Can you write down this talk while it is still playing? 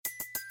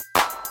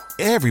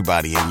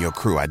Everybody in your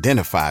crew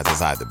identifies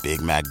as either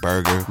Big Mac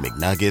Burger,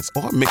 McNuggets,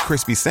 or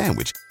McCrispy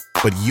Sandwich.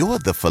 But you're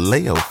the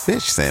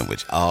Filet-O-Fish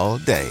Sandwich all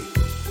day.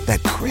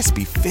 That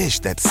crispy fish,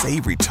 that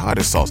savory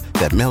tartar sauce,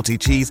 that melty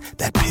cheese,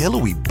 that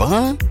pillowy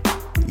bun.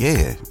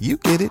 Yeah, you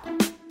get it.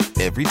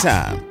 Every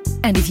time.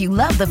 And if you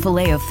love the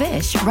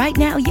Filet-O-Fish, right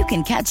now you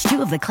can catch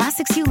two of the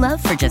classics you love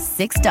for just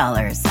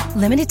 $6.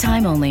 Limited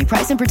time only.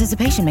 Price and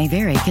participation may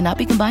vary. Cannot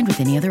be combined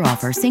with any other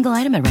offer. Single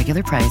item at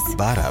regular price.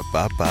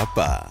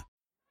 Ba-da-ba-ba-ba.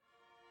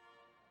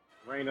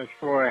 Raina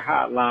Troy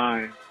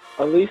Hotline.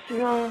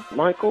 Alicia,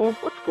 Michael,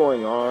 what's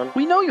going on?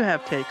 We know you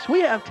have takes.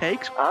 We have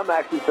takes. I'm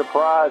actually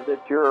surprised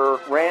that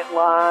your rant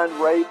line,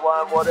 rave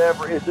line,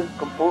 whatever, isn't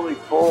completely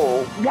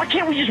full. Why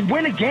can't we just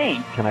win a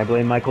game? Can I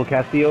blame Michael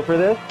Castillo for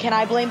this? Can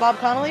I blame Bob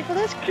Connolly for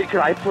this? Could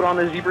I put on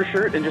a zebra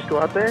shirt and just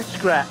go out there?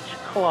 Scratch,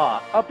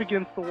 claw, up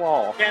against the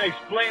wall. Can't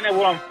explain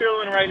what I'm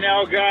feeling right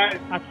now, guys.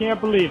 I can't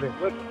believe it.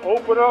 Let's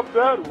open up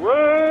that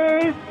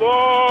rave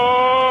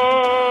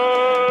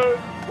line!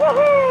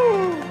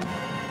 Woohoo!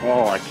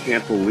 Oh, I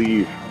can't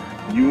believe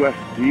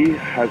USC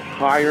has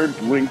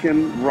hired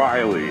Lincoln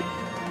Riley.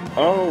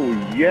 Oh,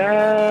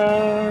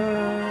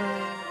 yeah.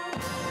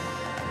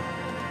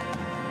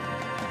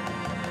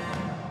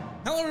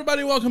 Hello,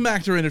 everybody. Welcome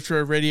back to Rain of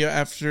Troy Radio.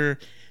 After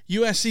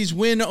USC's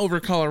win over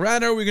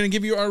Colorado, we're going to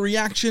give you our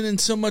reaction and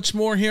so much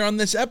more here on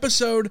this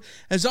episode.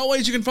 As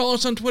always, you can follow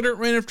us on Twitter at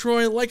Rain of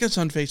Troy, like us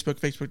on Facebook,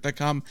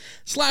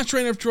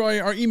 facebook.com/Rain of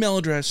Troy, our email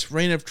address,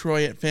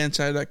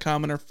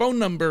 rainoftroy@fanside.com, and our phone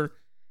number,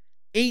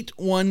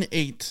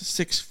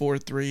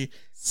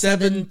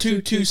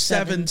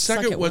 818-643-7227.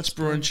 Suck It What's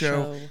Brewing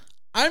Show.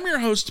 I'm your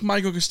host,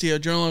 Michael Castillo,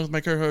 joined along with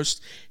my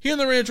co-host here in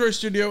the Rain of Troy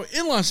studio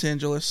in Los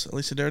Angeles,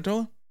 Alicia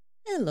Derritola.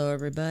 Hello,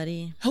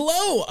 everybody.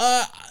 Hello.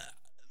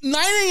 9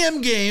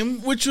 a.m.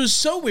 game, which was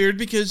so weird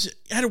because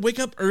I had to wake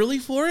up early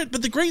for it.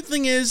 But the great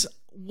thing is,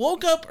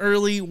 woke up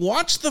early,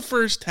 watched the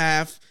first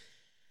half,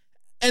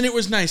 and it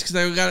was nice because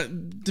I got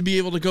to be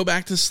able to go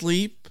back to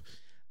sleep.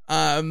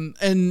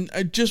 And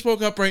I just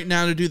woke up right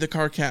now to do the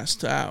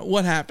Carcast.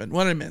 What happened?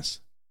 What did I miss?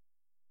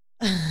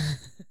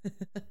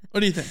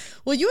 What do you think?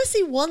 Well,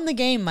 USC won the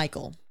game,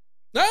 Michael.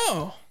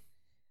 Oh.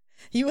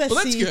 USC well,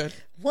 that's good.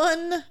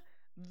 Won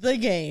the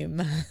game.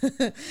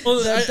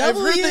 Well, I've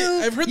heard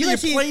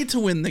USC, they played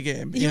to win the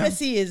game.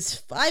 USC is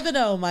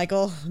 5-0,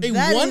 Michael.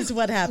 That is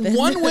what happened.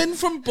 One win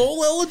from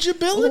bowl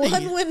eligibility.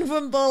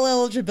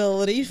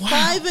 Wow.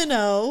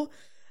 5-0.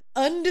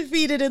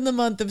 Undefeated in the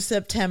month of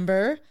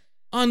September.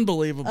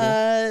 Unbelievable.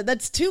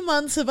 That's 2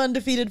 months of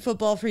undefeated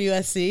football for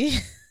USC.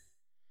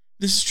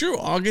 This is true.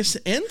 August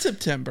and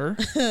September.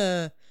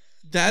 That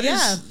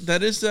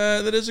is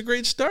a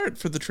great start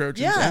for the Trojans.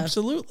 Yeah.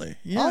 Absolutely.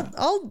 Yeah.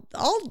 All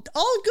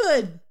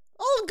good.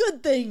 All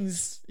good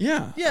things.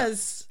 Yeah.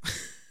 Yes.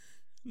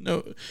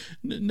 No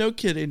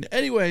kidding.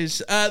 Anyways,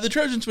 the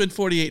Trojans win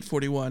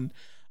 48-41.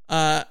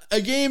 A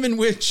game in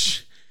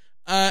which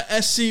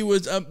SC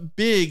was up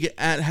big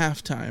at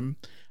halftime.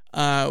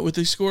 With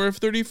a score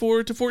of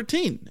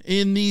 34-14.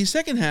 In the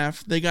second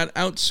half, they got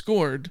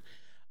outscored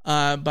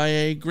by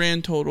a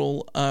grand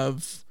total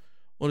of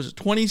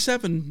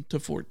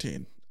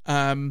 27-14.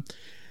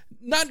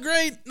 Not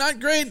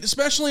great,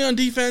 especially on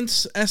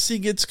defense. SC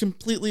gets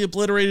completely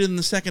obliterated in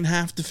the second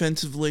half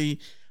defensively.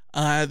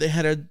 They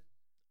had a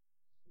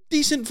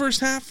decent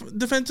first half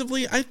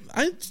defensively. I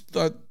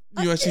thought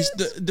USC's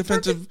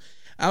defensive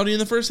outing in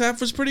the first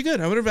half was pretty good.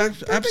 I would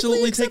have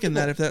absolutely taken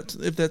that if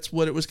that's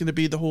what it was going to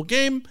be the whole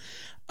game.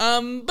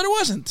 But it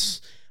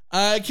wasn't.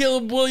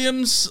 Caleb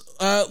Williams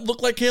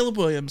looked like Caleb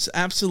Williams.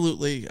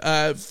 Absolutely.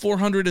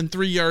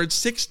 403 yards,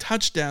 6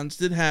 touchdowns.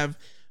 Did have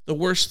the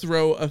worst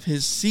throw of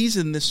his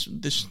season this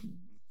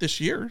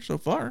year so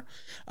far.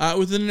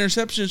 With an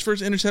interception, his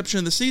first interception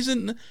of the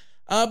season.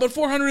 But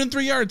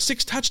 403 yards,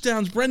 6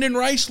 touchdowns. Brendan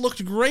Rice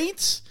looked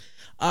great.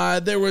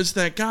 There was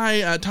that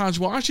guy, Taj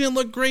Washington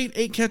looked great,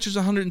 8 catches,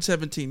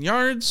 117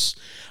 yards.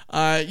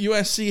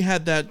 USC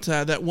had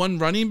that one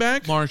running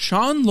back,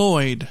 Marshawn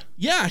Lloyd.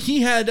 Yeah,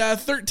 he had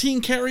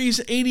 13 carries,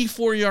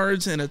 84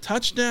 yards, and a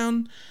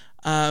touchdown.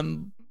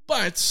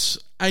 But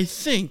I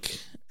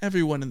think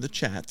everyone in the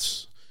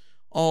chats,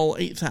 all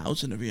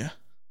 8,000 of you,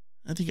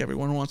 I think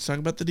everyone wants to talk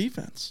about the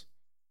defense.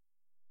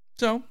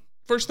 So,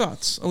 first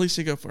thoughts.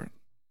 Alicia, go for it.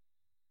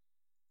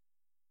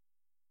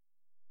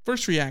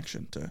 First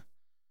reaction to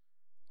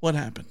what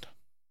happened?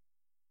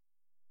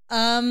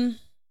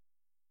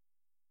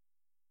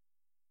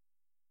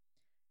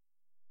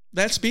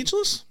 That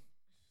speechless?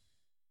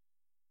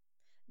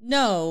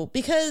 No,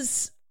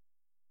 because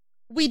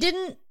we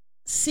didn't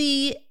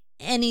see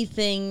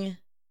anything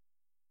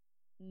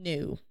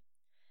new.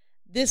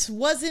 This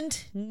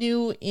wasn't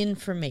new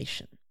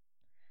information.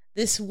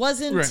 This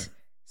wasn't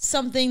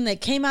something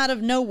that came out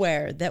of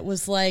nowhere that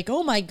was like,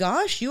 oh my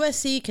gosh,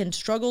 USC can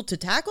struggle to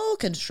tackle,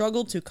 can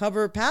struggle to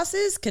cover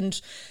passes, can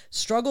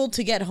struggle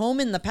to get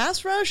home in the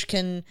pass rush,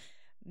 can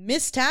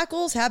miss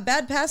tackles, have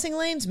bad passing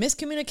lanes,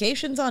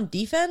 miscommunications on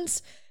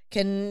defense,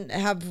 can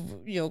have,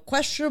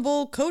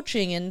 questionable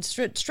coaching and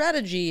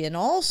strategy and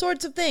all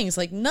sorts of things.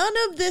 Like, none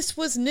of this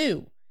was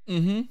new.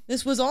 Mm-hmm.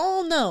 This was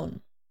all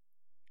known.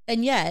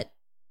 And yet,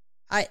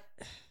 I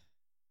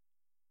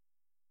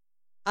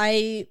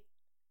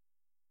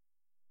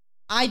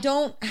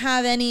don't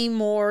have any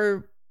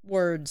more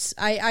words.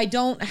 I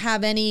don't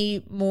have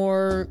any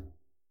more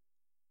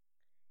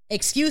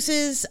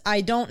excuses.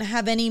 I don't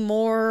have any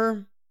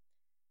more.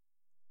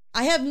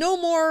 I have no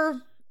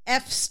more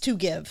F's to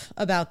give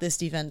about this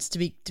defense, to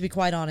be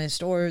quite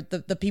honest, or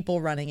the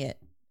people running it.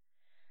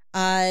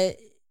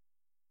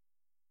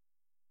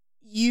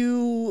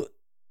 You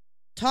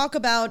talk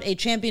about a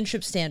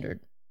championship standard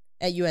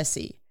at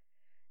USC.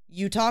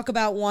 You talk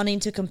about wanting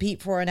to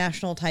compete for a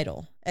national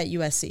title at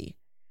USC.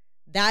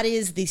 That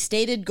is the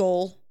stated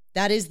goal.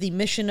 That is the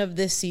mission of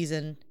this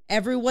season.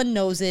 Everyone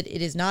knows it.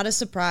 It is not a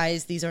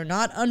surprise. These are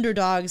not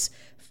underdogs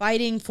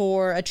fighting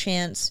for a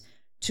chance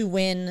to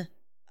win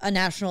a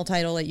national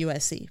title at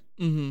USC.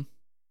 Mm-hmm.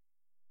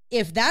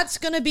 If that's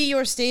going to be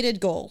your stated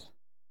goal,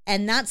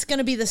 and that's going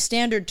to be the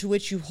standard to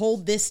which you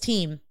hold this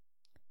team,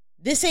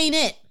 this ain't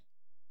it.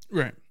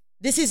 Right.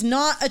 This is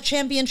not a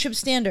championship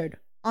standard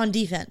on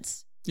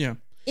defense. Yeah.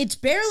 It's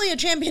barely a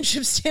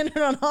championship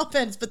standard on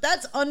offense, but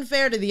that's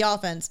unfair to the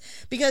offense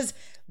because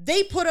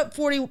they put up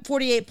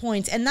 48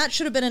 points, and that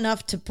should have been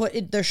enough to put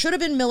it. There should have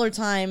been Miller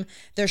time.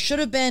 There should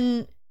have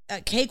been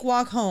a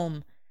cakewalk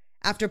home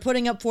after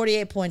putting up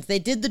 48 points. They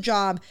did the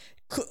job.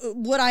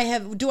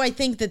 Do I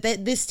think that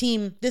this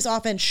team, this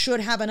offense should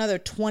have another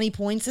 20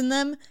 points in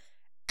them?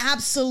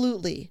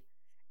 Absolutely.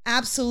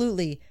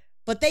 Absolutely.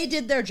 But they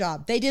did their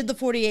job. They did the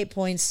 48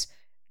 points.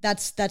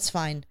 That's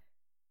fine.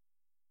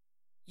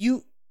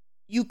 You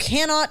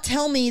cannot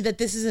tell me that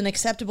this is an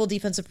acceptable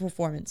defensive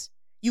performance.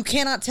 You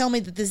cannot tell me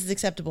that this is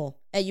acceptable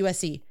at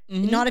USC.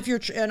 Mm-hmm. Not if you're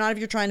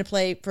trying to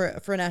play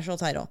for a national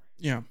title.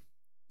 Yeah.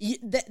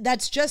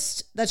 That's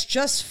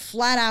just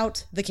flat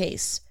out the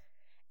case.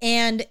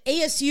 And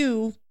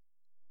ASU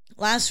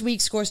last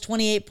week scores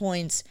 28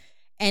 points,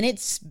 and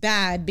it's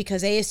bad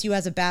because ASU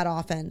has a bad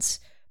offense.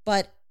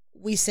 But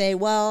we say,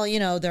 well,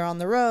 they're on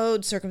the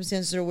road,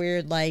 circumstances are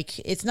weird. Like,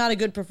 it's not a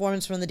good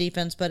performance from the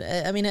defense, but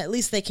I mean, at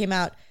least they came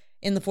out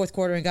in the fourth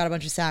quarter and got a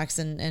bunch of sacks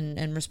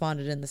and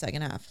responded in the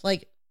second half.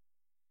 Like,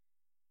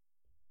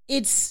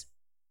 it's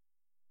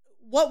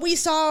what we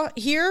saw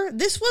here.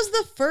 This was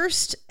the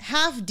first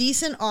half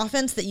decent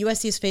offense that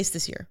USC has faced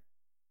this year.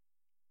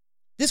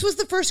 This was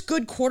the first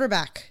good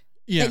quarterback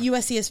that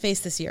USC has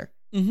faced this year.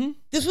 Mm-hmm.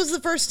 This was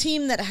the first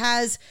team that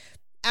has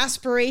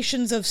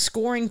aspirations of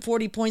scoring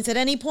 40 points at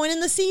any point in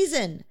the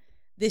season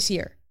this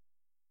year.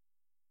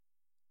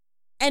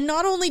 And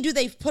not only do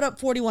they put up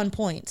 41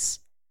 points,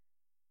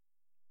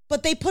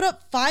 but they put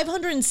up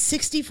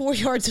 564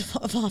 yards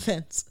of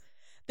offense.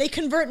 They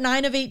convert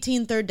 9 of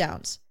 18 third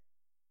downs.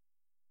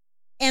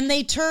 And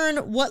they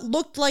turn what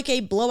looked like a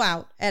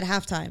blowout at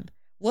halftime,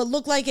 what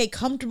looked like a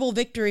comfortable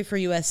victory for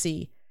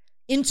USC,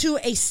 into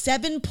a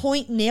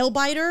 7-point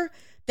nail-biter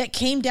that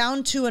came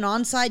down to an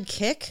onside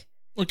kick.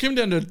 Well, it came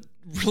down to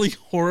really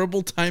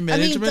horrible time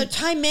management. I mean, the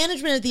time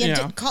management at the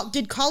end. Yeah.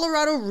 Did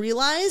Colorado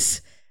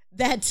realize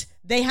that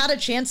they had a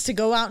chance to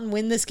go out and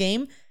win this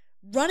game?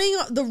 Running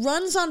the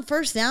runs on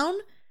first down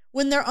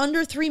when they're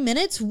under 3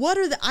 minutes?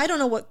 I don't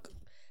know what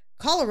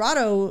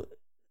Colorado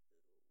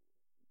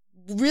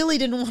really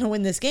didn't want to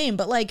win this game,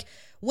 but like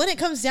when it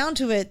comes down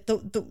to it,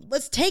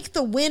 let's take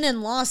the win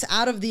and loss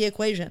out of the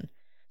equation.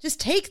 Just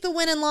take the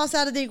win and loss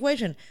out of the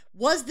equation.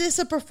 Was this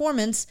a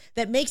performance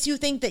that makes you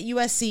think that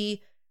USC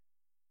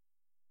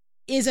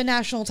is a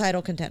national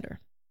title contender?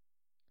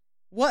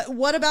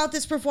 What about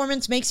this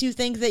performance makes you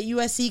think that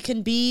USC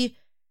can be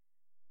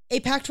a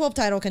Pac-12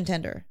 title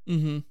contender?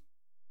 Mm-hmm.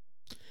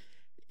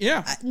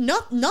 Yeah.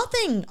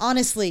 Nothing,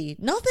 honestly.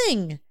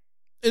 Nothing.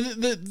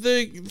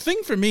 The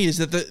thing for me is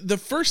that the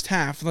first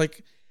half,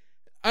 like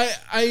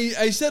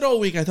I said all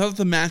week, I thought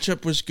the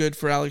matchup was good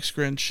for Alex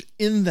Grinch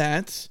in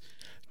that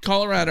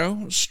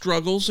Colorado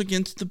struggles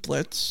against the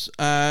blitz.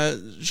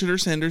 Shedeur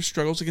Sanders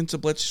struggles against the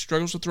blitz,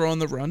 struggles to throw on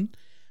the run.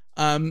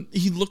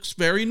 He looks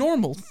very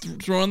normal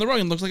throwing on the run.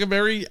 He looks like a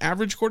very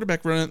average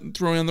quarterback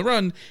throwing on the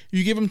run.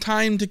 You give him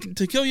time to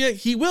kill you,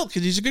 he will,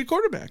 because he's a good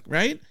quarterback,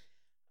 right?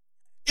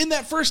 In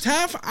that first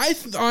half, I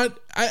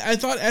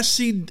thought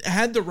SC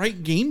had the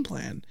right game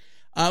plan,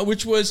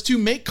 which was to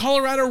make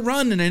Colorado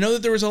run. And I know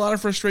that there was a lot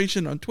of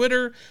frustration on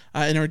Twitter,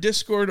 in our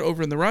Discord,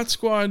 over in the Rot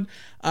Squad,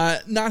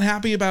 not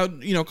happy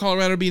about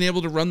Colorado being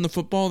able to run the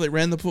football. They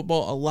ran the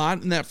football a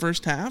lot in that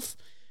first half,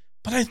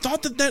 but I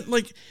thought that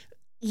like,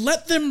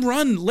 let them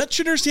run. Let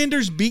Shedeur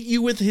Sanders beat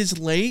you with his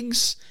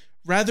legs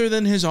rather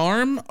than his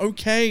arm.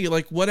 Okay,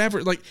 like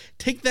whatever. Like,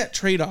 take that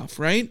trade-off,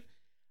 right?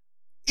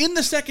 In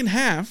the second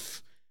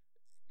half,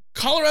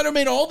 Colorado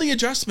made all the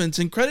adjustments,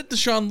 and credit to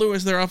Sean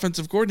Lewis, their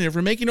offensive coordinator,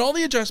 for making all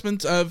the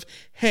adjustments of,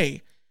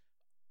 hey,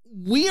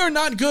 we are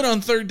not good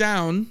on third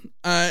down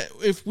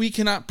if we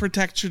cannot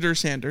protect Shedeur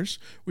Sanders.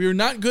 We are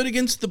not good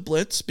against the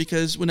blitz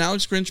because when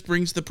Alex Grinch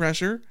brings the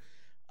pressure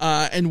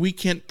and we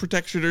can't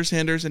protect Shedeur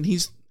Sanders and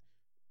he's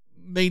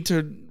made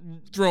to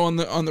throw on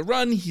the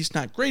run, he's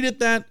not great at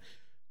that.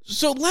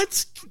 So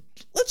let's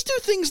do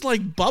things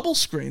like bubble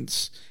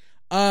screens.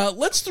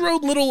 Let's throw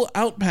little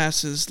out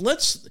passes.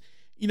 Let's,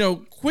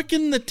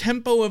 quicken the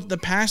tempo of the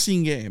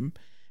passing game.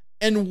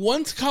 And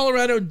once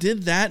Colorado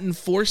did that and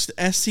forced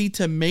SC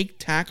to make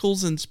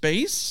tackles in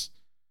space,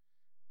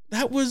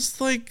 that was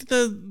like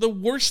the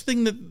worst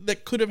thing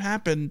that could have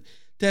happened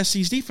to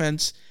SC's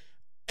defense.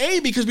 A,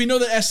 because we know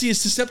that SC is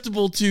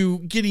susceptible to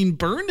getting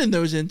burned in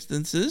those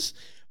instances.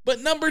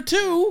 But number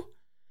two,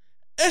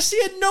 SC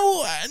had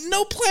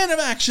no plan of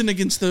action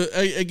against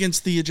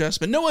the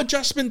adjustment. No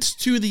adjustments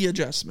to the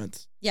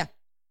adjustment. Yeah.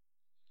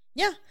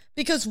 Yeah.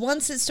 Because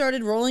once it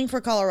started rolling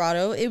for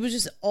Colorado, it was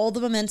just all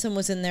the momentum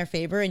was in their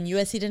favor, and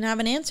USC didn't have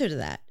an answer to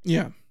that.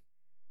 Yeah.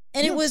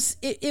 And it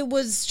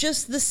was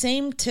just the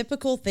same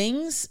typical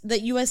things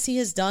that USC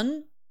has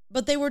done,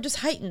 but they were just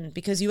heightened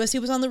because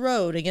USC was on the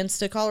road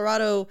against a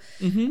Colorado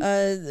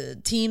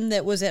team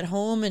that was at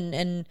home,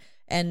 and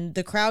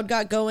the crowd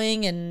got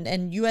going,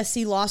 and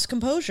USC lost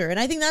composure. And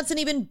I think that's an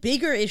even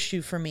bigger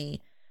issue for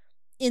me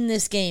in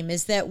this game,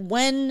 is that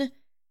when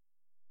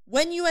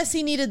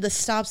USC needed the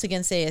stops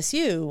against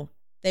ASU,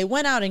 they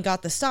went out and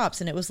got the stops,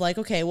 and it was like,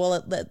 okay,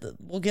 well,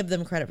 we'll give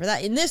them credit for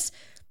that. In this,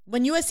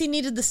 when USC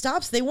needed the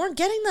stops, they weren't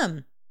getting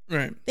them.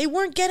 Right. They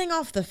weren't getting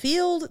off the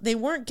field. They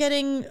weren't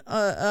getting...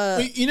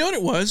 You know what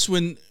it was?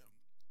 When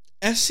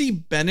SC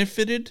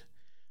benefited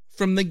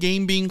from the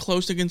game being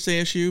close against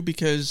ASU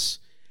because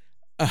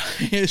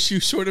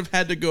ASU sort of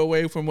had to go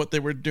away from what they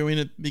were doing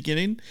at the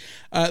beginning.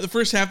 The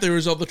first half, there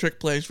was all the trick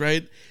plays,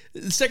 right?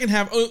 The second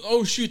half,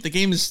 oh shoot, the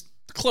game is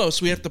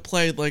close. We have to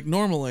play like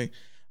normally.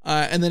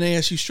 And then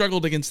ASU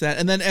struggled against that.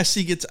 And then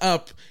SC gets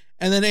up,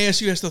 and then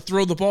ASU has to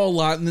throw the ball a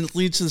lot, and then it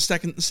leads to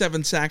the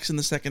 7 sacks in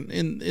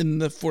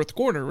the fourth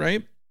quarter,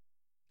 right?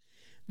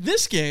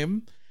 This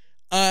game,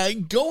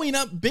 going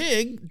up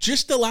big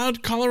just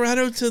allowed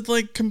Colorado to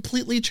like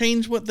completely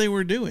change what they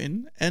were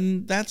doing,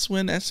 and that's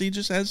when SC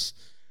just has,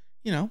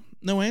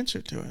 no answer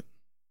to it.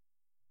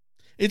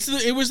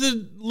 It was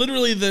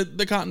literally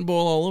the Cotton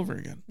Bowl all over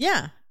again.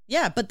 Yeah,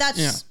 but that's.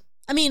 Yeah.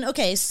 I mean,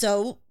 okay,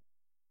 so.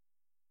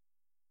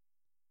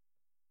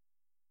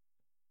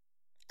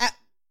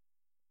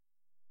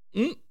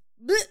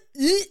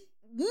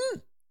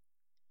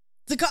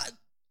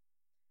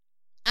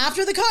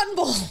 After the Cotton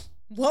Bowl,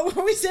 what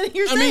were we sitting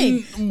here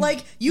saying?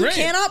 You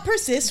cannot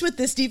persist with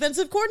this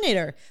defensive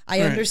coordinator.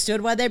 I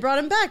understood why they brought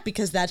him back,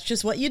 because that's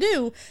just what you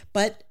do.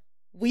 But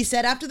we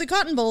said after the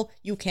Cotton Bowl,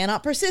 you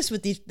cannot persist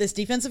with this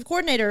defensive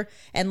coordinator.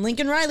 And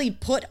Lincoln Riley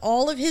put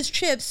all of his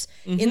chips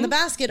in the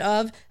basket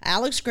of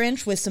Alex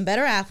Grinch with some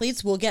better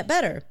athletes will get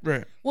better.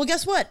 Right. Well,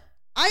 guess what?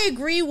 I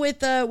agree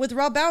with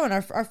Rob Bowen,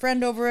 our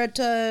friend over at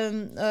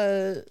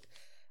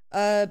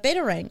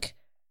Beta Rank.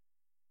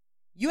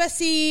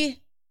 USC,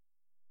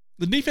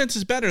 the defense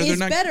is better. They're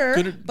not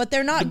better, but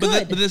they're not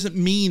good. But it doesn't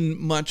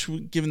mean much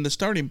given the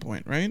starting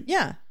point, right?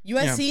 Yeah.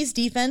 USC's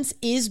defense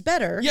is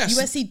better. Yes.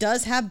 USC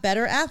does have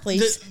better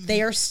athletes.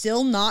 They are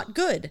still not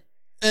good.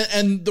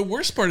 And the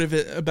worst part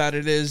about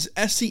it is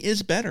SC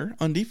is better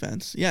on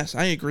defense. Yes,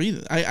 I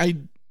agree. I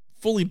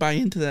fully buy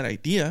into that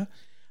idea.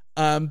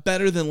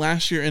 Better than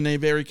last year in a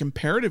very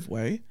comparative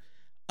way.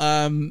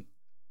 That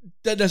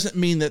doesn't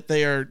mean that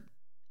they are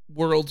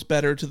worlds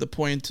better to the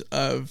point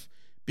of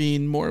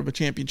being more of a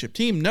championship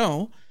team.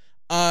 No.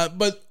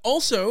 But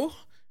also,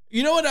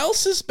 you know what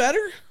else is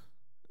better?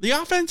 The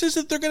offenses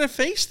that they're going to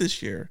face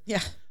this year.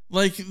 Yeah.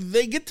 Like,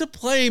 they get to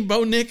play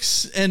Bo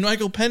Nix and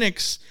Michael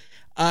Penix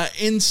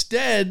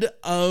instead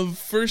of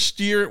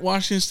first year at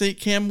Washington State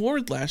Cam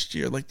Ward last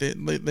year. Like,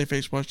 they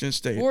faced Washington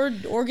State. Or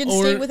Oregon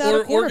State without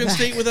a quarterback. Oregon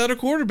State without a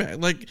quarterback.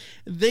 Like,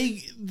 the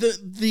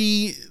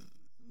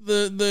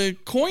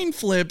coin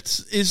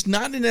flipped is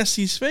not in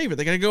SC's favor.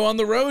 They got to go on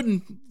the road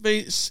and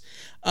face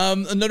a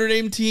Notre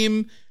Dame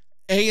team,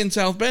 A, in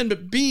South Bend,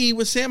 but B,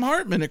 with Sam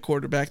Hartman at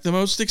quarterback, the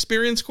most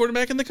experienced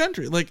quarterback in the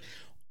country. Like,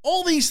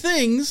 all these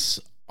things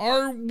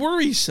are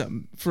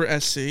worrisome for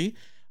SC.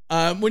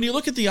 When you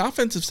look at the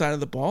offensive side of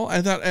the ball,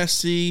 I thought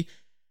SC,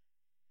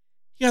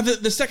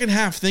 the second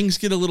half, things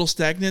get a little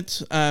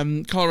stagnant.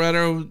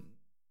 Colorado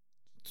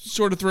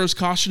sort of throws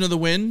caution to the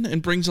wind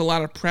and brings a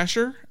lot of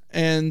pressure,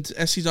 and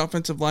SC's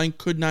offensive line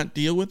could not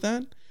deal with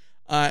that.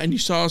 And you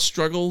saw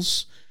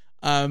struggles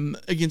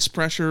against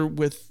pressure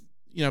with,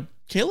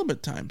 Caleb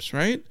at times,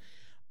 right?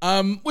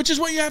 Which is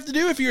what you have to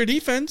do if you're a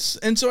defense.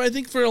 And so I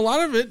think for a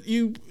lot of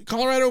it,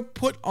 Colorado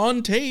put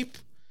on tape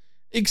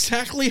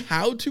exactly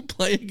how to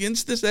play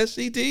against this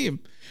SC team,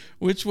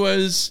 which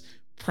was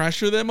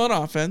pressure them on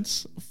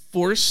offense,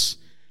 force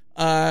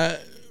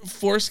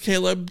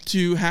Caleb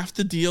to have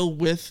to deal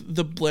with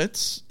the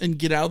blitz and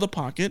get out of the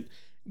pocket.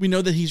 We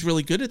know that he's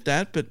really good at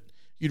that, but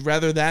you'd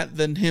rather that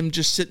than him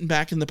just sitting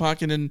back in the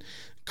pocket and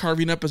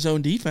carving up his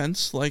own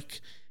defense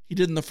like he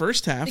did in the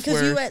first half.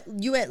 Because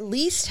you at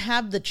least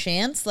have the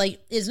chance, like,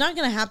 it's not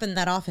going to happen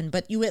that often,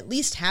 but you at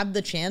least have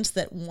the chance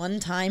that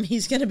one time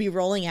he's going to be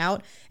rolling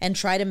out and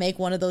try to make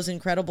one of those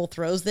incredible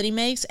throws that he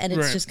makes, and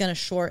it's just going to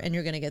short and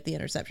you're going to get the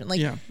interception.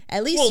 Like,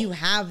 at least you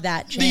have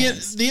that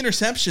chance. The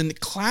interception,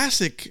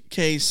 classic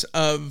case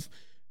of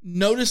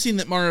noticing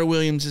that Mario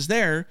Williams is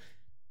there,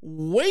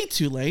 way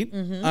too late.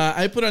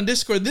 I put on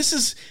Discord, this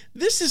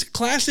is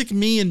classic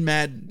me in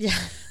Madden. Yeah.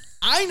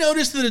 I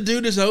noticed that a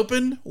dude is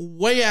open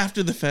way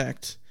after the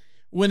fact,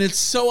 when it's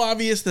so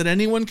obvious that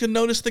anyone can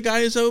notice the guy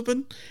is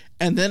open,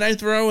 and then I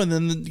throw, and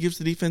then it gives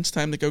the defense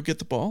time to go get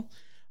the ball.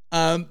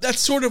 That's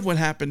sort of what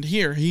happened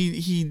here.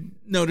 He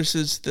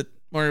notices that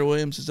Mario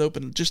Williams is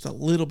open just a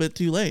little bit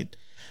too late.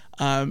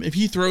 If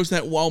he throws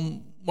that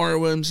while Mario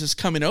Williams is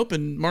coming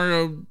open,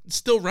 Mario is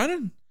still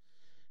running.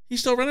 He's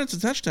still running to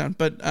touchdown,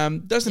 but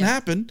doesn't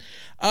happen.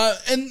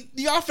 And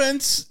the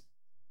offense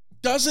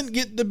doesn't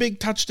get the big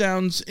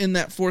touchdowns in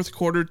that fourth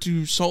quarter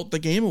to salt the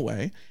game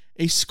away.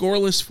 A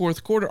scoreless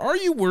fourth quarter. Are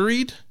you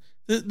worried?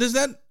 Does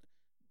that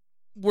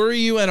worry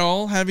you at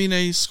all, having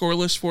a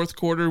scoreless fourth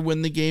quarter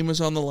when the game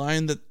was on the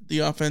line, that the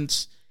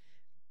offense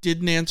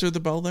didn't answer the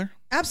bell there?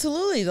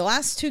 Absolutely. The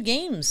last two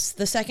games,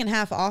 the second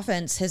half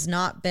offense has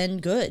not been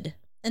good.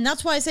 And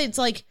that's why I say it's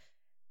like,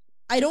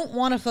 I don't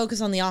want to focus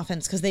on the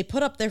offense because they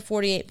put up their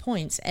 48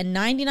 points. And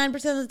 99%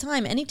 of the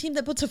time, any team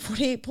that puts up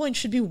 48 points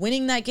should be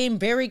winning that game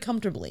very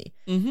comfortably.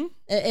 Mm-hmm.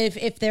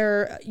 If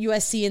they're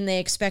USC and they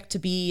expect to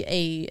be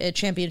a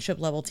championship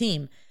level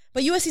team.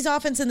 But USC's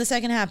offense in the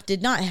second half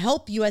did not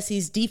help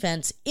USC's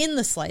defense in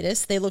the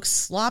slightest. They look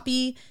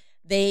sloppy.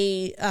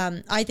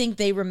 I think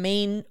they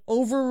remain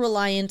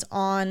over-reliant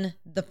on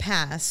the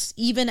pass,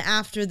 even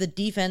after the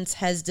defense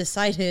has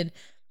decided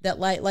that,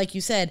 like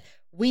you said,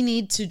 we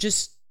need to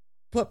just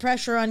put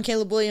pressure on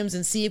Caleb Williams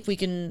and see if we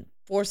can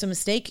force a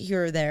mistake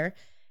here or there.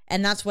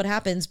 And that's what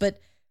happens. But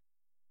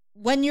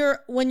when you're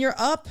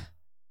up,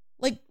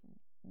 like,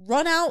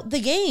 run out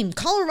the game.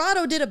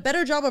 Colorado did a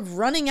better job of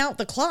running out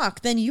the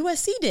clock than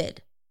USC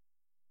did.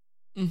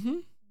 Mm-hmm.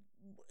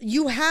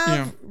 You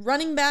have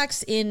running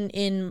backs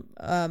in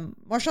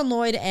Marshawn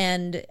Lloyd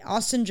and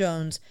Austin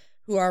Jones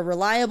who are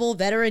reliable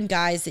veteran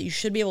guys that you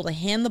should be able to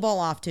hand the ball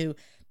off to.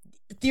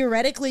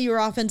 Theoretically, your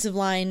offensive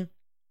line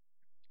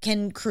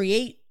can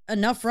create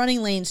enough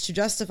running lanes to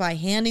justify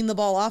handing the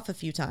ball off a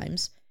few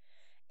times,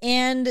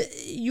 and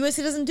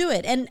USC doesn't do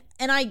it. And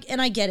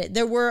I get it.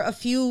 There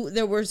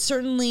were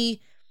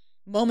certainly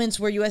moments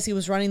where USC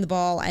was running the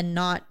ball and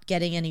not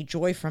getting any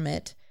joy from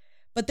it,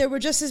 but there were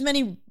just as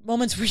many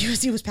moments where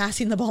USC was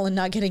passing the ball and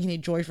not getting any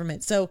joy from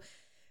it. So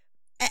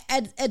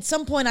at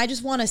some point, I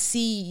just want to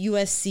see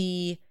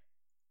USC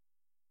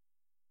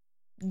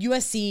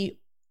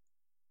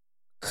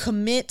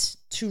commit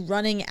to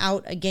running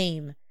out a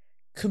game,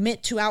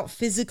 commit to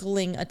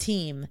out-physicaling a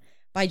team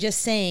by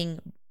just saying,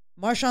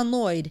 Marshawn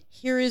Lloyd,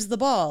 here is the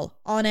ball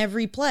on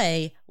every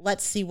play.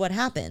 Let's see what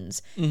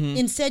happens. Mm-hmm.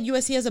 Instead,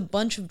 USC has a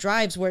bunch of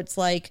drives where it's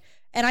like,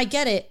 and I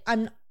get it,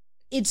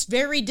 it's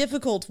very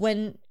difficult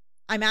when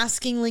I'm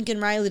asking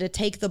Lincoln Riley to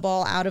take the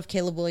ball out of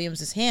Caleb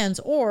Williams' hands,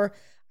 or,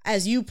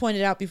 as you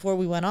pointed out before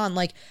we went on,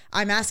 like,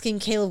 I'm asking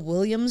Caleb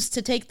Williams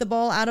to take the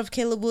ball out of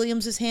Caleb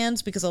Williams'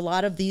 hands, because a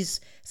lot of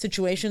these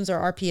situations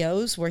are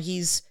RPOs where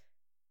he's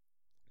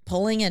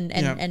pulling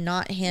and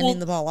not handing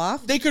the ball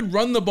off. They could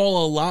run the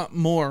ball a lot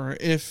more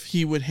if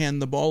he would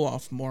hand the ball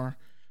off more.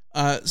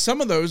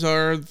 Some of those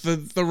are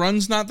the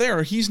run's not there,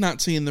 or he's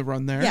not seeing the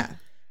run there. Yeah.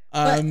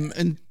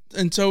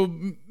 And so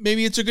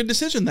maybe it's a good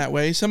decision that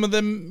way. Some of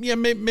them,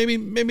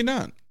 maybe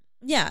not.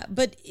 Yeah,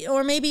 but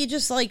or maybe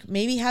just like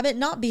maybe have it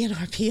not be an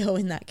RPO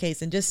in that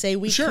case, and just say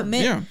we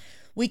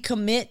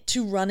commit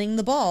to running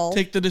the ball.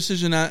 Take the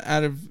decision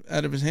out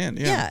of his hand.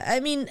 Yeah, I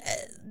mean,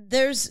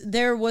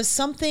 there was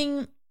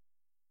something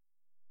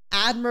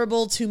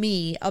admirable to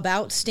me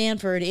about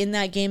Stanford in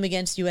that game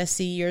against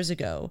USC years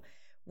ago,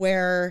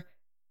 where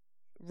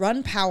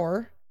run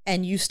power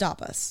and you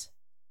stop us.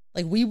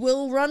 Like, we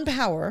will run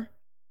power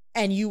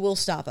and you will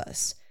stop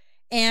us.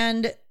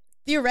 And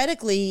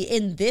theoretically,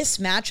 in this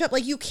matchup,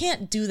 like, you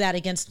can't do that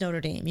against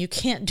Notre Dame. You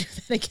can't do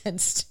that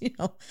against,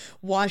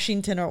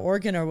 Washington or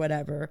Oregon or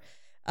whatever,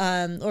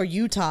 or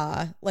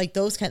Utah, like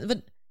those kinds.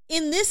 But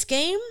in this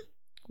game,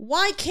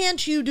 why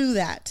can't you do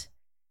that?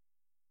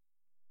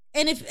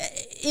 And if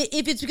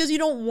it's because you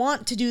don't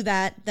want to do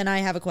that, then I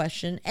have a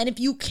question. And if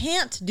you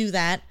can't do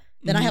that,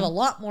 then I have a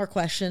lot more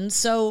questions.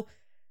 So,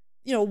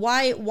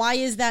 why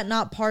is that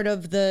not part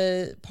of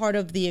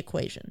the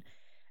equation?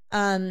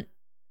 I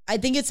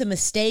think it's a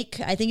mistake.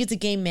 I think it's a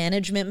game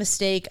management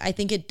mistake. I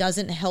think it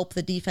doesn't help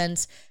the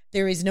defense.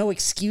 There is no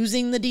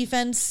excusing the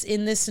defense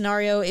in this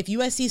scenario. If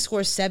USC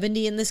scores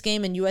 70 in this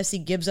game and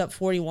USC gives up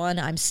 41,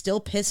 I'm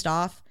still pissed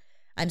off.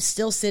 I'm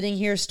still sitting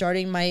here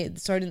starting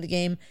the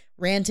game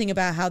ranting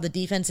about how the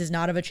defense is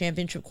not of a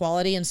championship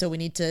quality, and so we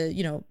need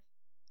to,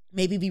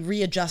 maybe be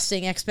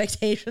readjusting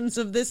expectations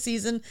of this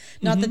season.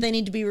 Not that they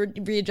need to be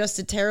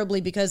readjusted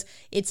terribly, because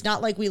it's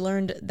not like we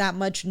learned that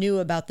much new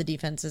about the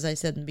defense, as I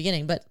said in the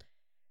beginning. But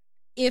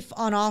if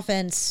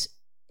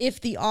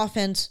the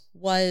offense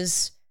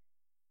was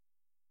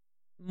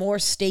more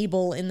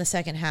stable in the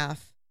second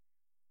half,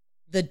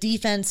 the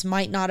defense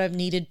might not have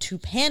needed to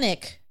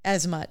panic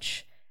as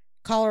much.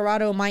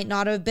 Colorado might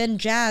not have been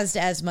jazzed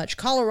as much.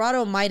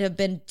 Colorado might have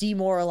been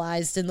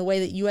demoralized in the way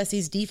that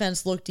USC's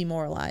defense looked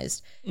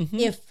demoralized.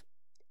 If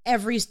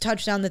every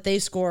touchdown that they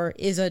score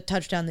is a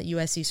touchdown that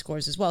USC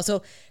scores as well.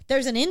 So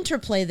there's an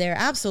interplay there,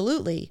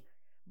 absolutely.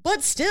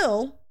 But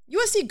still,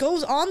 USC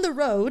goes on the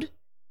road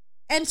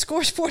and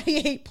scores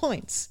 48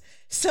 points.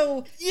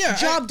 So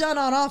job done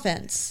on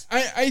offense.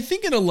 I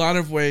think in a lot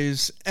of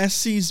ways,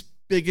 SC's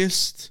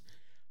biggest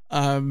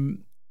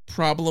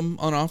problem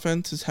on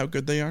offense is how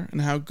good they are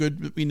and how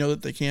good we know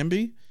that they can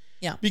be.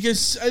 Yeah.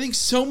 Because I think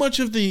so much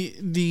of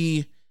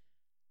the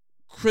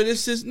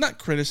criticism, not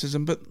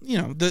criticism, but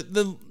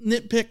the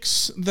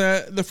nitpicks,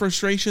 the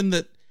frustration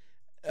that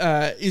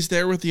is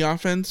there with the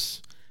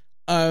offense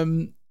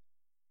ends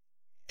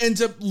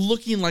up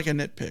looking like a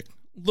nitpick,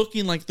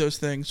 looking like those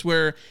things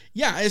where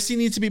SC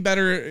needs to be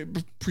better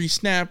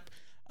pre-snap,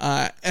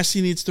 SC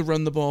needs to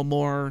run the ball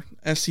more,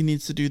 SC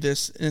needs to do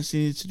this, and SC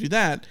needs to do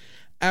that.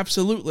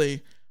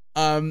 Absolutely.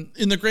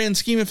 In the grand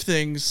scheme of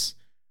things,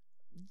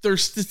 they're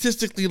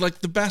statistically like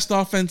the best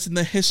offense in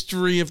the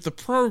history of the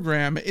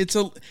program. It's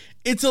a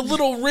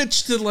little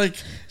rich to like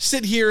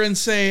sit here and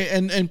say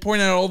and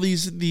point out all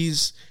these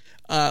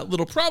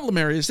little problem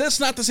areas. That's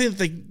not to say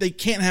that they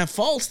can't have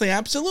faults. They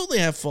absolutely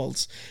have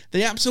faults.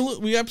 We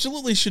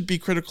absolutely should be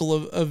critical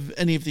of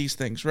any of these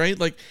things, right?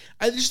 Like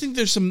I just think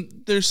there's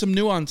some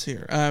nuance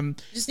here.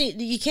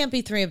 You can't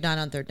be 3 of 9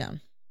 on third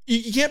down.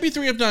 You can't be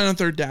 3 of 9 on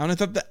third down. I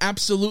thought that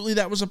absolutely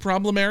that was a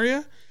problem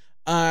area.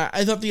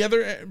 I thought the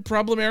other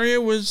problem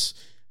area was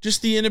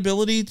just the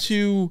inability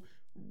to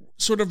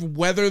sort of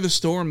weather the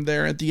storm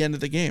there at the end of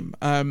the game.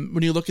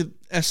 When you look at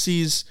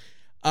SC's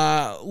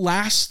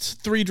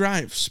last 3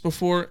 drives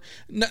before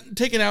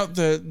taking out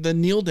the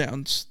kneel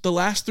downs, the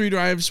last 3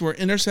 drives were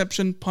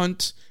interception,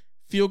 punt,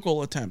 field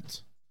goal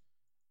attempt.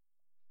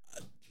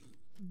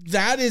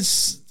 That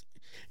is,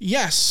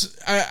 yes,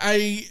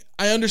 I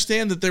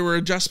understand that there were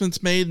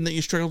adjustments made and that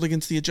you struggled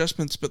against the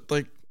adjustments, but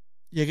like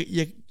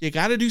you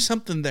got to do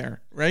something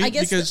there, right? I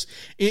guess because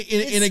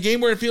in a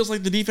game where it feels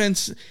like the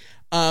defense,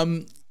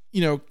 can't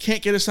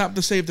get a stop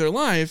to save their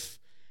life,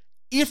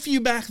 if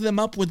you back them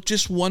up with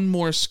just one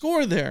more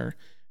score there,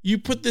 you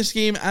put this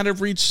game out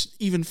of reach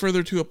even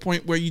further to a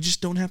point where you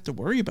just don't have to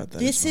worry about that.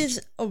 This is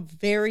a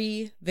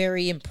very,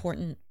 very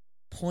important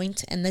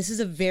point, and this is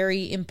a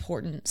very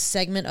important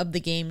segment of the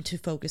game to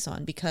focus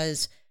on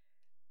because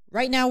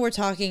right now we're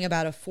talking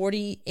about a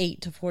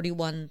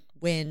 48-41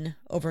 win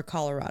over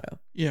Colorado.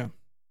 Yeah.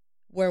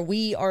 Where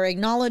we are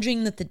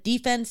acknowledging that the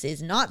defense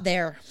is not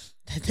there,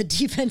 that the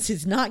defense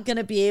is not going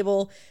to be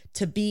able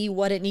to be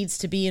what it needs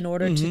to be in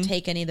order to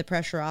take any of the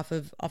pressure off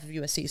of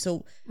USC.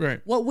 So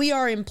what we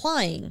are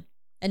implying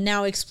and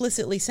now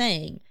explicitly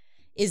saying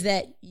is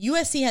that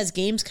USC has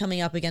games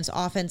coming up against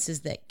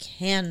offenses that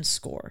can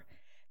score.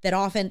 That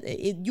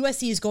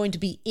USC is going to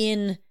be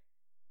in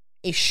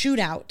a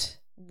shootout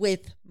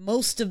with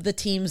most of the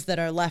teams that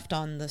are left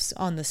on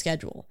the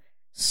schedule.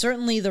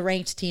 Certainly the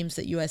ranked teams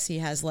that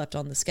USC has left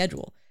on the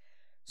schedule.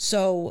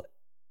 So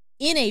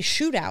in a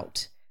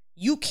shootout,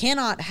 you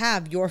cannot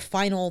have your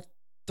final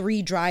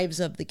 3 drives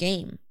of the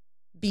game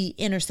be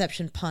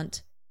interception,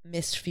 punt,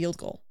 missed field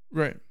goal.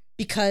 Right.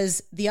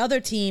 Because the other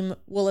team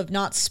will have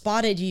not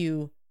spotted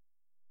you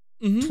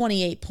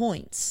 28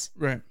 points.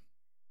 Right.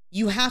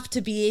 You have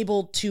to be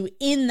able to,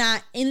 in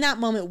that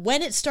moment,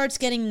 when it starts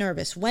getting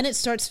nervous, when it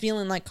starts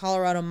feeling like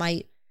Colorado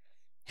might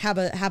have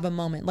a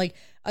moment, like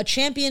a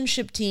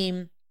championship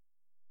team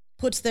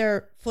puts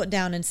their foot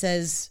down and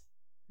says,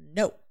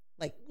 no,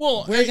 like,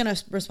 we're going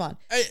to respond.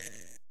 I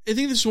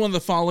think this is one of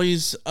the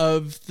follies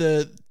of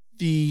the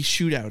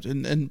shootout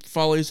and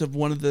follies of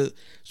one of the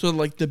sort of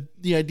like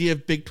the idea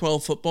of Big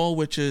 12 football,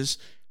 which is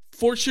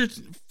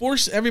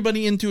force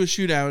everybody into a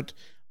shootout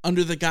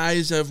under the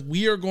guise of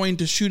we are going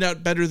to shoot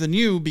out better than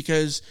you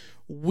because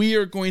we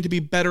are going to be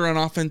better on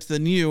offense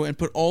than you and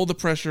put all the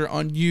pressure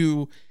on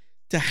you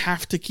to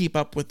have to keep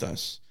up with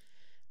us.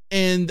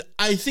 And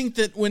I think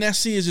that when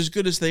SC is as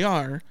good as they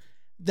are,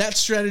 that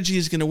strategy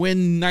is going to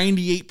win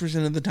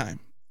 98% of the time.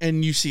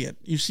 And you see it.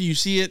 You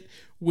see it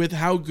with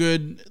how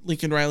good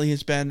Lincoln Riley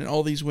has been and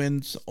all these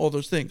wins, all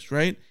those things,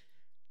 right?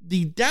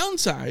 The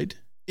downside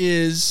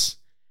is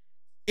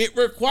it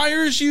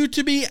requires you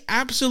to be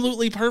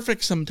absolutely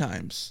perfect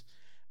sometimes.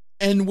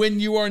 And when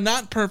you are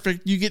not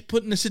perfect, you get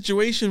put in a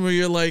situation where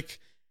you're like,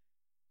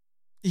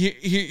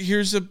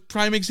 here's a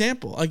prime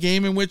example, a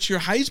game in which your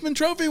Heisman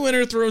Trophy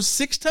winner throws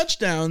 6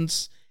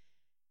 touchdowns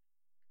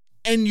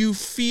and you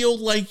feel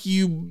like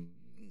you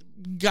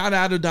got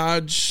out of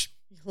Dodge.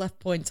 Left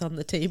points on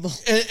the table.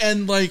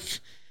 And like,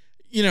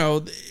 you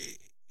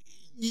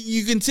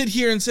can sit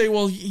here and say,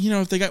 well,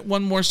 if they got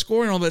one more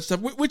score and all that stuff,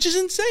 which is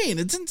insane.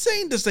 It's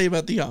insane to say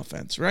about the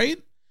offense, right?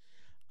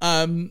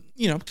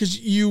 Because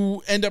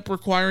you end up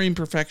requiring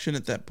perfection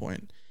at that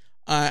point.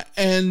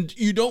 And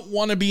you don't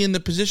want to be in the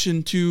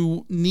position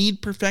to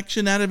need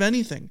perfection out of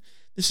anything.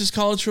 This is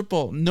college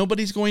football.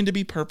 Nobody's going to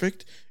be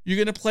perfect. You're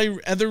going to play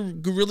other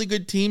really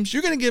good teams.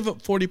 You're going to give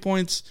up 40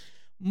 points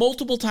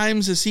multiple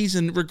times a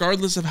season,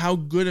 regardless of how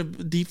good a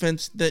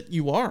defense that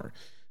you are.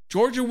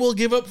 Georgia will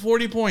give up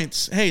 40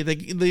 points. Hey,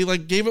 they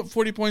like gave up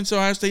 40 points to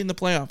Ohio State in the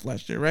playoff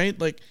last year, right?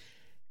 Like,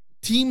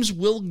 teams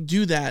will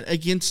do that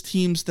against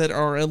teams that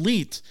are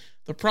elite.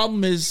 The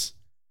problem is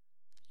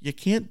you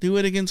can't do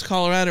it against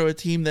Colorado, a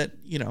team that,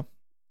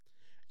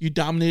 you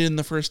dominated in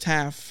the first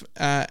half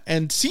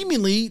and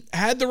seemingly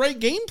had the right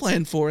game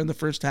plan for in the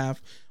first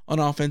half on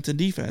offense and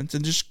defense,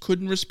 and just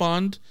couldn't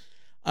respond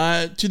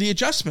to the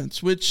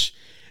adjustments, which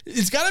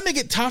it's got to make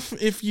it tough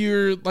if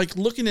you're like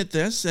looking at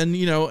this. And,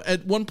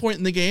 at one point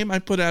in the game, I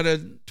put out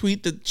a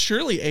tweet that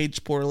surely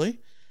aged poorly.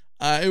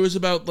 It was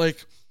about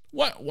like,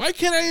 why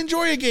can't I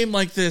enjoy a game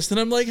like this? And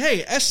I'm like,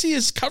 hey, SC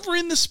is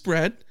covering the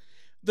spread.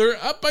 They're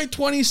up by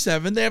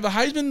 27. They have a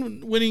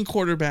Heisman winning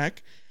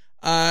quarterback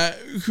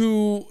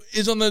who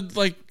is on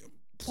the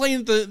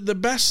playing the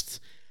best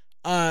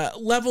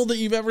level that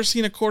you've ever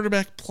seen a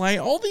quarterback play.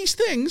 All these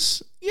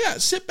things, yeah,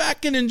 sit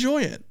back and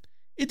enjoy it.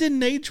 It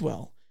didn't age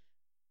well.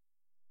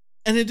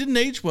 And it didn't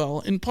age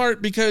well in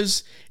part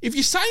because if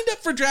you signed up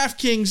for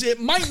DraftKings, it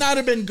might not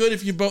have been good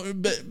if you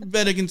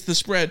bet against the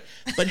spread.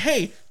 But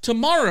hey,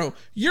 tomorrow,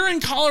 you're in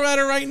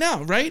Colorado right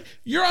now, right?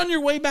 You're on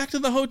your way back to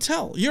the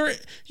hotel.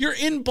 You're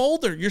in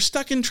Boulder. You're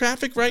stuck in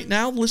traffic right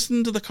now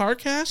listening to the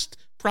Carcast.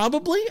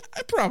 Probably.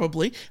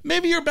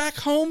 Maybe you're back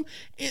home.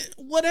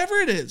 Whatever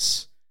it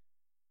is.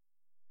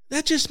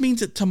 That just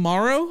means that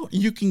tomorrow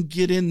you can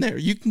get in there.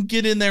 You can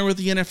get in there with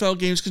the NFL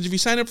games because if you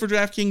sign up for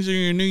DraftKings or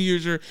you're a new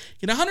user,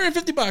 get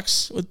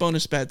 $150 with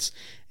bonus bets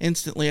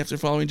instantly after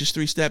following just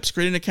 3 steps.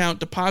 Create an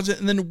account, deposit,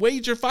 and then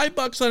wager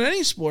 $5 on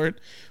any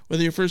sport.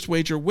 Whether your first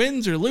wager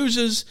wins or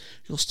loses,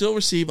 you'll still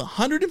receive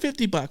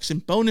 $150 in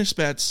bonus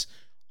bets.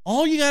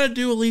 All you got to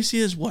do, Alicia,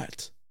 is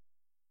what?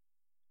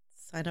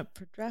 Sign up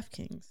for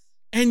DraftKings.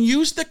 And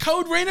use the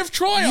code Reign of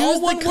Troy.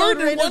 All one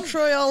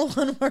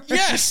word.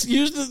 Yes,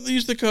 use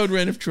the code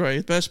Reign of Troy.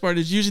 The best part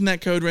is using that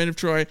code Reign of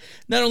Troy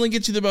not only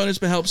gets you the bonus,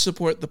 but helps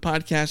support the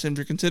podcast. And if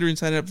you're considering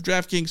signing up for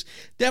DraftKings,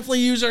 definitely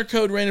use our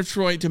code Reign of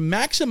Troy to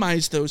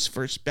maximize those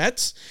first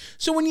bets.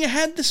 So when you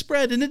had the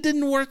spread and it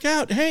didn't work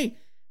out, hey,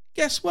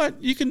 guess what?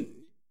 They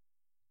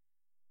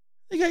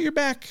got your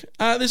back.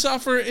 This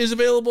offer is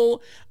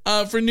available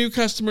for new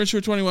customers who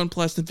are 21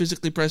 plus and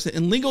physically present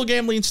in legal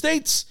gambling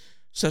states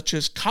such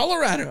as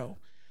Colorado.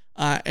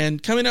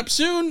 And coming up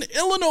soon,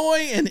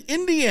 Illinois and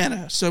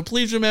Indiana. So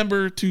please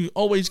remember to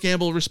always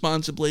gamble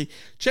responsibly.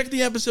 Check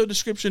the episode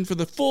description for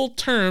the full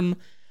term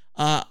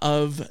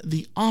of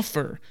the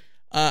offer.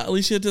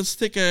 Alicia, let's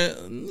take a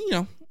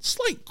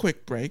slight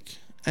quick break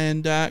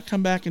and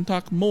come back and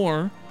talk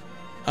more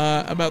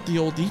about the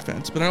old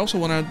defense. But I also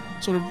want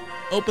to sort of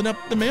open up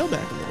the mailbag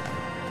a little bit.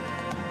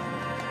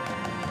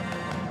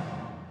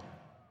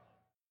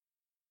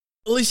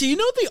 Alicia, you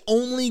know the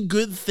only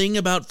good thing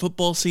about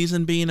football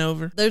season being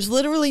over? There's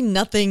literally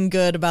nothing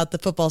good about the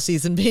football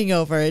season being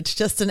over. It's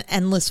just an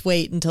endless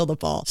wait until the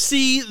fall.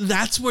 See,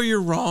 that's where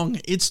you're wrong.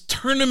 It's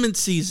tournament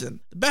season.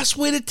 The best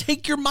way to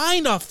take your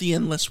mind off the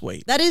endless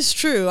wait. That is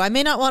true. I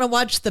may not want to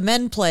watch the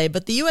men play,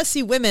 but the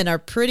USC women are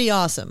pretty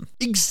awesome.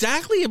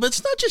 Exactly, but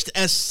it's not just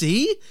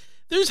SC.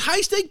 There's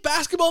high-stake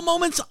basketball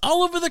moments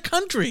all over the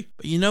country.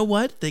 But you know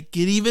what? They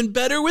get even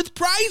better with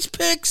Prize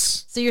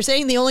Picks. So you're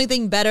saying the only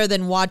thing better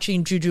than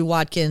watching Juju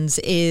Watkins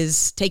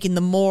is taking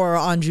the more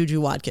on Juju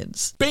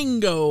Watkins?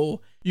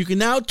 Bingo! You can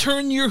now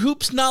turn your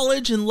hoops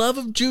knowledge and love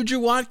of Juju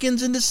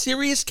Watkins into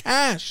serious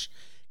cash.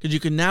 Because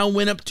you can now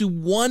win up to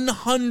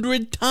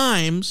 100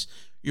 times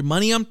your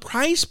money on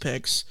Prize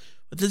Picks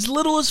with as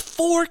little as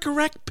 4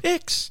 correct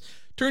picks.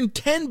 Turn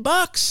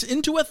 $10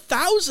 into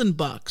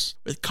 $1,000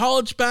 with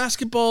college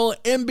basketball,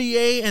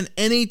 NBA, and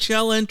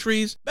NHL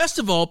entries. Best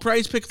of all,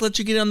 Prize Picks lets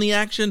you get on the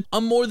action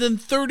on more than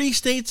 30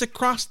 states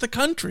across the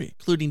country,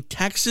 including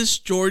Texas,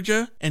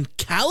 Georgia, and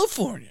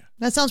California.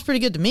 That sounds pretty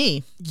good to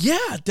me.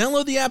 Yeah,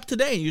 download the app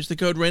today and use the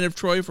code Reign of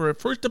Troy for a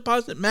first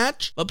deposit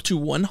match up to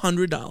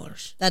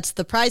 $100. That's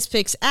the Prize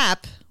Picks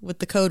app with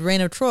the code Reign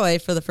of Troy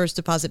for the first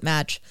deposit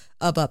match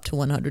of up to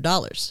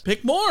 $100.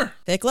 Pick more.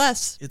 Pick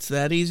less. It's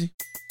that easy.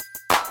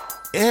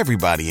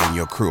 Everybody in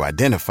your crew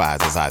identifies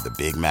as either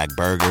Big Mac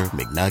Burger,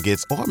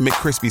 McNuggets, or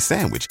McCrispy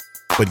Sandwich.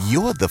 But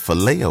you're the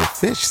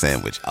Filet-O-Fish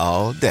Sandwich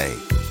all day.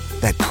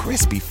 That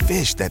crispy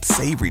fish, that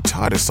savory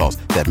tartar sauce,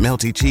 that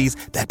melty cheese,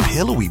 that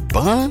pillowy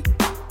bun.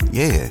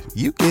 Yeah,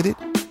 you get it.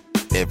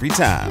 Every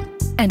time.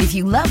 And if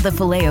you love the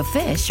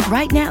Filet-O-Fish,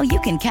 right now you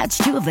can catch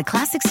 2 of the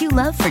classics you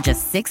love for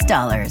just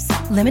 $6.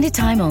 Limited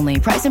time only.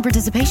 Price and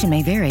participation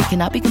may vary.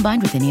 Cannot be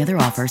combined with any other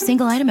offer.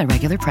 Single item at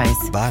regular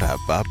price.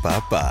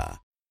 Ba-da-ba-ba-ba.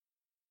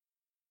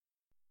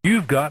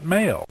 You've got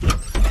mail. All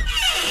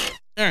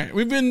right,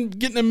 we've been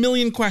getting a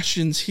million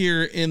questions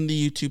here in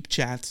the YouTube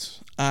chat.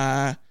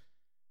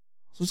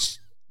 Let's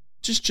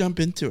just jump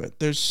into it.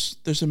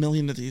 There's a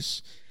million of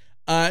these.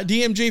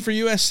 DMG for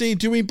USC.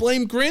 Do we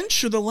blame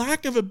Grinch or the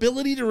lack of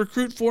ability to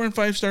recruit 4- and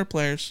 5-star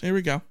players? Here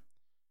we go.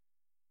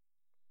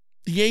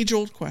 The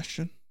age-old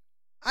question.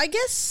 I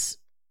guess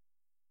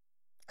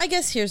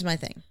here's my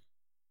thing.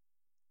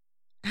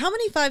 How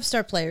many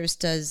 5-star players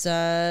does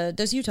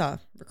Utah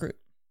recruit?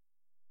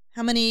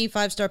 How many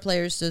 5-star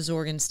players does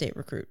Oregon State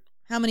recruit?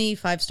 How many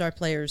 5-star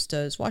players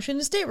does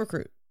Washington State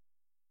recruit?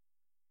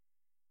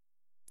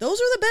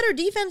 Those are the better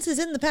defenses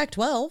in the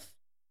Pac-12.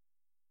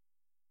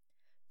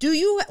 Do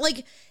you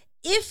like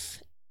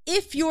if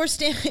you're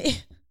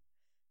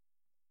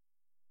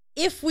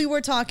if we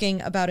were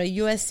talking about a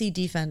USC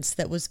defense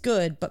that was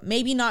good, but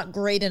maybe not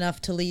great enough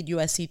to lead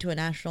USC to a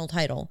national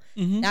title,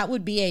 that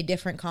would be a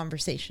different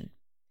conversation.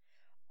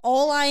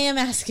 All I am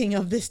asking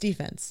of this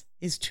defense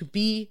is to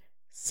be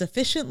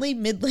sufficiently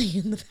middling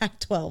in the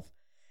Pac-12,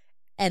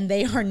 and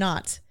they are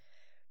not.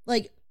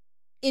 Like,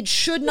 it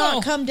should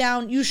not come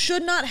down. You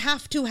should not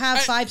have to have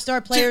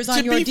five-star players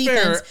on your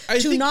defense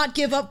to not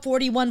give up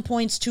 41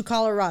 points to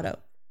Colorado.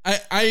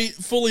 I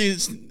fully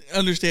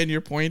understand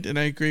your point, and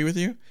I agree with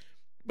you.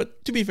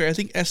 But to be fair, I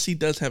think SC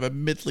does have a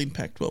middling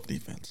Pac-12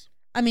 defense.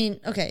 I mean,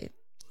 okay.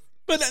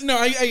 But no,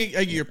 I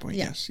get your point.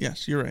 Yeah.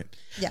 Yes, you're right.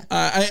 Yeah.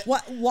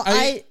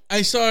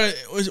 I saw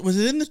it. Was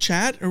it in the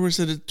chat or was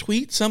it a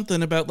tweet?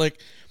 Something about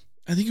like,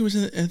 it was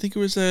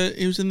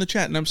in the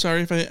chat. And I'm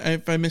sorry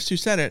if I missed who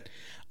said it.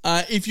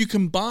 If you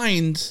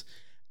combined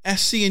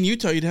SC and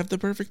Utah, you'd have the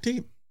perfect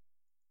team.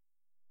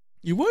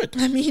 You would.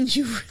 I mean,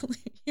 you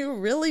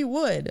really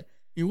would.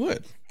 You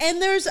would.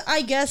 And there's,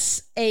 I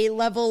guess, a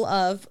level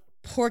of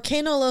por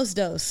qué no los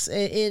dos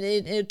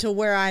to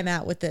where I'm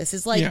at with this.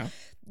 It's like,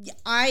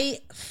 I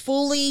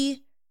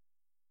fully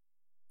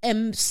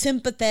am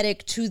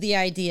sympathetic to the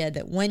idea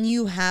that when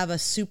you have a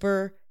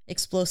super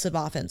explosive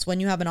offense, when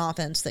you have an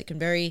offense that can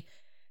very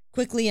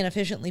quickly and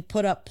efficiently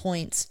put up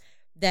points,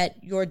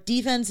 that your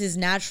defense is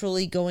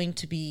naturally going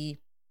to be,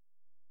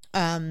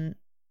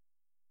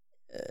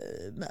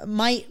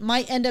 might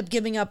end up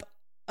giving up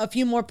a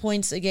few more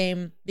points a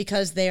game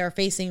because they are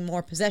facing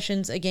more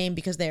possessions a game,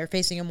 because they are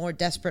facing a more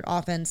desperate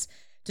offense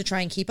to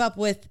try and keep up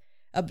with,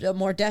 a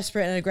more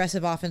desperate and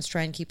aggressive offense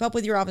try and keep up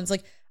with your offense.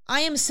 Like,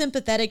 I am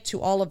sympathetic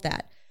to all of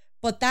that,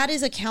 but that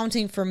is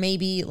accounting for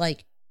maybe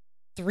like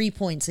 3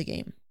 points a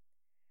game,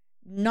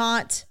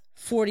 not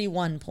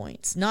 41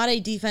 points, not a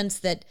defense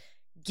that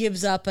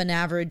gives up an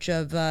average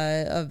of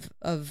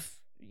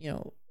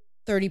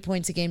 30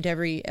 points a game to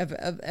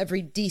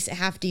every decent,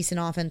 half decent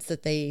offense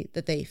that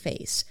they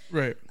face.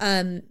 Right.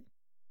 And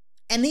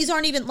these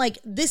aren't even like,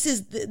 this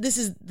is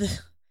the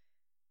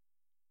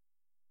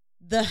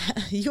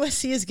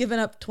USC has given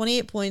up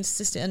 28 points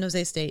to San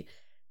Jose State,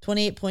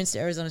 28 points to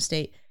Arizona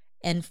State,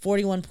 and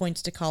 41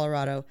 points to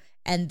Colorado.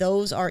 And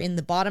those are in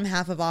the bottom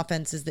half of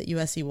offenses that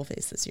USC will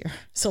face this year.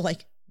 So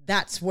like,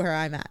 that's where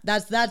I'm at.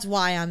 That's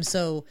why I'm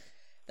so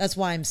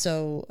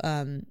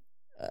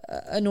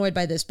annoyed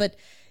by this. But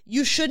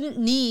you shouldn't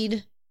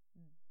need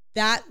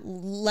that.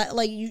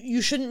 Like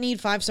you shouldn't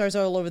need 5 stars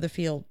all over the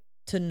field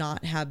to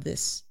not have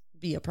this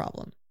be a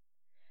problem.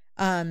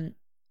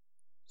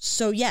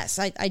 So yes,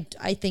 I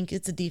think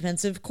it's a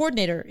defensive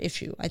coordinator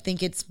issue. I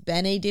think it's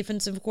been a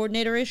defensive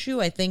coordinator issue.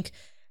 I think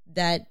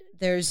that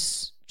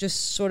there's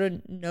just sort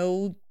of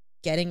no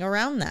getting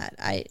around that.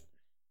 I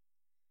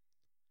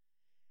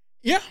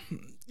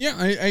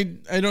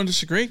don't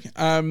disagree.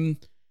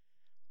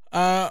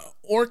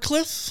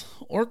 Orcliffe,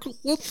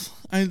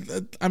 I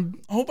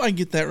hope I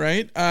get that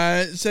right.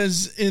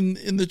 Says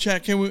in the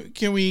chat,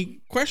 can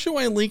we question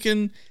why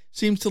Lincoln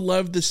seems to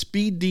love the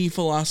speed D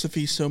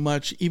philosophy so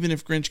much? Even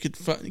if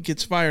Grinch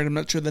gets fired, I'm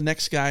not sure the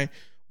next guy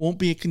won't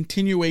be a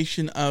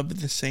continuation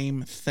of the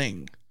same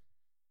thing.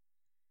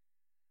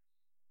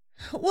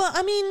 Well,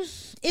 I mean,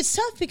 it's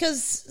tough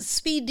because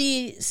speed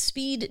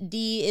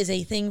D is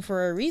a thing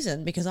for a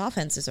reason, because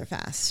offenses are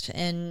fast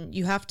and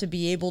you have to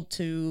be able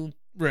to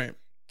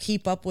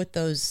keep up with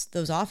those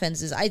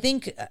offenses. I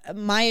think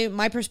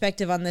my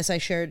perspective on this I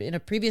shared in a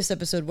previous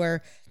episode,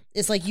 where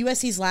it's like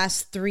USC's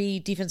last 3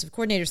 defensive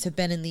coordinators have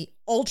been in the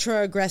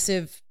ultra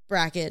aggressive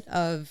bracket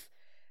of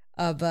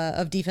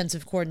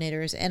defensive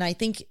coordinators, and I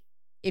think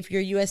if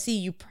you're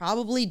USC, you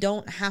probably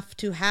don't have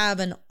to have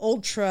an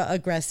ultra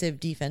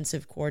aggressive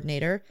defensive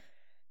coordinator,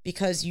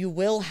 because you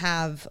will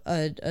have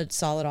a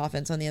solid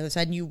offense on the other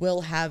side, and you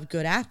will have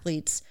good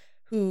athletes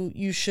who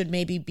you should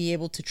maybe be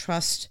able to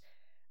trust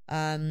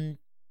to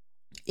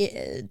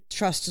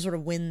sort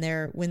of win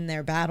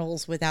their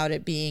battles without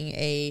it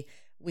being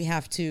we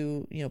have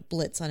to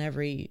blitz on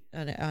every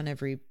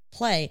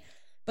play.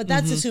 But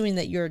that's assuming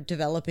that you're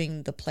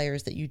developing the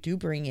players that you do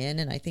bring in.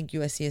 And I think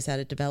USC has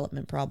had a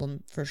development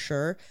problem for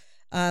sure.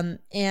 And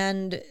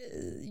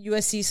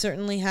USC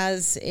certainly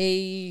has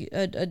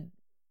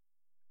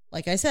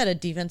like I said, a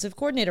defensive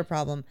coordinator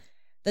problem.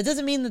 That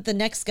doesn't mean that the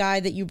next guy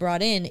that you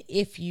brought in,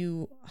 if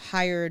you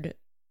hired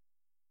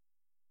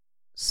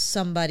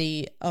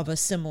somebody of a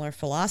similar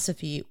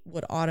philosophy,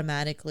 would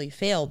automatically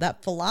fail.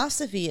 That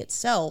philosophy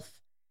itself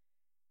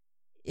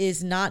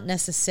is not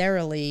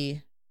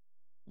necessarily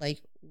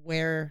like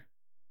where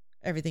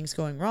everything's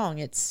going wrong.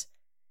 It's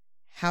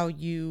how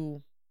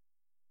you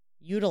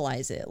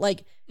utilize it.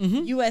 Like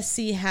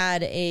USC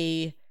had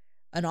an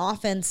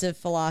offensive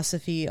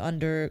philosophy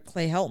under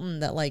Clay Helton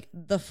that like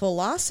the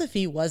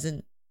philosophy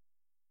wasn't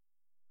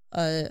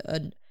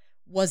a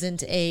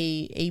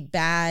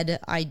bad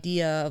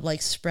idea of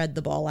like spread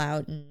the ball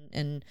out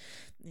and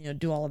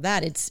do all of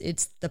that.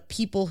 It's the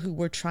people who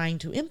were trying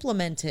to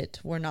implement it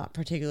were not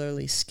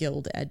particularly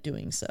skilled at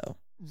doing so.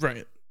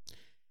 Right.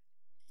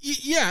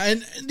 Yeah,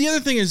 and the other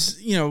thing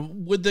is,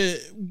 would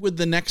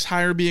the next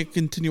hire be a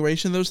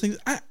continuation of those things?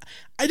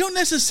 I don't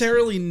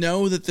necessarily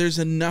know that there's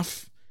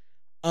enough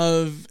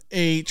of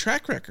a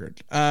track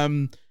record.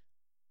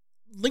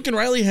 Lincoln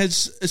Riley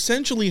has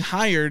essentially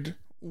hired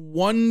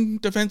one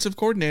defensive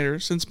coordinator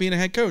since being a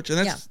head coach, and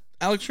that's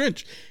Alex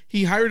Grinch.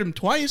 He hired him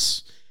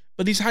twice,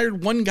 but he's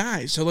hired one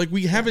guy. So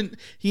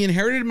he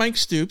inherited Mike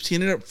Stoops. He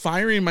ended up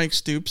firing Mike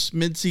Stoops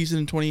mid-season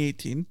in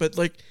 2018, but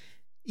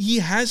he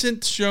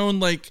hasn't shown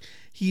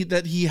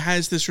that he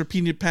has this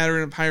repeated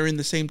pattern of hiring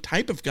the same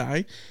type of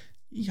guy.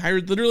 He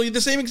hired literally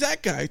the same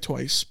exact guy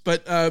twice.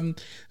 But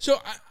so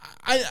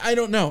I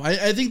don't know.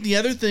 I think the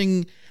other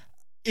thing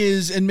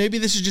is, and maybe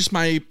this is just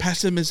my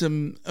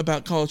pessimism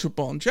about college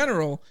football in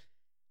general,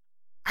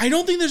 I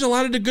don't think there's a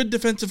lot of good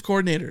defensive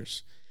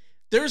coordinators.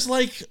 There's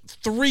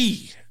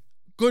 3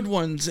 good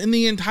ones in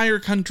the entire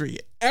country.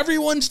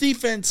 Everyone's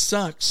defense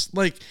sucks.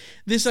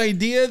 This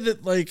idea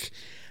that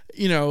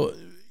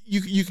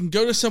you can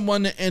go to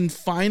someone and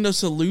find a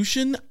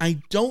solution,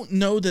 I don't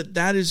know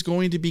that is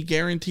going to be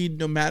guaranteed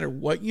no matter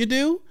what you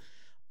do.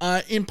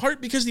 In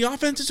part because the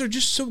offenses are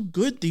just so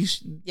good these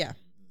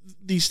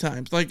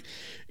times.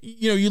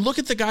 You look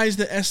at the guys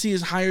that SC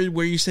has hired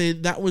where you say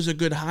that was a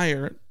good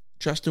hire.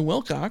 Justin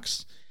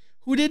Wilcox,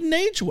 who didn't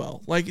age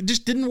well. It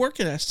just didn't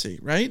work at SC,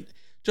 right?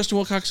 Justin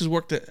Wilcox has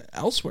worked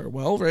elsewhere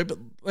well, right? But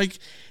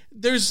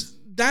there's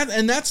that,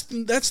 and that's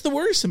the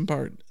worrisome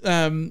part.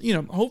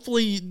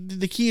 Hopefully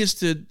the key is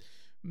to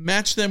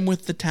match them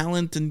with the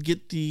talent and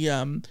get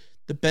the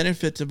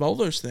benefits of all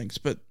those things.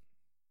 But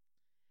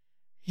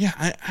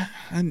yeah,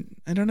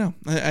 I don't know.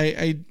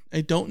 I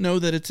don't know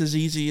that it's as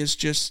easy as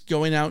just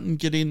going out and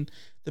getting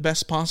the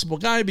best possible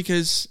guy,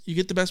 because you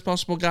get the best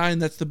possible guy,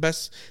 and that's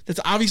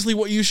obviously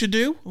what you should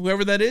do.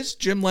 Whoever that is,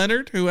 Jim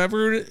Leonard,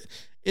 whoever it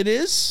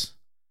is.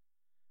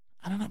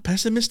 I don't know.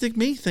 Pessimistic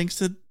me thinks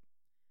that,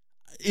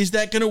 is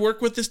that going to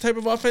work with this type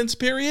of offense,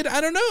 period?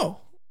 I don't know.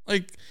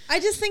 I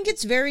just think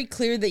it's very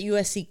clear that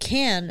USC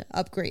can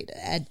upgrade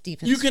at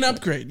defense. You can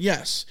upgrade,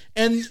 yes.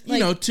 And,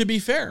 to be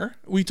fair,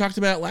 we talked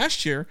about it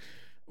last year.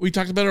 We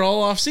talked about it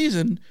all off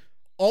season.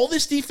 All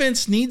this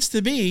defense needs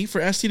to be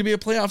for SC to be a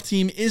playoff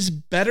team is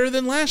better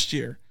than last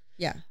year.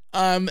 Yeah.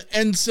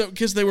 And so,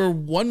 because they were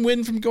 1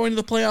 win from going to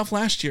the playoff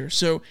last year.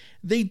 So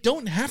they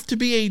don't have to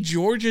be a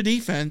Georgia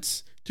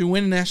defense to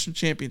win a national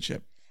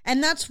championship.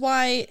 And that's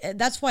why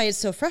it's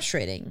so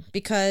frustrating,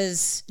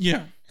 because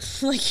we're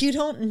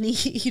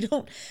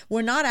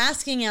not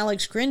asking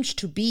Alex Grinch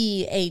to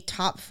be a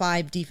top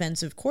 5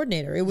 defensive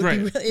coordinator. It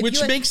would be,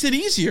 which makes it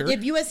easier.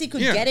 If USC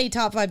could get a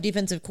top 5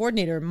 defensive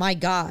coordinator, my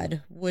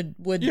God, would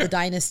the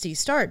dynasty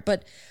start?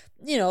 But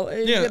people,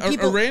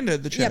 Aranda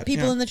in the chat.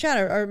 In the chat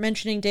are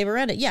mentioning Dave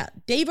Aranda. Yeah,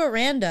 Dave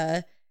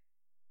Aranda.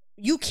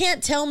 You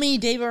can't tell me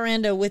Dave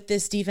Aranda with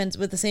this defense,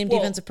 with the same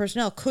defensive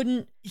personnel,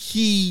 couldn't.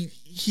 He's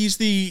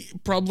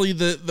probably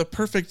the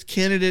perfect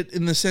candidate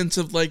in the sense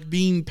of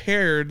being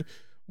paired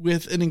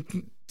with an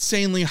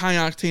insanely high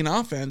octane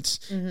offense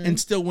and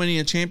still winning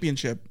a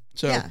championship.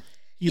 So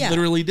he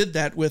literally did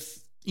that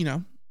with,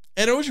 Ed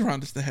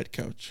Ogeron as the head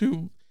coach,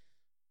 who.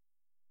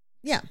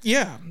 Yeah.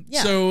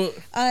 So,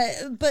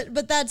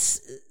 but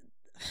that's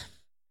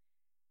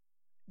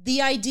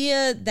the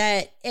idea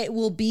that it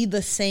will be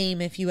the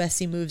same if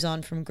USC moves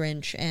on from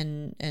Grinch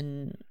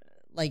and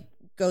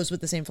goes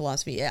with the same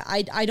philosophy.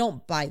 I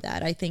don't buy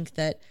that. I think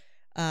that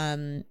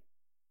that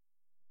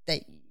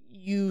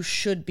you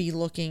should be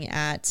looking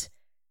at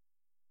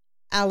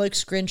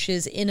Alex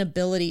Grinch's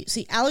inability.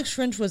 See, Alex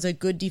Grinch was a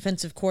good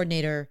defensive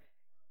coordinator,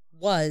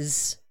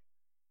 but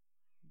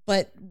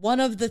one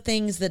of the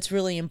things that's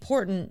really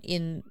important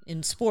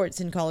in sports,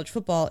 in college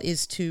football,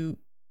 is to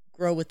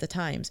grow with the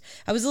times.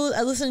 I was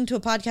listening to a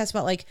podcast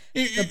about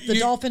the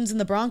Dolphins and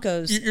the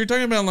Broncos. You're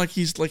talking about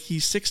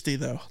he's 60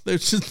 though.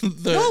 That's just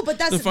but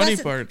that's the funny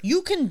part.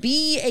 You can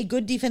be a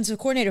good defensive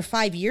coordinator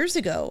 5 years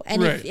ago,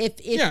 and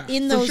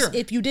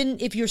if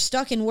you're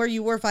stuck in where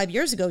you were 5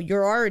 years ago,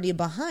 you're already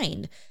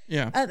behind.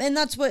 Yeah, and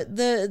that's what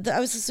I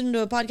was listening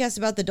to a podcast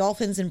about the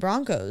Dolphins and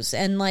Broncos,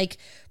 and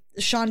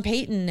Sean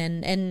Payton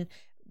and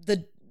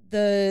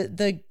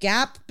the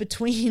gap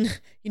between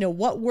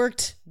what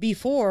worked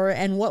before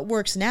and what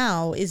works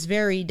now is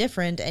very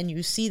different, and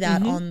you see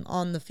that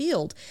on the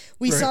field.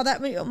 We saw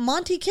that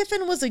Monty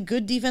Kiffin was a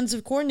good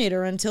defensive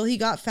coordinator until he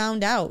got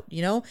found out.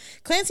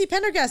 Clancy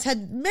Pendergast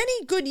had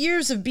many good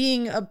years of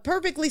being a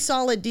perfectly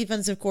solid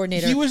defensive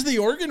coordinator. He was the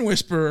organ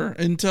whisperer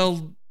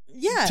until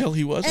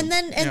he wasn't.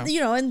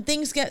 And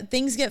things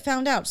get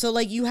found out. So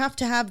you have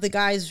to have the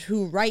guys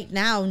who right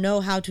now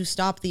know how to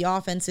stop the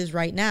offenses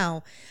right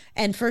now,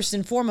 and first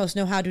and foremost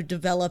know how to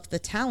develop the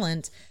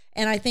talent.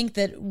 And I think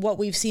that what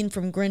we've seen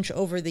from Grinch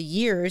over the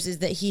years is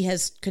that he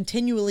has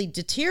continually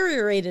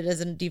deteriorated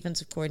as a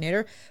defensive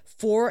coordinator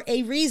for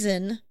a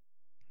reason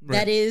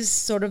that is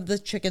sort of the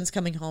chickens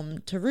coming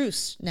home to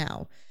roost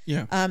now.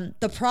 Yeah.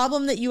 The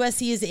problem that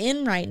USC is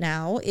in right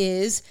now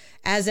is,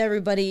 as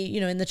everybody,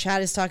 in the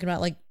chat is talking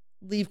about,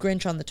 leave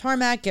Grinch on the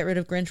tarmac, get rid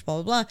of Grinch,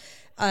 blah, blah,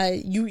 blah.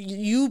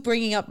 You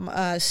bringing up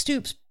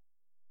Stoops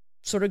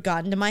sort of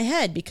got into my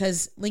head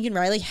because Lincoln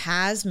Riley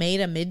has made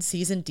a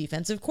midseason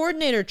defensive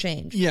coordinator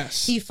change.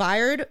 Yes. He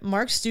fired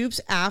Mark Stoops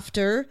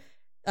after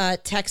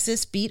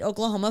Texas beat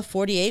Oklahoma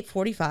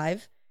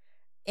 48-45.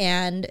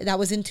 And that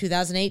was in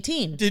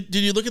 2018. Did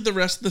you look at the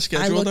rest of the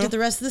schedule? I looked at the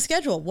rest of the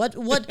schedule. What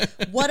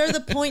are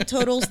the point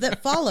totals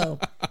that follow?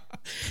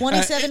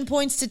 27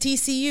 points to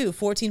TCU,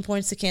 14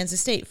 points to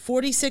Kansas State,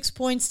 46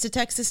 points to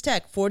Texas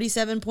Tech,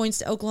 47 points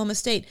to Oklahoma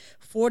State,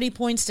 40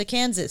 points to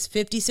Kansas,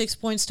 56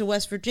 points to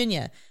West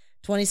Virginia,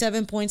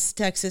 27 points to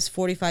Texas,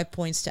 45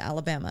 points to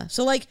Alabama.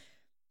 So, like,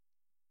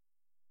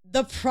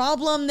 the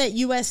problem that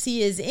USC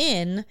is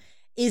in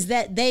is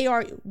that they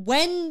are,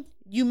 when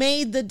you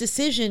made the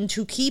decision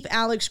to keep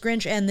Alex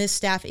Grinch and this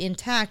staff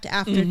intact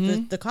after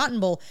the Cotton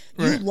Bowl,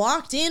 you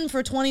locked in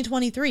for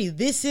 2023.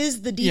 This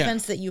is the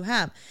defense that you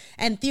have.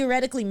 And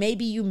theoretically,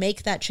 maybe you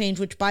make that change,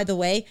 which, by the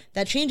way,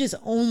 that change is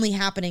only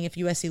happening if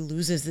USC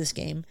loses this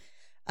game.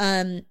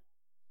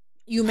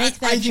 You make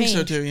that change. I think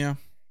so too, yeah.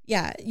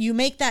 Yeah, you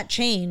make that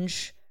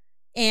change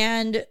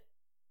and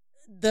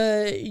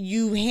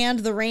you hand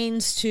the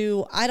reins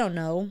to, I don't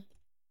know,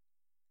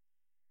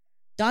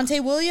 Dante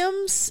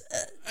Williams?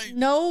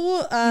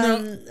 No.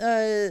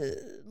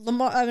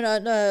 Lamar,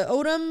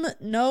 Odom?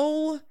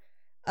 No.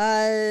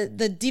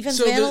 The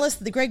defensive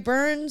analyst, the Greg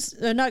Burns?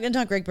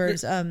 Not Greg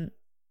Burns.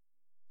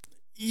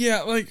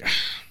 Yeah, like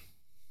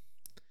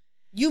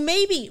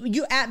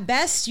you at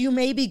best you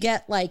maybe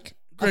get like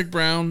Greg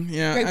Brown.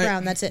 Yeah, Greg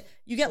Brown. That's it.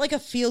 You get like a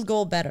field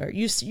goal better.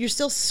 You're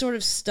still sort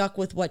of stuck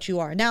with what you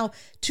are now.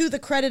 To the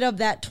credit of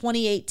that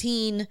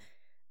 2018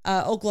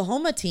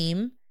 Oklahoma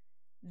team,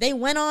 they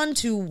went on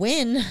to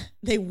win.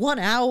 They won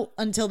out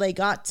until they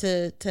got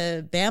to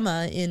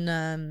Bama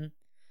in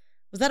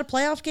was that a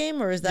playoff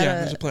game or is that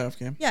it was a playoff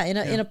game? Yeah,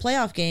 in a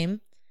playoff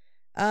game.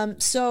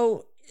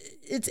 So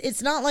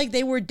it's not like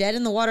they were dead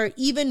in the water,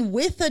 even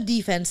with a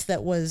defense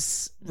that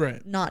was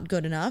not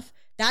good enough.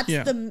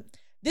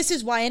 This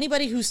is why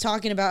anybody who's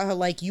talking about how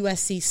like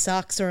USC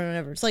sucks or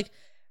whatever, it's like,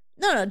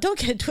 no, don't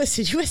get it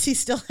twisted. USC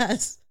still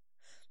has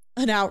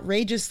an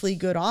outrageously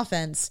good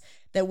offense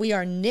that we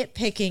are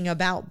nitpicking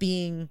about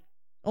being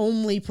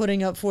only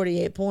putting up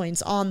 48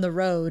 points on the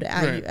road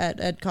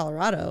at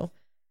Colorado.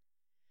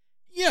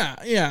 Yeah.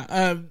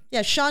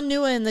 Sean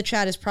Nua in the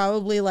chat is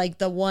probably like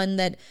the one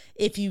that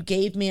if you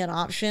gave me an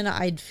option,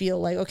 I'd feel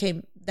like,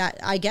 okay, that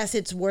I guess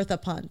it's worth a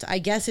punt. I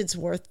guess it's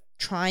worth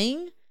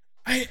trying.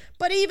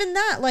 But even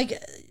that, like,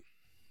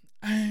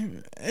 I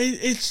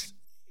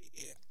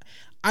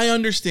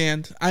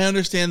understand. I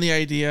understand the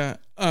idea.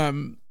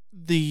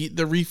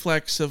 The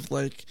reflex of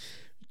like,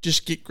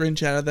 just get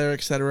Grinch out of there,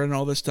 etc., and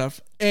all this stuff.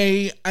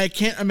 A, I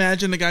can't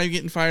imagine the guy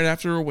getting fired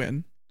after a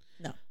win.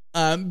 No.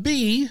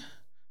 B,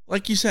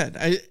 like you said,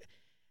 I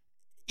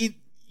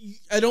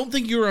don't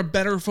think you're a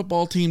better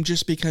football team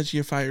just because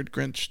you fired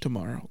Grinch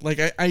tomorrow. Like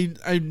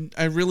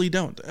I really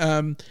don't.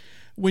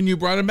 When you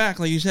brought him back,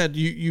 like you said,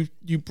 you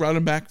brought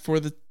him back for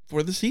the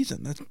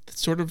season. That's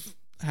sort of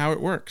how it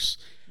works.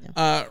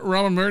 Yeah.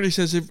 Roman Murray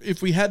says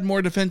if we had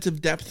more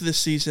defensive depth this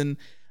season,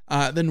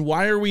 then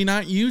why are we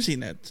not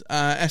using it?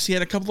 SC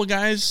had a couple of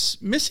guys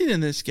missing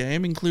in this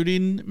game,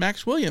 including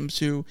Max Williams,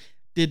 who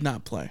did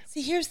not play.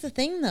 See, here's the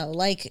thing, though.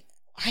 Like,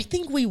 I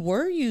think we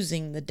were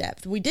using the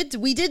depth. We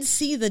did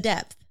see the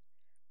depth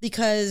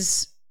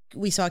because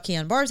we saw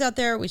Keon Barrs out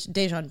there.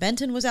 Dejon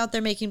Benton was out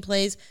there making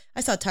plays.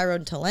 I saw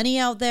Tyrone Taleni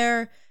out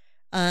there.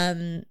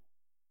 The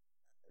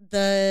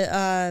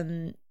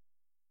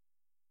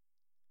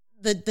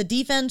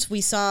defense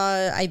we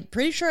saw, I'm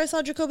pretty sure I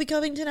saw Jacoby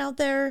Covington out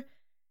there.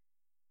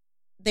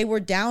 They were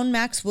down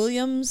Max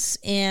Williams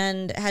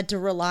and had to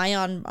rely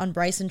on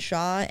Bryson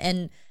Shaw.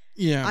 And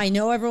yeah, I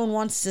know everyone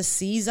wants to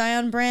see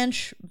Zion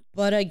Branch,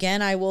 but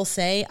again, I will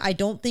say, I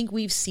don't think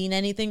we've seen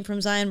anything from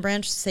Zion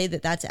Branch to say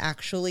that that's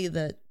actually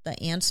the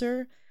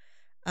answer.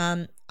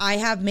 I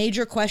have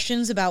major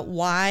questions about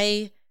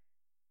why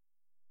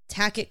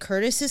Tackett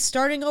Curtis is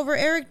starting over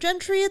Eric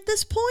Gentry at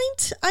this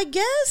point, I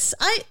guess.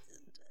 I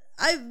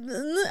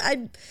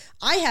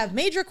have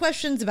major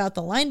questions about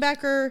the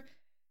linebacker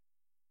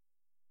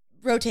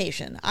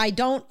rotation. I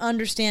don't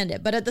understand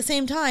it, but at the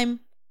same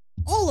time,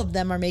 all of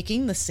them are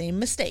making the same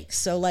mistakes.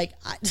 So like,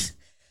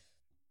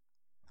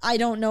 I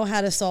don't know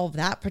how to solve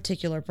that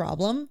particular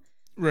problem.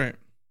 Right.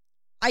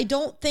 I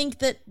don't think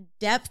that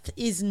depth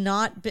is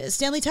not.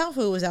 Stanley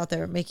Taufu was out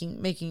there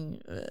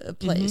making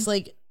plays.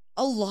 Like,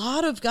 a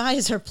lot of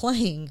guys are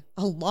playing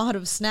a lot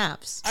of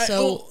snaps.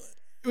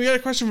 We got a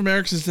question from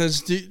Eric that says,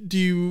 do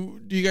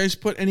you guys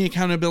put any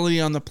accountability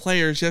on the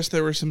players? Yes,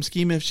 there were some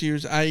scheme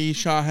issues, i.e.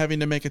 Shaw having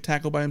to make a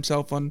tackle by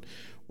himself on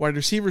wide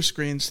receiver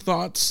screens.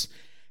 Thoughts?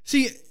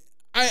 See,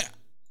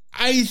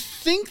 I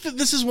think that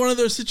this is one of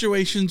those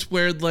situations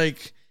where,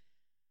 like,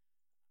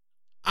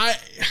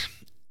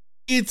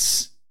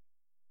 it's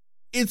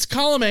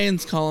column A and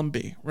it's column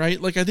B, right?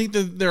 Like, I think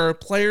that there are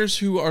players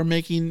who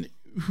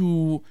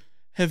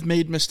have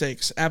made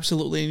mistakes,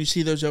 absolutely, and you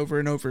see those over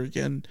and over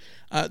again.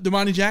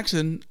 Damani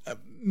Jackson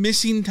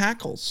missing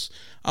tackles.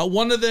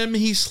 One of them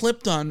he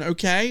slipped on.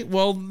 Okay,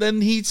 well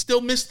then he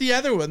still missed the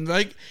other one.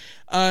 Like,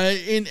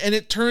 and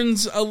it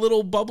turns a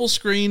little bubble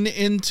screen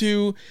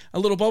into a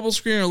little bubble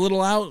screen or a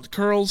little out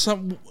curl,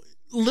 some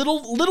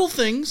little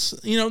things.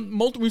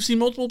 We've seen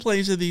multiple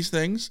plays of these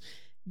things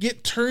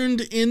get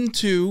turned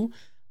into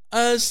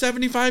a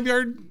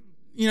 75-yard,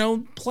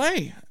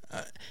 play.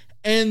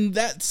 And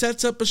that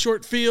sets up a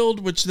short field,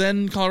 which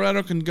then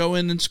Colorado can go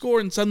in and score,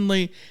 and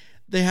suddenly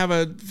they have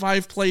a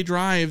 5-play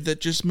drive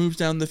that just moves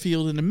down the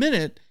field in a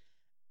minute,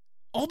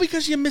 all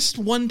because you missed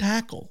one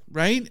tackle,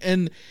 right?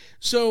 And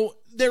so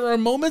there are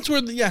moments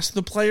where, yes,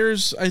 the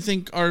players, I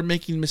think, are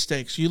making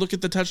mistakes. You look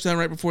at the touchdown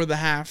right before the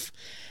half,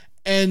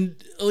 and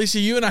Alicia,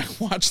 you and I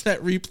watched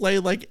that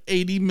replay like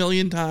 80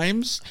 million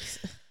times.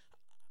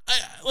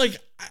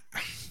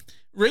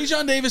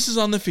 Rajon Davis is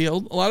on the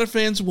field. A lot of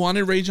fans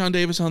wanted Rajon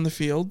Davis on the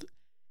field.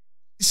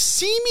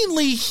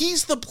 Seemingly,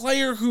 he's the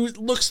player who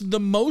looks the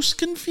most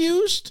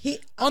confused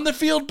on the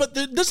field, but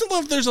it doesn't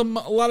look like there's a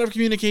lot of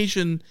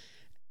communication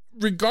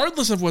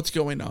regardless of what's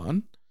going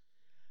on.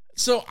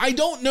 So I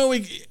don't know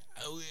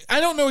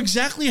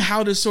exactly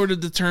how to sort of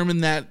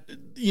determine that,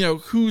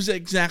 who's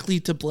exactly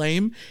to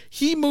blame.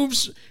 He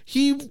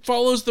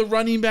follows the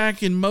running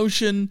back in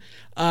motion.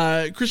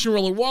 Christian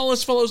Roller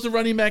Wallace follows the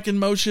running back in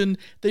motion.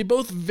 They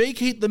both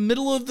vacate the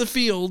middle of the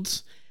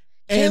field,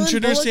 and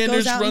Shedeur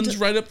Sanders runs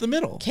right up the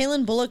middle.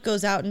 Kalen Bullock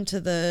goes out into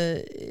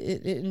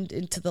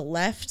the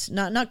left,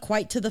 not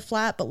quite to the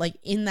flat, but like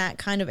in that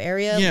kind of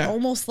area,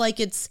 almost like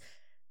it's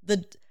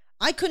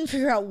I couldn't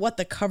figure out what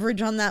the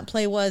coverage on that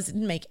play was. It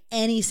didn't make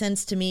any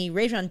sense to me.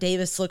 Rajon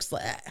Davis looks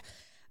like,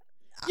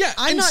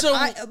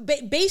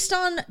 based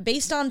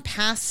on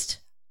past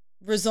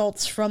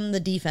results from the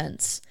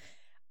defense,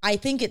 I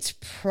think it's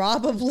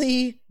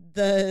probably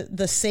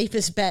the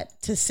safest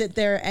bet to sit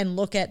there and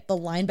look at the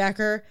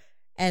linebacker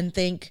and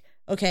think,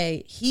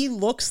 okay, he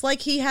looks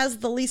like he has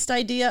the least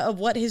idea of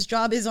what his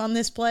job is on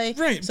this play.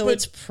 Right. So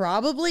it's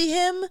probably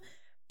him,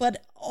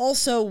 but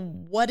also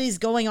what is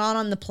going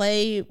on the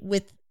play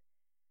with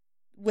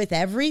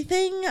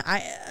everything.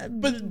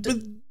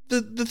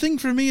 The thing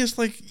for me is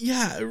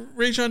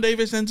Rajon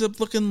Davis ends up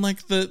looking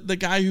like the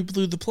guy who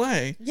blew the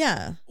play.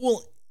 Yeah.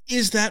 Well,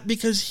 is that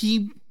because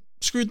he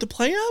screwed the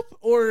play up,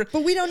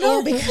 but we don't know,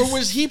 or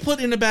was he put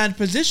in a bad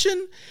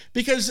position?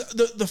 Because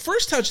the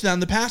first touchdown,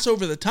 the pass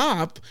over the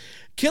top,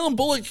 Kalen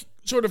Bullock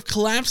sort of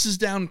collapses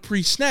down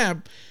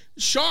pre-snap.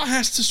 Shaw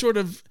has to sort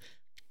of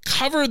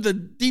cover the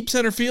deep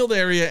center field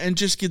area and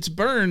just gets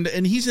burned,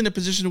 and he's in a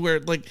position where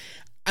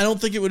I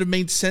don't think it would have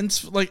made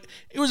sense.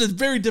 It was a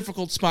very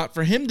difficult spot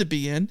for him to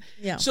be in.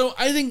 Yeah. So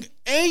I think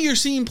you're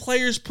seeing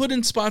players put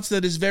in spots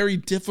that is very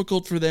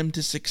difficult for them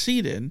to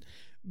succeed in.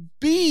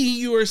 B,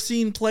 you are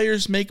seeing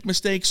players make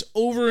mistakes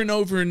over and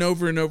over and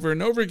over and over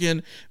and over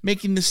again,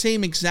 making the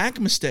same exact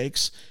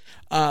mistakes,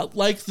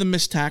 like the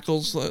missed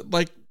tackles,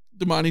 like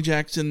Damani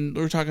Jackson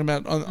we're talking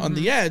about on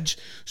the edge.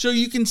 So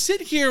you can sit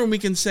here and we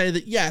can say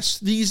that, yes,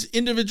 these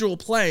individual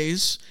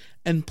plays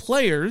and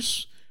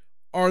players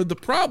are the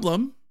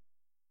problem,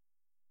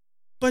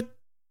 but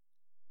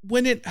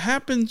when it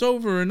happens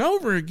over and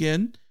over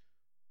again,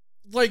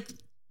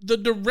 the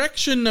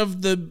direction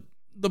of the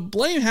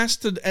blame has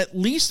to at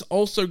least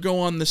also go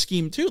on the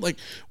scheme too.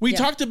 We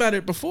talked about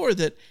it before,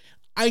 that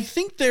I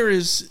think there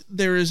is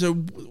a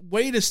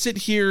way to sit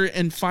here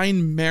and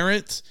find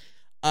merit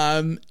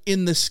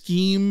in the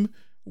scheme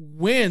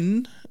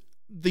when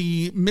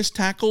the missed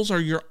tackles are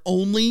your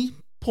only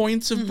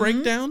points of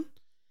breakdown.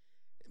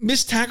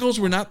 Missed tackles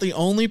were not the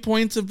only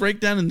points of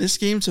breakdown in this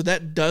game, so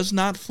that does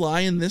not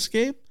fly in this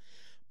game.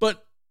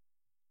 But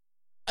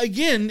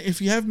again,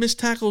 if you have missed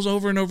tackles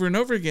over and over and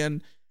over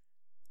again,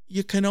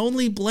 you can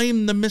only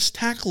blame the missed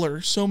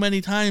tackler so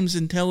many times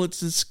until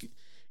it's this,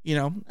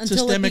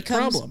 systemic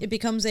problem. It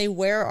becomes a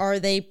where are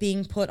they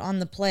being put on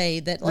the play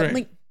that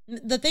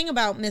the thing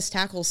about missed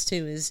tackles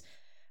too is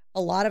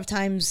a lot of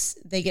times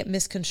they get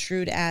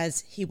misconstrued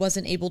as he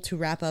wasn't able to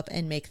wrap up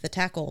and make the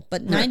tackle.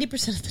 But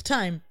 90% of the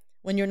time,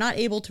 when you're not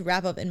able to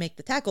wrap up and make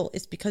the tackle,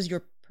 it's because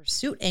your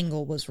pursuit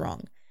angle was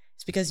wrong.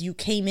 It's because you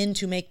came in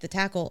to make the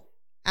tackle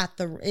at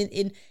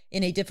in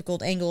a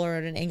difficult angle or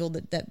at an angle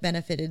that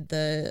benefited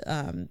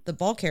the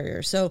ball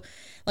carrier. So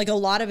a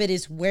lot of it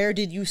is, where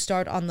did you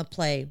start on the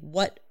play?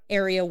 What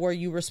area were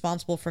you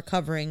responsible for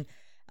covering?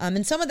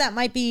 And some of that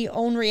might be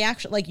own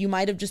reaction. You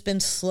might have just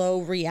been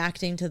slow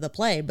reacting to the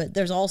play, but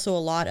there's also a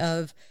lot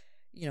of,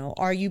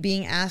 are you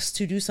being asked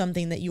to do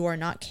something that you are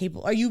not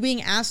capable? Are you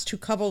being asked to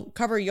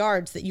cover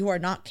yards that you are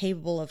not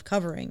capable of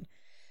covering?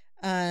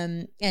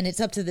 And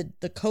it's up to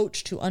the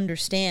coach to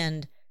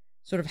understand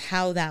sort of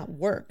how that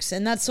works.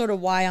 And that's sort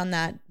of why on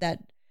that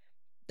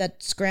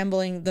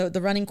scrambling, the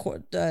running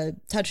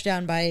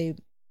touchdown by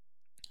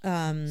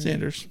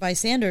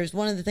Sanders,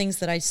 one of the things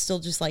that I still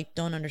just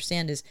don't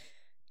understand is,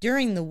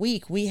 during the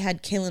week we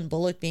had Kalen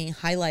Bullock being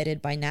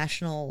highlighted by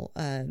national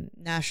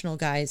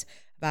guys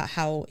about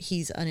how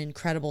he's an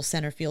incredible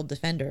center field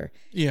defender.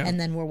 Yeah. And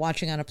then we're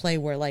watching on a play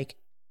where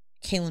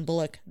Kalen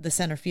Bullock, the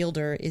center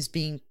fielder, is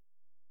being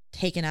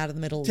taken out of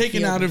the middle of the field.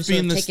 Taken out of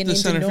being the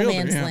center fielder. No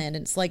man's land.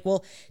 And it's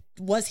well,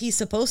 was he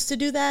supposed to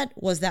do that?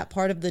 Was that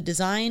part of the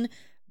design?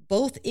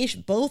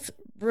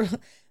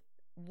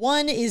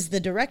 one is the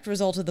direct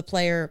result of the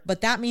player,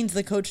 but that means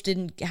the coach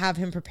didn't have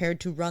him prepared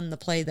to run the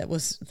play that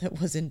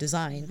was in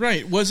design.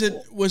 Right. Was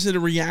it a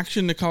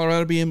reaction to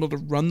Colorado being able to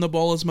run the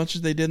ball as much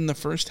as they did in the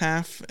first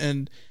half?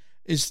 And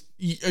are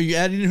you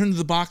adding him to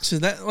the box?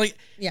 Is that like,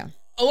 yeah,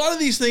 a lot of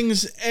these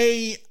things,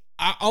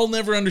 I'll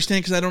never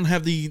understand because I don't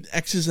have the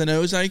X's and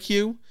O's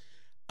IQ.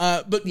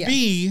 But yeah.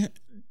 B,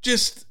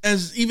 just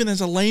as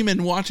a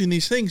layman watching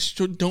these things,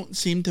 don't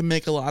seem to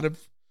make a lot of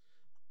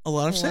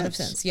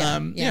sense. Yeah.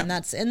 And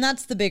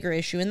that's the bigger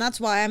issue. And that's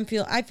why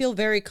I feel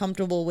very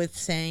comfortable with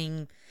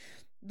saying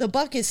the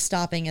buck is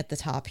stopping at the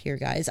top here,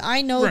 guys.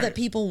 I know that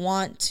people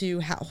want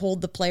to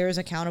hold the players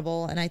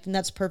accountable, and I think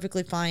that's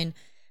perfectly fine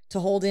to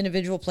hold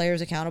individual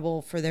players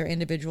accountable for their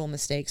individual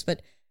mistakes.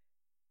 But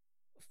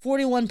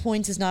 41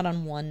 points is not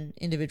on one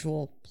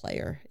individual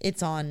player.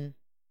 It's on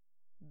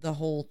the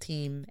whole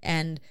team.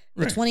 And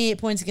the 28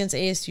 points against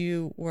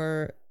ASU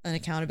were an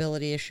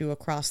accountability issue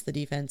across the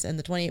defense, and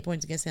the 28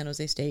 points against San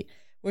Jose State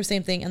were the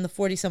same thing, and the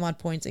 40 some odd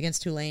points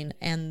against Tulane,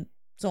 and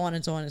so on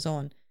and so on and so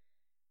on.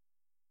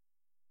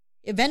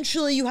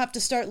 Eventually you have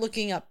to start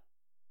looking up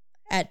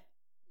at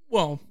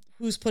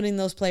who's putting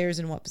those players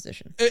in what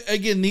position.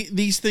 Again,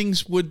 these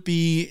things would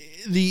be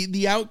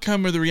the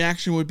outcome or the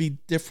reaction would be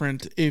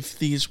different if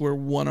these were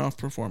one-off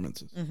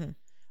performances.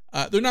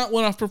 Mm-hmm. They're not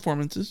one-off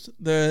performances.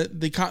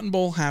 The Cotton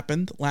Bowl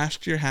happened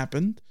last year.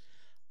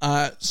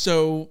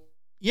 So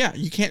yeah,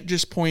 you can't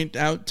just point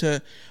out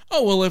to,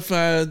 if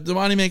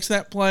Damani makes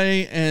that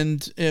play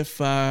and if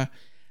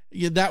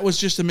that was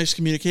just a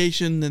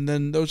miscommunication, and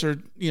then those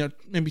are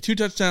maybe 2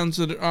 touchdowns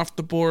that are off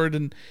the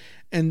board,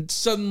 and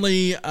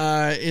suddenly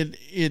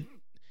it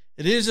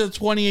is a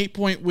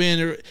 28-point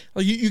win,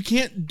 or you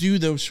can't do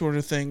those sort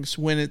of things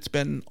when it's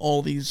been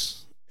all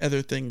these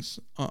other things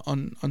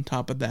on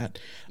top of that.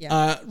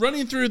 Yeah.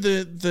 Running through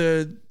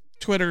the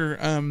Twitter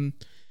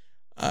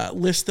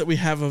list that we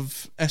have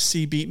of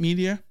SC Beat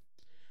Media.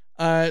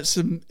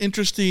 Some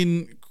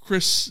interesting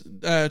Chris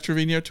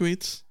Trevino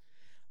tweets.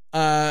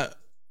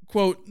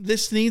 Quote,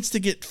 "This needs to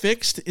get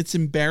fixed. It's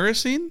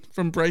embarrassing,"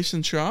 from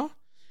Bryson Shaw.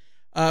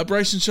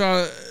 Bryson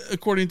Shaw,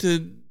 according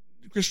to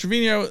Chris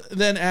Trevino,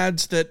 then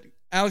adds that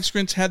Alex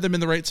Grinch had them in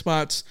the right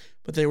spots,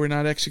 but they were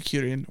not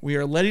executing. "We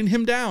are letting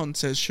him down,"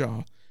 says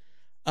Shaw.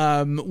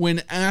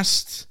 When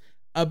asked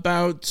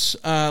about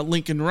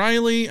Lincoln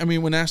Riley,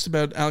 when asked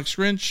about Alex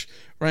Grinch,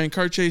 Ryan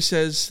Karche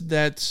says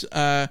that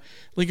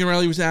Lincoln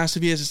Riley was asked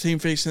if he has the same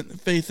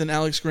faith in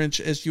Alex Grinch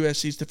as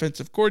USC's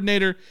defensive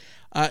coordinator.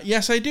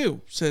 Yes, I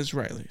do, says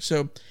Riley.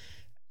 So,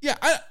 yeah,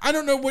 I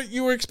don't know what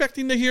you were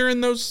expecting to hear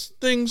in those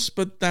things,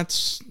 but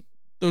those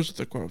are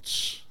the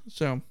quotes.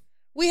 So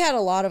we had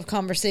a lot of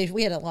conversation.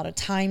 We had a lot of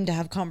time to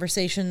have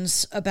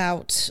conversations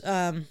about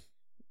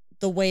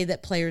the way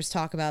that players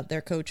talk about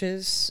their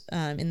coaches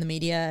in the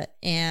media,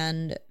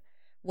 and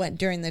went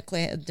during the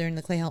Clay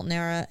Helton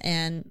era.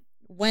 And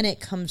when it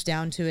comes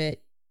down to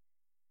it,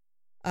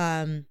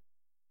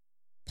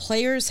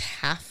 players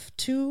have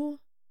to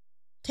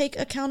take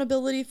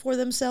accountability for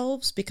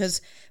themselves, because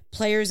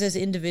players as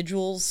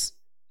individuals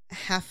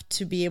have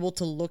to be able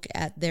to look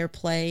at their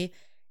play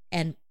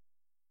and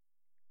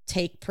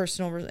take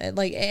personal,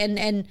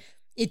 and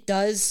it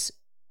does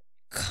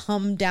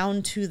come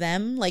down to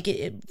them.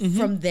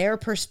 From their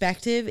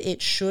perspective,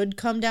 it should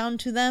come down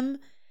to them.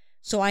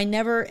 So I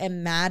never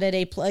am mad at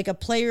a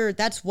player.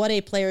 That's what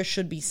a player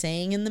should be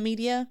saying in the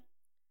media.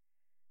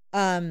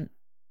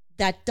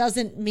 That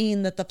doesn't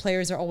mean that the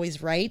players are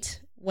always right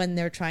when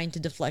they're trying to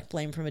deflect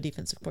blame from a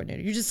defensive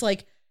coordinator. You're just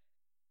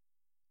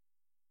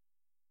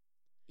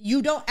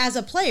you don't, as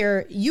a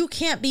player, you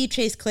can't be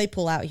Chase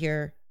Claypool out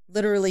here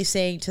literally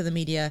saying to the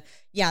media,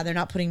 yeah, they're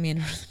not putting me in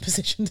a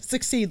position to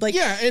succeed.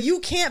 You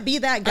can't be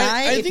that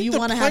guy if you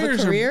want to have a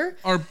career.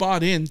 Are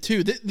bought in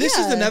too. This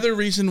is another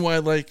reason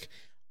why,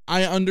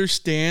 I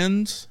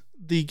understand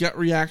the gut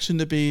reaction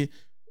to be,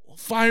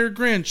 fire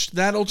Grinch,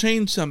 that'll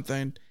change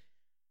something.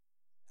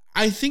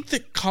 I think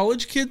that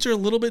college kids are a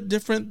little bit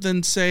different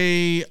than,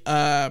 say,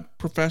 a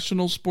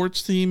professional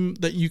sports team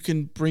that you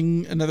can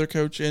bring another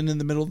coach in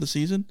the middle of the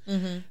season,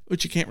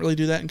 which you can't really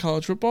do that in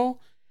college football.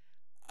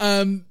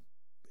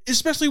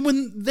 Especially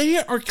when they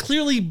are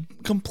clearly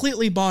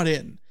completely bought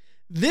in.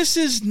 This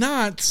is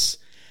not,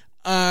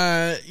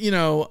 a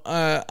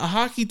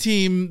hockey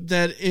team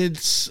that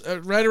it's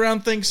right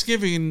around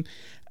Thanksgiving,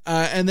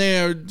 and they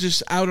are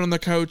just out on the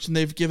coach and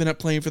they've given up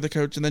playing for the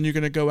coach, and then you're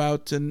going to go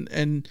out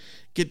and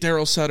get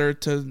Daryl Sutter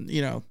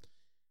to,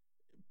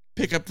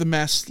 pick up the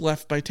mess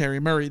left by Terry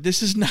Murray.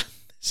 This is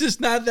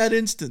not that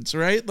instance,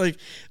 right?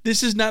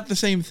 This is not the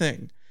same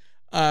thing.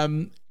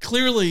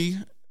 Clearly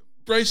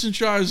Bryson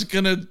Shaw is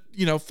going to,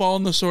 fall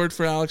on the sword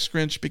for Alex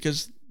Grinch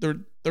because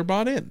they're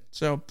bought in.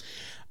 So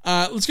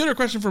let's go to a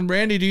question from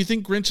Randy. Do you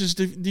think Grinch's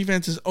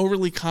defense is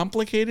overly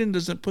complicated, and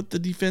does it put the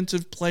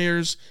defensive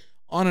players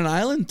on an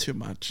island too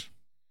much?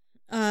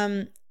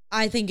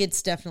 I think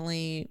it's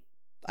definitely,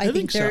 I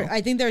think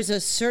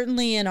there's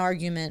certainly an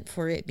argument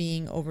for it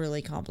being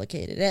overly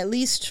complicated, at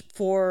least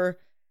for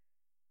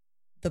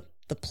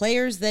the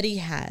players that he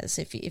has,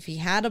 if he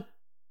had a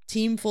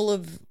team full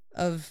of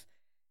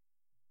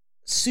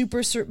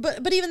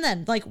but even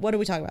then, like, what are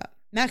we talking about?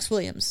 Max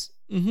Williams,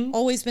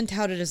 always been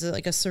touted as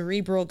a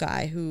cerebral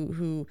guy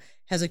who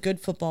has a good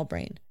football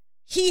brain.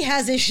 He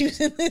has issues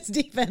in this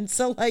defense.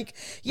 So, like,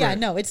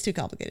 no, it's too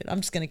complicated.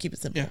 I'm just going to keep it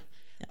simple.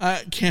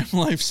 Yeah. Cam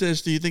Life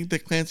says, do you think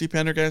that Clancy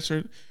Pendergast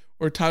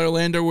or Tyler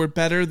Lando were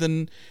better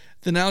than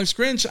Alex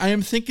Grinch? I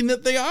am thinking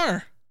that they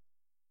are.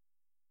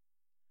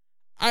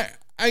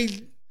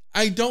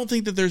 I don't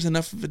think that there's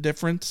enough of a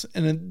difference,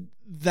 and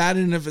that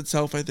in of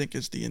itself, I think,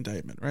 is the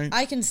indictment, right?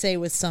 I can say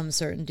with some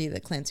certainty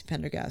that Clancy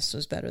Pendergast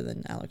was better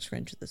than Alex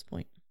Grinch at this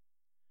point.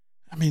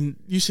 I mean,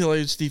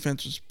 UCLA's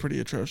defense was pretty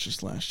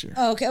atrocious last year.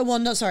 Oh, okay. Well,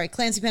 no, sorry.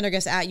 Clancy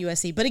Pendergast at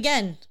USC. But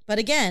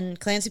again,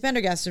 Clancy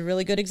Pendergast is a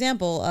really good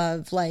example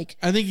of, like...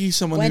 I think he's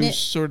someone who's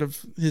sort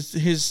of...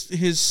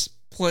 His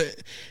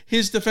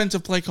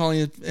defensive play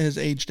calling has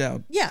aged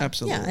out. Yeah.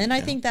 Absolutely. Yeah, and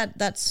I think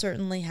that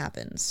certainly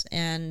happens.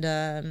 And,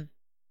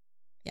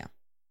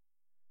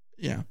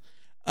 Yeah.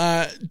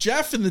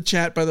 Jeff in the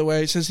chat, by the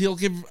way, says he'll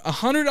give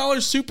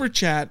 $100 super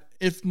chat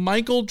if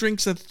Michael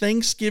drinks a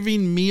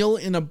Thanksgiving meal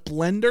in a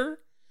blender.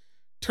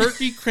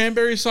 Turkey,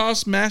 cranberry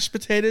sauce, mashed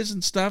potatoes,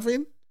 and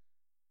stuffing.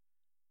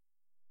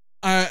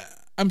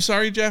 I'm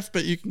sorry, Jeff,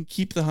 but you can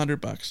keep the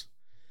 $100.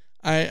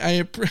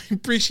 I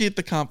appreciate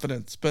the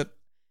confidence, but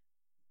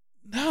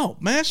no,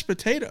 mashed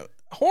potato,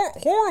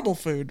 horrible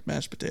food,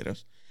 mashed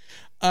potatoes.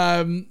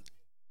 Your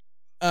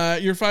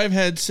five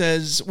head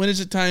says, when is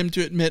it time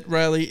to admit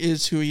Riley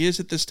is who he is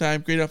at this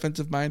time? Great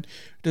offensive mind,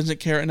 doesn't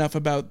care enough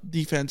about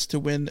defense to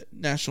win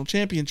national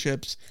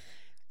championships.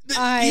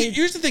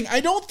 Here's the thing.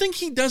 I don't think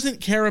he doesn't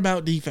care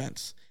about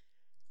defense.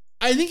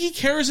 I think he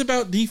cares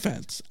about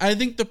defense. I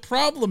think the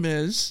problem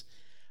is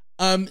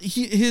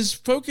his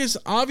focus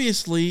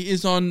obviously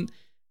is on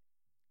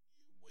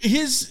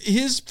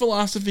his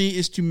philosophy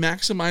is to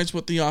maximize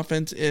what the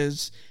offense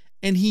is,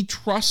 and he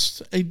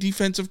trusts a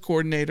defensive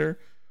coordinator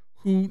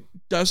who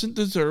doesn't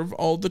deserve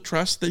all the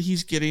trust that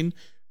he's getting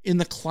in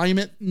the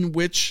climate in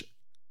which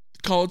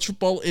college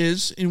football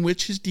is, in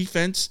which his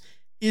defense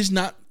is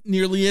not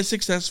nearly as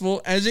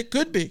successful as it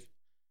could be.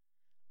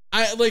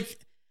 I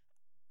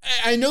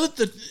know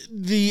that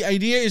the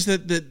idea is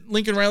that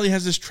Lincoln Riley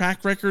has this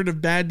track record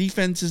of bad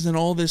defenses and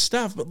all this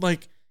stuff, but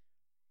like,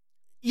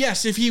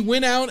 yes, if he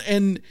went out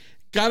and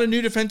got a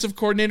new defensive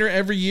coordinator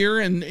every year,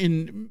 and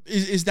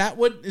is that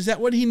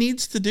what he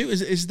needs to do?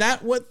 Is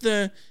that what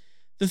the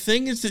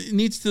thing is? That he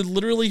needs to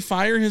literally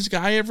fire his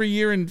guy every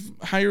year and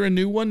hire a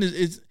new one?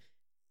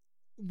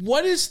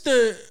 What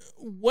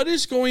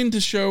is going to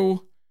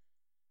show?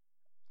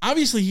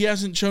 Obviously, he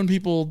hasn't shown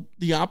people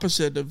the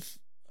opposite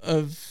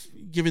of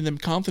giving them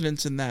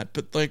confidence in that.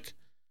 But like,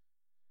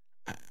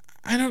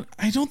 I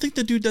don't think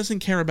the dude doesn't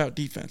care about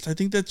defense. I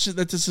think that's a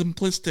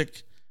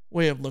simplistic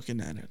way of looking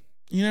at it.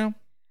 You know,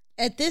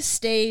 at this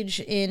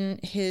stage in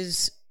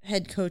his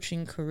head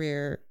coaching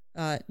career,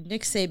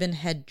 Nick Saban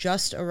had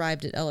just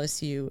arrived at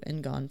LSU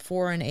and gone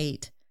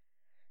 4-8,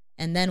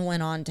 and then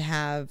went on to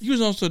have. He was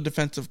also a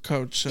defensive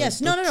coach. So yes,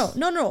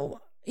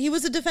 no. He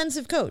was a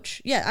defensive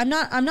coach. Yeah, I'm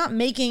not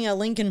making a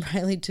Lincoln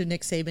Riley to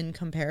Nick Saban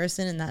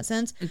comparison in that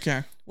sense.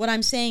 Okay. What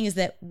I'm saying is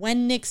that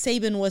when Nick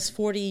Saban was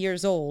 40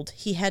 years old,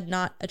 he had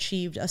not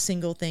achieved a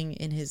single thing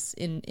in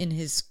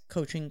his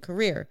coaching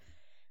career.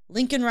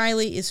 Lincoln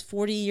Riley is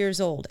 40 years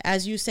old.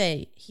 As you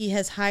say, he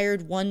has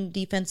hired one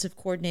defensive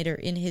coordinator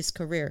in his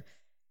career.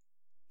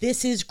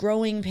 This is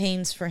growing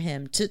pains for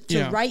him.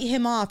 To write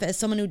him off as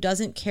someone who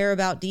doesn't care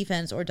about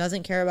defense or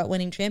doesn't care about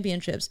winning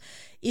championships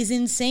is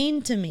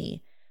insane to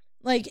me.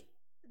 Like,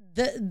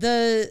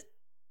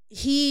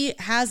 he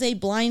has a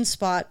blind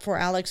spot for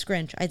Alex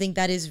Grinch. I think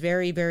that is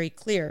very, very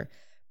clear.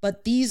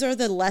 But these are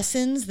the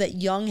lessons that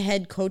young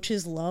head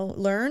coaches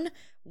learn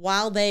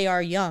while they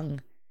are young.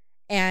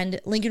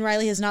 And Lincoln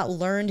Riley has not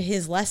learned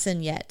his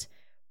lesson yet.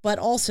 But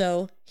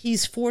also,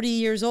 he's 40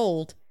 years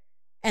old,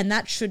 and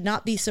that should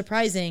not be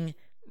surprising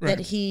that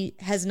he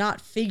has not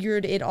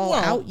figured it all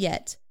out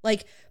yet.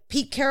 Like,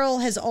 Pete Carroll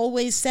has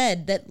always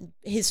said that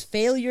his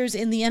failures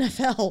in the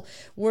NFL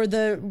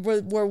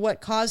were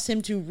what caused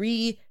him to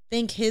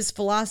rethink his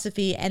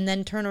philosophy and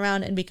then turn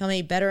around and become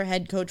a better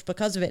head coach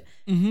because of it.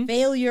 Mm-hmm.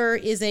 Failure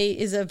is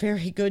a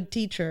very good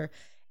teacher,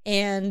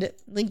 and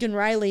Lincoln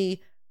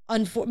Riley,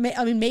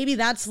 maybe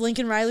that's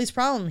Lincoln Riley's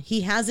problem.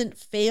 He hasn't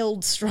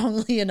failed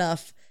strongly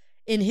enough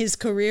in his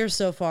career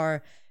so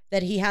far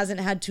that he hasn't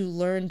had to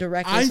learn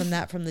directly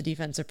from the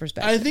defensive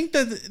perspective.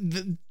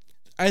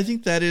 I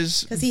think that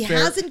is because he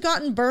hasn't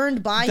gotten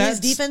burned by his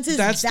defenses.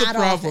 That's the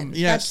problem. Often.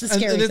 Yes, that's the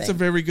scary and that's a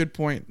very good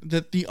point.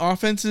 That the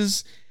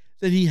offenses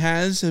that he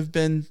has have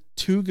been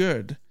too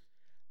good.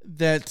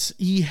 That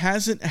he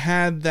hasn't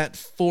had that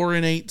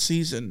 4-8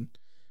 season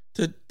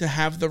to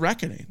have the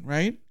reckoning,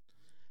 right?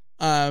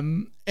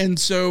 And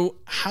so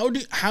how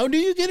do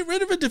you get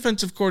rid of a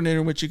defensive coordinator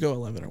in which you go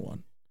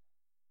 11-1?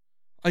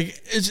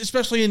 Like,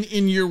 especially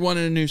in year one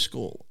in a new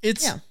school,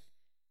 it's.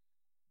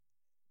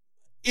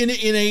 In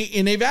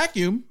a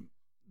vacuum,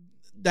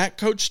 that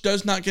coach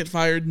does not get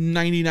fired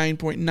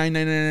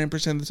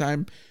 99.999% of the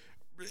time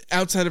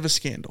outside of a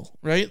scandal,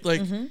 right?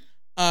 Like,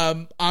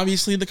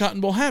 obviously the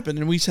Cotton Bowl happened,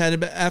 and we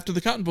said after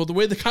the Cotton Bowl, the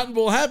way the Cotton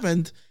Bowl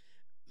happened,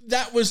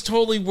 that was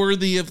totally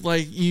worthy of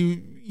like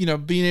you know,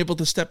 being able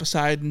to step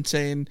aside and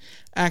saying,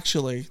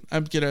 actually,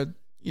 I'm gonna,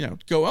 you know,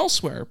 go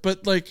elsewhere.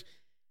 But like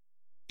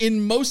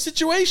in most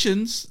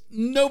situations,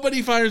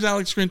 nobody fires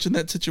Alex Grinch in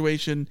that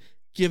situation,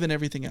 given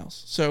everything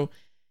else. So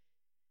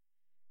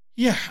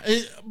yeah,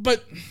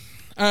 but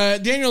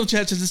Daniel in the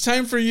chat says it's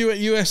time for you at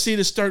USC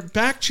to start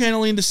back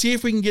channeling to see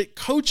if we can get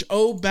Coach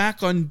O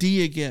back on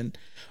D again.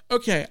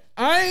 Okay,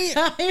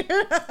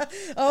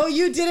 oh,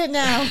 you did it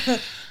now.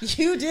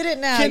 You did it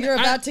now. You're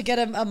about to get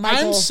a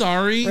Michael. I'm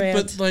sorry, brand.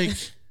 but like,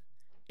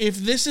 if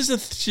this is a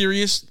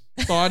serious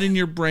thought in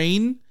your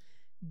brain,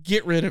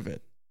 get rid of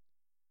it.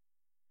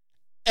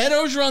 Ed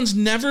Orgeron's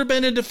never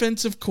been a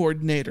defensive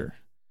coordinator.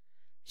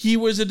 He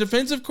was a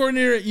defensive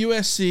coordinator at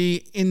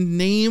USC in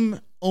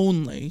name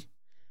only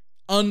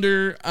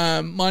under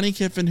Monty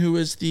Kiffin, who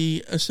was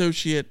the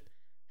associate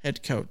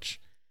head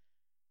coach.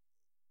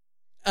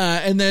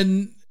 And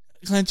then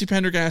Clancy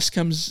Pendergast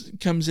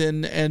comes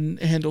in and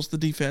handles the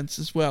defense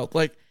as well.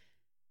 Like,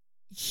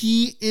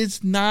 he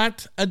is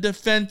not a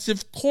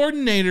defensive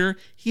coordinator.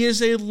 He is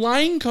a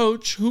line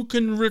coach who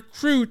can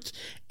recruit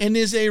and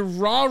is a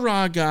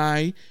rah-rah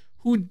guy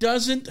who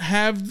doesn't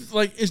have,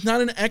 like, is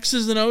not an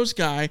X's and O's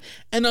guy.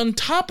 And on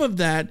top of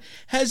that,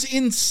 has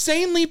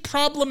insanely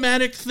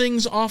problematic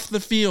things off the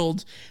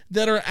field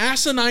that are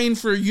asinine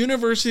for a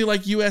university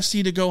like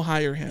USC to go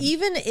hire him.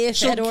 Even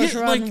if Ed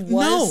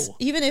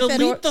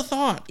Orgeron the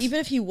thought. Even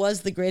if he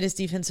was the greatest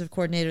defensive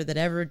coordinator that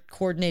ever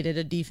coordinated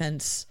a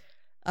defense,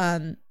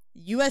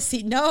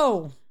 USC,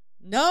 no.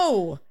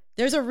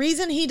 There's a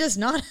reason he does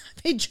not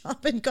have a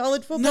job in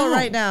college football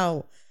right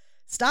now.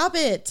 Stop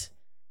it.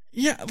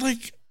 Yeah,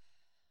 like,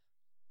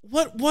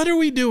 what are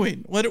we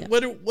doing? What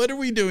are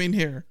we doing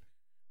here?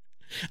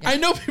 Yeah. I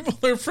know people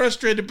are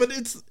frustrated, but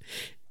it's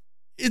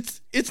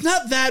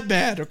not that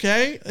bad,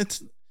 okay?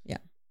 It's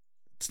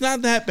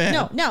not that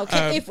bad. No.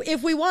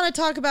 If we want to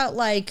talk about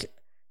like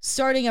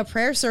starting a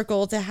prayer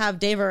circle to have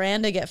Dave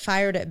Aranda get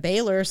fired at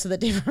Baylor so that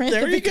Dave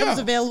Aranda becomes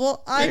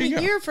available, I'm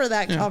here for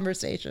that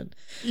conversation.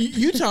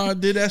 Utah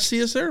did SC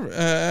a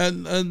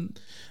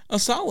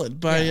solid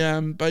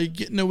by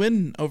getting a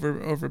win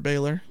over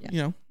Baylor. Yeah.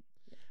 You know.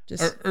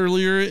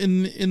 Earlier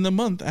in the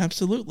month,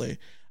 absolutely.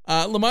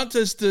 Lamont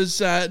says,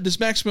 does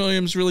Max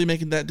Williams really make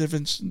that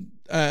difference,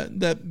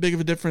 that big of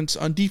a difference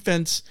on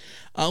defense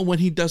when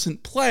he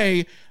doesn't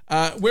play?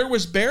 Where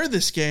was Bear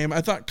this game?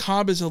 I thought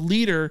Cobb is a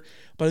leader,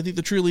 but I think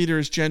the true leader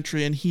is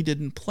Gentry, and he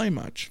didn't play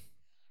much.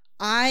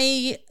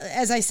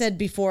 As I said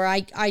before,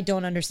 I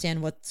don't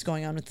understand what's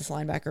going on with this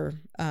linebacker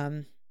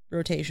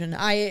rotation.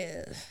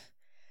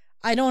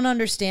 I don't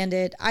understand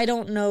it. I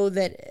don't know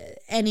that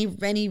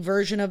any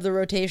version of the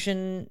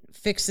rotation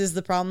fixes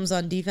the problems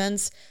on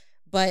defense,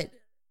 but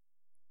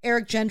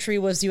Eric Gentry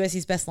was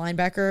USC's best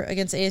linebacker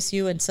against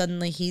ASU, and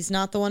suddenly he's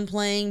not the one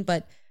playing,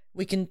 but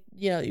we can,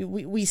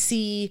 we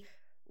see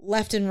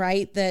left and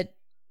right that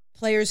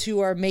players who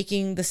are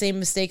making the same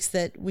mistakes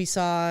that we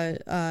saw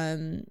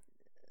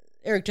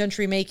Eric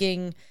Gentry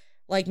making,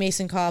 like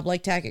Mason Cobb,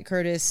 like Tackett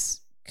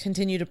Curtis,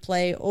 continue to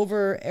play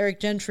over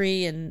Eric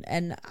Gentry,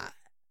 and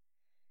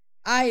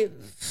I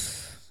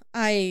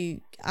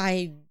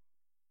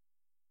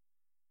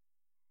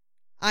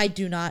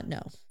do not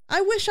know.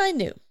 I wish I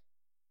knew.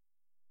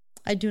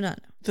 I do not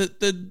know.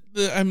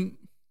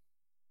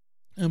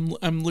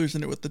 I'm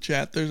losing it with the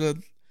chat. There's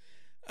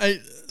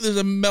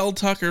a Mel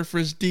Tucker for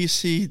his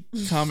DC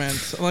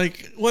comments.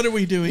 Like, what are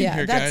we doing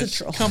here, guys?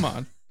 That's a troll. Come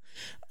on.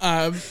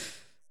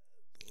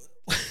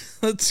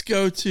 Let's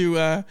go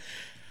to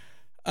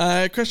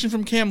a question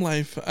from Cam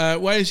Life.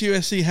 Why is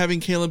USC having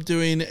Caleb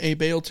doing a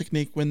bail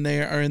technique when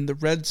they are in the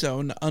red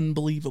zone?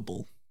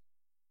 Unbelievable.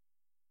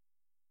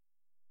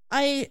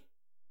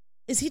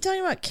 Is he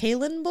talking about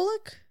Kalen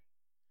Bullock?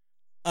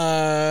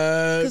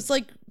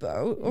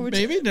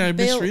 Maybe did I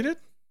misread it?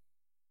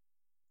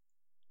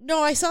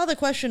 No, I saw the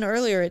question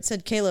earlier. It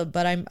said Caleb,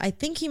 but I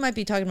think he might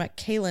be talking about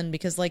Kalen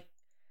because like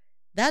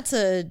that's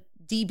a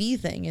DB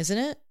thing, isn't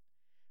it?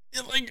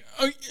 Yeah, like,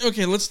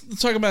 okay, let's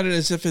talk about it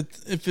as if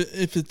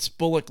it's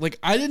Bullock. Like,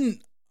 I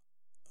didn't,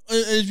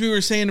 as we were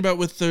saying about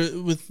with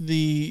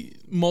the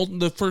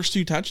first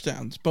two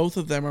touchdowns, both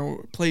of them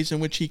are plays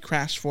in which he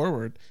crashed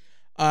forward,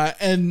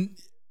 and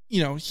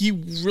he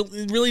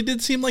really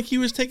did seem like he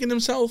was taking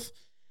himself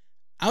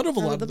out of a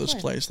lot of those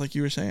plays, like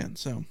you were saying.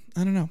 So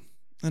I don't know.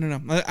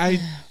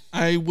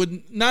 I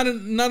wouldn't not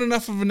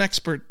enough of an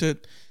expert to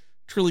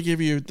truly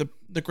give you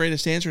the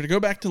greatest answer. To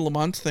go back to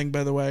Lamont's thing,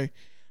 by the way.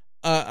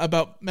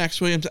 About Max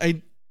Williams,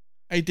 I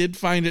did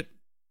find it,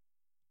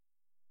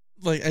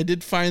 like, I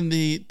did find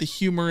the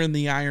humor and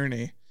the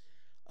irony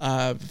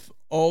of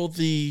all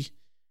the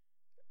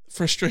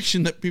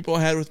frustration that people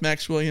had with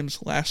Max Williams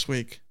last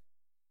week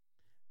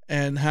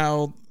and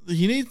how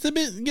he needs to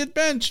get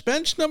bench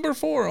number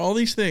 4, all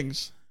these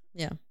things.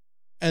 Yeah.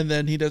 And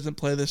then he doesn't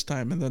play this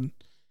time. And then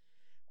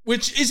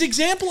Which is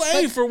example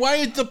A for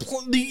why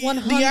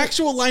the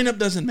actual lineup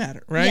doesn't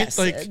matter, right? Yes,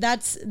 like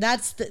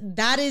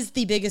that is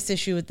the biggest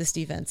issue with this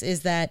defense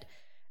is that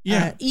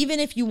even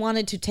if you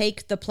wanted to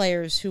take the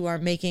players who are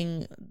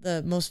making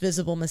the most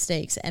visible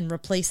mistakes and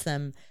replace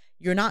them,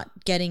 you're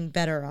not getting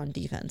better on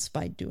defense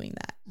by doing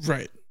that.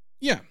 Right.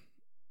 Yeah.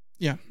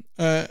 Yeah.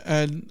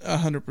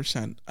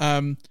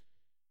 100%.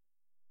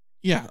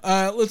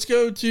 Let's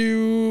go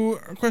to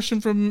a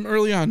question from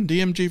early on.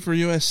 DMG for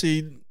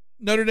USC.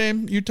 Notre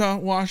Dame, Utah,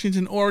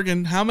 Washington,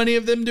 Oregon. How many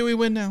of them do we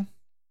win now?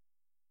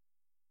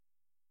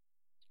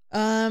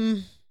 I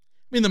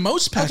mean, the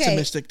most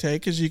pessimistic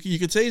take is you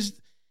could say,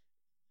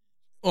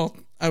 well,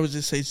 I would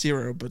just say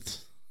 0, but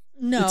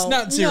no, it's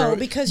not 0. No,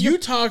 because you're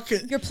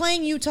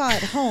playing Utah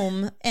at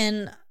home,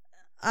 and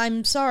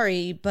I'm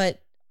sorry,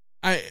 but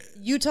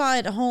Utah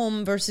at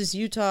home versus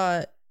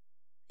Utah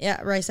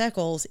at Rice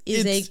Eccles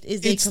is a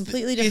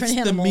completely different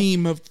animal. It's the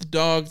meme of the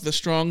dog, the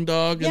strong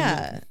dog.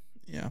 Yeah.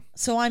 Yeah.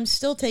 So I'm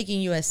still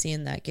taking USC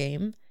in that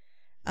game.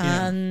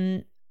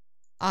 Yeah.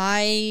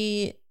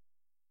 I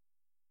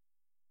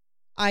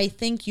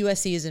think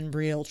USC is in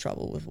real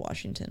trouble with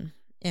Washington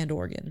and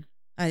Oregon.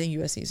 I think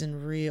USC is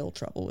in real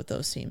trouble with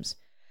those teams.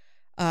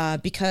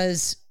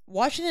 Because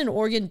Washington and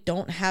Oregon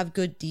don't have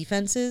good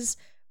defenses,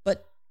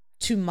 but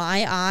to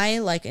my eye,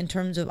 like in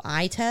terms of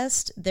eye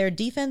test, their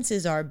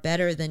defenses are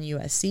better than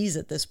USC's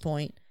at this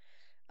point.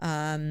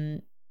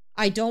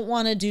 I don't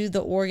want to do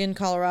the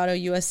Oregon-Colorado,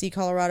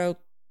 USC-Colorado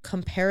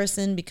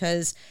comparison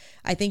because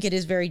I think it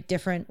is very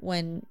different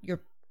when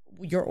you're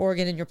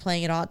Oregon and you're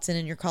playing at Autzen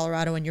and you're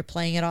Colorado and you're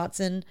playing at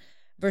Autzen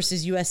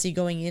versus USC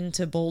going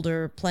into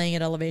Boulder, playing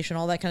at elevation,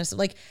 all that kind of stuff.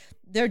 Like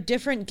they're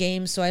different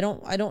games, so I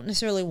don't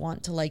necessarily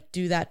want to like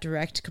do that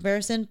direct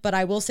comparison, but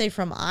I will say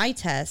from eye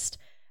test,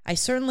 I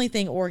certainly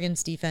think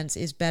Oregon's defense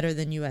is better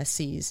than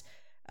USC's.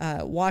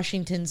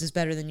 Washington's is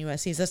better than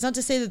USC's. That's not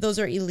to say that those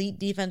are elite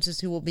defenses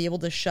who will be able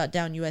to shut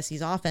down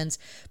USC's offense.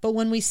 But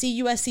when we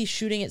see USC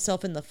shooting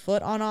itself in the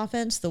foot on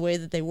offense, the way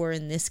that they were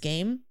in this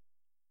game,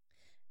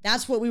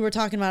 that's what we were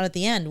talking about at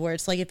the end, where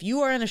it's like if you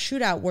are in a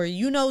shootout where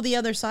you know the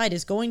other side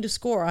is going to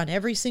score on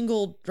every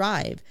single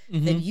drive,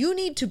 then you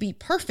need to be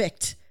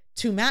perfect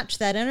to match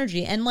that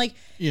energy. And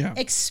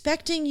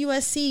expecting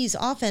USC's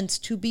offense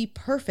to be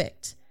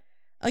perfect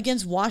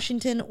against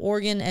Washington,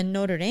 Oregon, and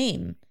Notre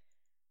Dame,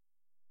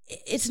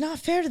 it's not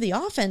fair to the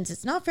offense.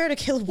 It's not fair to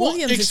Caleb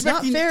Williams. It's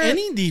not fair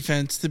any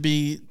defense to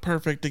be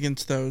perfect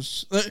against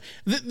those.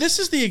 This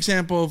is the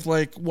example of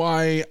like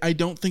why I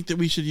don't think that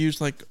we should use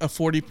like a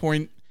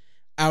 40-point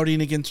outing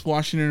against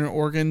Washington or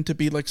Oregon to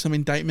be like some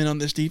indictment on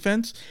this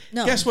defense.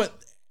 No. Guess what?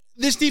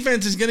 This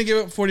defense is going to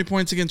give up 40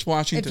 points against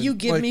Washington. If you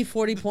give me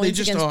 40 points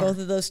against both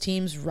of those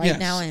teams right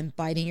now, I am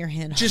biting your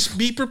hand off. Just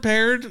be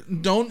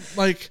prepared. Don't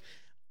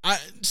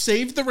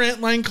save the rant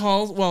line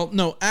call. Well,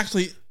 no,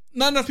 actually,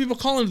 not enough people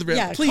call into the rant.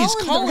 Yeah, please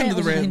call into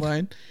the rant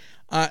line.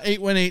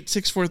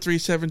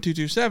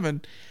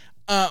 818-643-7227.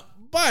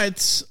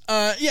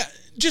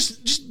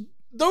 Just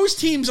those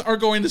teams are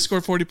going to score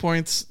 40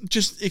 points.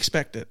 Just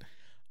expect it.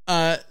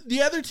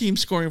 The other team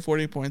scoring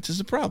 40 points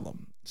is a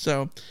problem.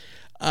 So,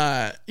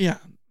 here's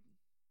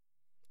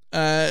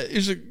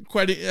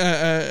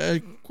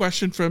a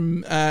question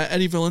from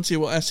Eddie Valencia.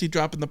 Will SC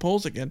drop in the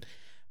polls again?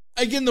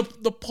 Again,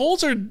 the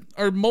polls are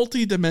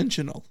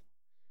multi-dimensional.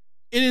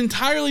 It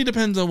entirely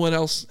depends on what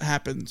else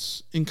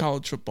happens in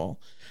college football.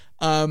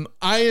 My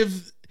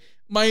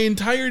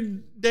entire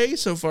day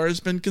so far has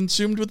been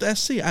consumed with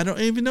SC. I don't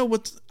even know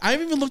I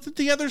haven't even looked at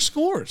the other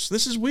scores.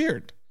 This is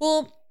weird.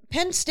 Well,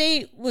 Penn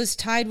State was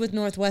tied with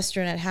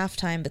Northwestern at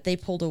halftime, but they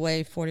pulled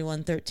away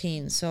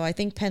 41-13. So I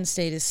think Penn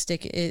State is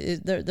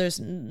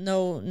there's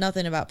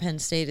nothing about Penn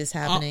State is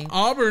happening.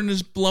 Auburn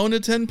has blown a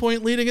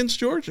 10-point lead against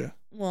Georgia.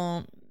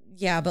 Well,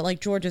 yeah, but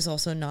like Georgia's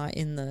also not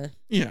in the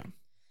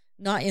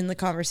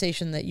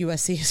conversation that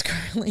USC is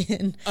currently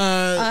in.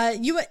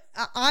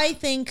 I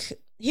think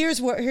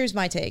here's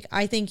my take.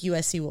 I think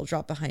USC will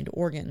drop behind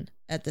Oregon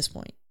at this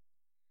point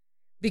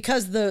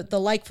because the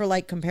like for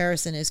like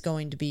comparison is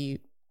going to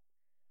be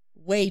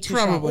way too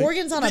strong.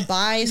 Oregon's on a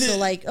bye,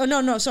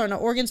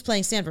 Oregon's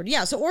playing Stanford.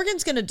 Yeah, so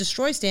Oregon's going to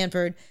destroy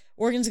Stanford.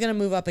 Oregon's going to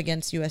move up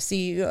against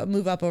USC,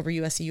 move up over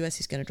USC.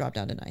 USC's going to drop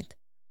down to 9th.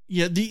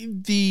 Yeah,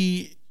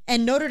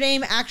 and Notre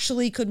Dame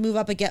actually could move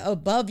up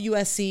above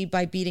USC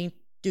by beating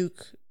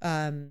Duke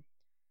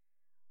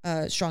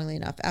strongly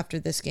enough after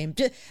this game.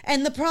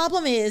 And the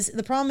problem is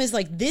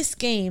like this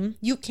game,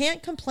 you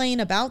can't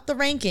complain about the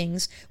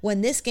rankings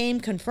when this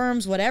game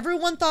confirms what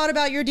everyone thought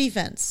about your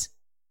defense.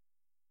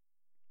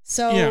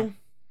 So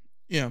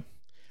yeah.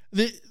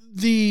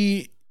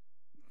 The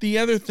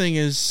other thing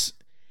is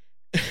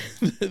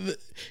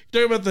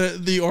talking about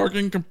the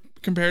Oregon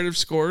comparative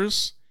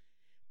scores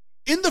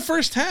in the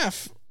first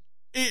half.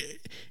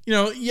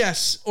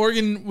 Yes,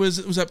 Oregon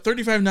was up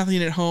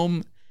 35-0 at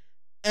home.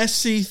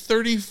 SC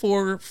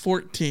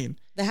 34-14.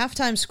 The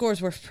halftime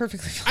scores were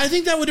perfectly fine. I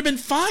think that would have been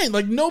fine.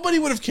 Like nobody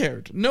would have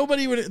cared.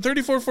 Nobody would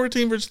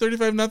 34-14 versus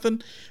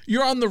 35-0.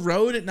 You're on the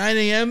road at 9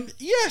 a.m.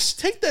 Yes,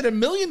 take that a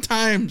million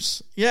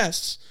times.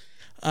 Yes.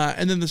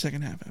 And then the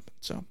second half happened.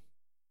 So.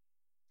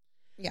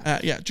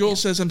 Yeah. Joel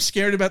says, I'm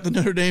scared about the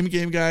Notre Dame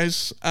game,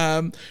 guys.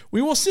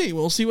 We will see.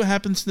 We'll see what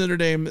happens to Notre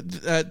Dame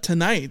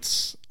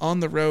tonight on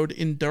the road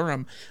in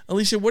Durham.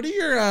 Alicia, what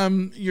are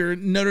your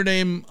Notre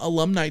Dame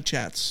alumni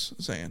chats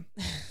saying?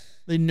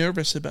 They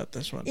nervous about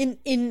this one.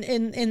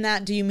 In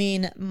that, do you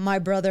mean my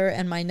brother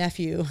and my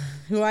nephew?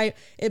 My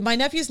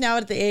nephew's now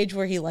at the age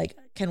where he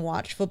can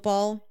watch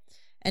football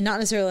and not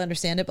necessarily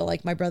understand it,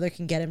 but my brother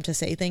can get him to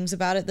say things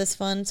about it this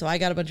fun. So I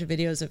got a bunch of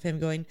videos of him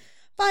going,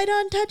 fight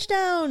on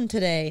touchdown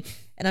today.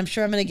 And I'm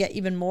sure I'm going to get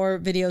even more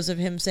videos of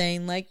him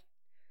saying Notre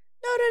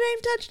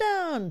Dame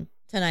touchdown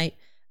tonight.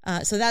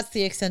 So that's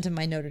the extent of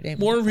my Notre Dame.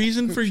 More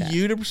reason for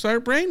you to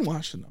start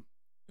brainwashing them.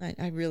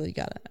 I really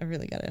gotta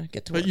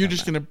get to work. But you're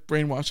just going to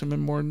brainwash them in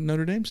more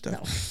Notre Dame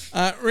stuff.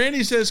 No.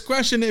 Randy says,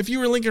 question, if you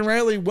were Lincoln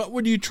Riley, what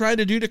would you try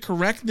to do to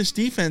correct this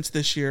defense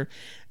this year?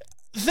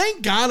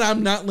 Thank God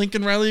I'm not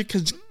Lincoln Riley,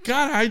 because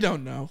God, I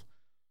don't know.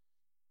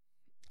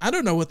 I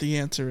don't know what the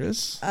answer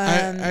is.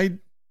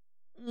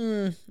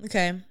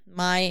 Okay.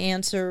 My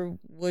answer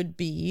would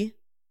be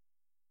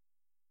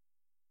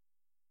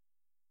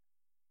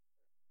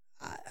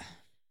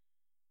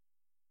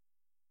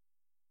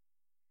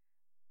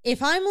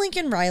if I'm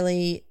Lincoln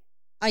Riley,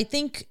 I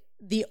think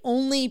the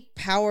only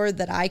power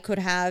that I could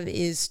have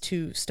is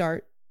to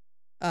start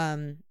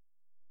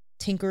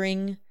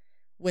tinkering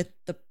with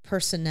the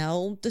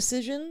personnel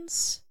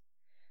decisions.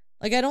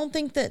 I don't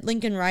think that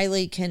Lincoln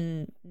Riley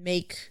can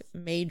make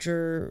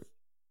major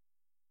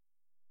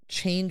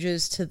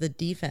changes to the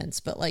defense,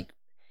 but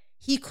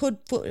he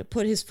could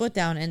put his foot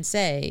down and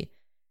say,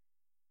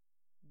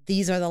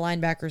 these are the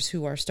linebackers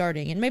who are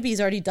starting. And maybe he's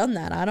already done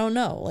that. I don't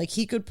know.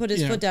 He could put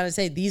his foot down and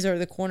say, these are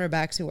the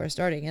cornerbacks who are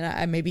starting.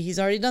 And maybe he's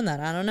already done that.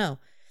 I don't know.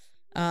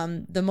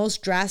 The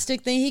most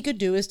drastic thing he could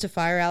do is to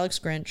fire Alex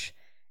Grinch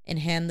and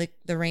hand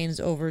the reins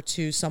over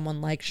to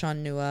someone like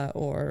Sean Nua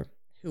or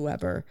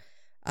whoever.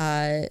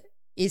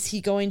 Is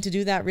he going to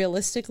do that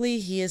realistically?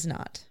 He is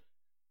not.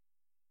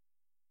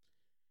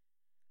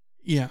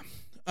 Yeah.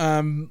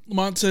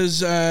 Lamont says,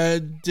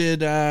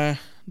 did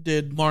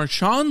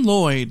Marshawn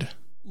Lloyd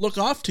look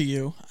off to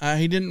you?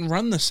 He didn't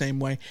run the same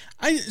way.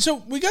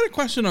 So we got a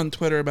question on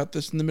Twitter about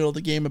this in the middle of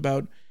the game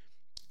about,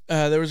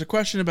 there was a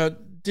question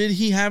about, did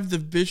he have the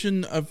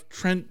vision of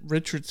Trent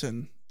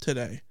Richardson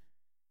today?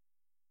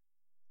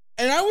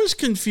 And I was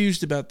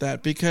confused about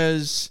that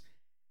because,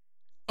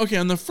 okay,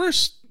 on the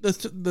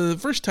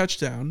first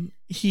touchdown,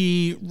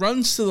 he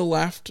runs to the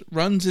left,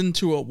 runs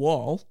into a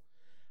wall,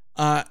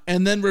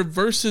 and then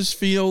reverses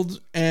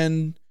field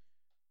and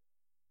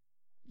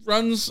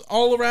runs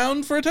all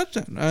around for a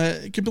touchdown.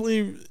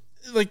 Completely,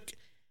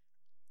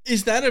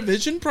 is that a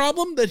vision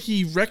problem that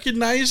he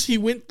recognized he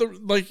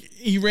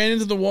he ran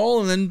into the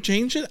wall and then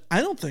changed it? I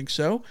don't think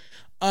so.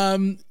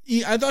 I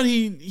thought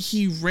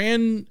he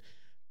ran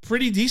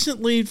pretty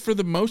decently for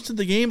the most of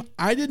the game.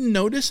 I didn't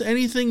notice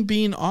anything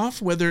being off,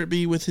 whether it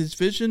be with his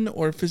vision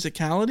or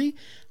physicality.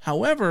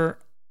 However,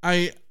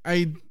 I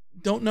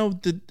don't know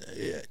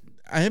that.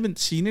 I haven't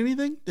seen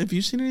anything. Have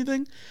you seen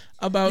anything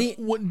about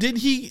what did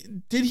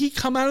he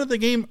come out of the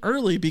game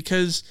early?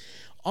 Because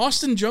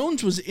Austin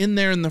Jones was in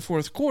there in the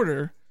fourth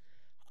quarter.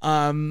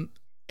 And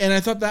I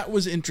thought that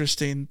was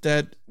interesting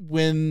that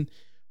when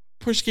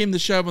push came to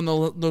shove on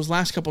those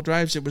last couple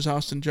drives, it was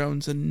Austin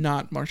Jones and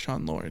not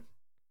Marshawn Lloyd.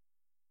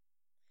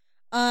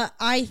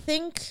 I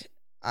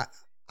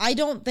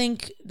don't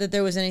think that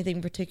there was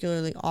anything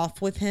particularly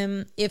off with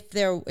him.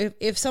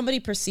 If somebody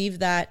perceived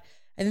that,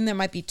 I think there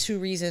might be two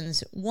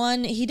reasons.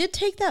 One, he did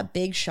take that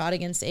big shot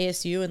against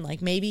ASU,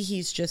 and maybe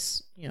he's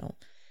just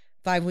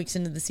 5 weeks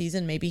into the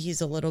season, maybe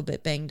he's a little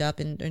bit banged up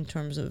in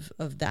terms of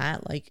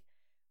that.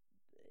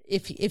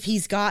 If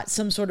he's got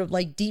some sort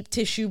of deep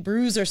tissue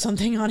bruise or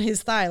something on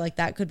his thigh,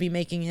 that could be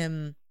making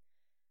him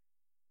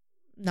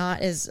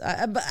not as.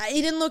 But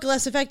he didn't look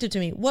less effective to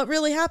me. What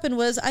really happened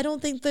was I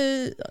don't think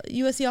the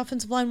USC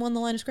offensive line won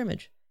the line of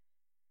scrimmage.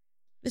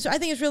 I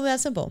think it's really that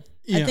simple.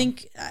 Yeah. I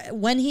think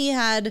when he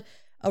had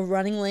a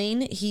running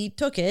lane, he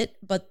took it,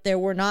 but there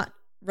were not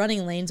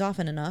running lanes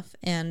often enough,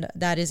 and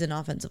that is an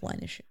offensive line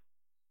issue.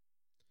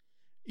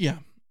 Yeah.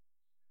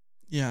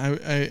 Yeah,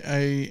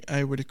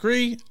 I would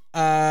agree.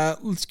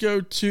 Let's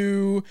go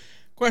to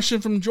question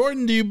from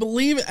Jordan. Do you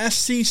believe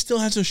SC still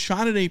has a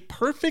shot at a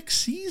perfect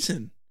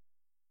season?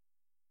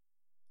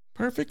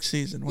 Perfect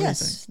season. What do you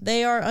think?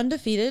 They are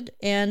undefeated,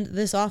 and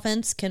this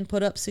offense can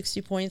put up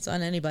 60 points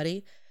on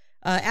anybody.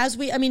 That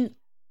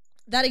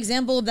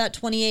example of that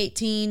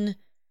 2018,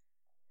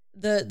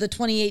 the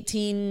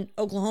 2018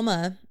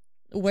 Oklahoma,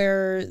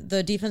 where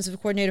the defensive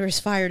coordinator is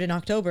fired in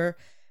October,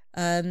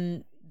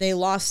 they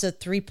lost a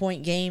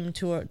 3-point game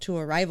to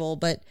a rival,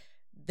 but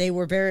they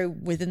were very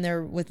within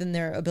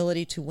their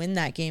ability to win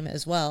that game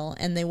as well.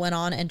 And they went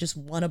on and just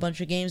won a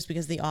bunch of games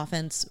because the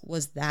offense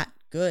was that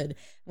good.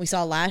 We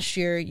saw last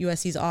year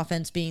USC's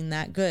offense being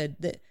that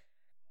good.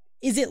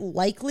 Is it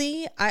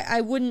likely?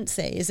 I wouldn't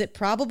say. Is it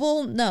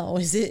probable? No.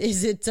 Is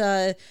it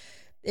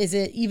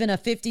even a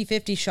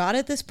 50-50 shot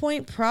at this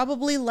point?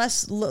 Probably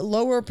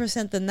lower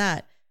percent than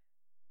that.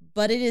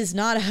 but it is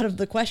not out of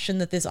the question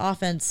that this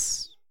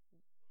offense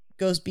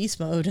goes beast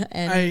mode.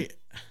 And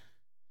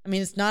I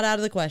mean, it's not out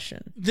of the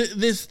question.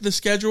 The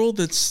schedule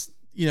that's,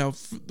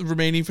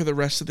 remaining for the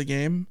rest of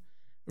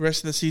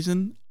the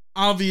season,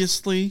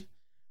 obviously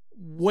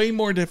way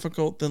more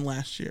difficult than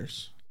last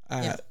year's.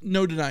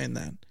 No denying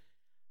that.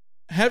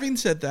 Having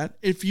said that,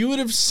 if you would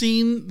have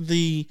seen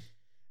the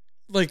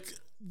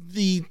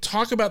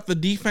talk about the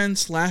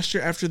defense last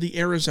year after the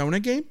Arizona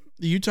game,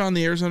 the Utah and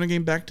the Arizona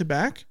game back to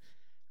back,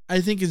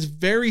 I think is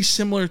very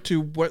similar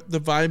to what the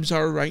vibes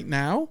are right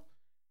now.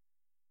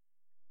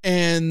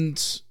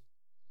 And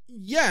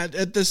yet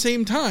at the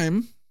same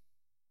time,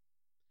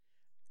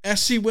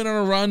 SC went on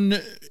a run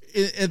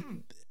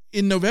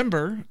in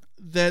November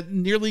that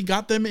nearly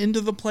got them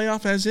into the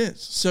playoff as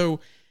is. So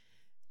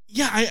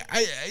yeah,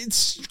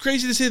 it's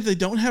crazy to say that they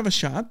don't have a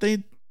shot.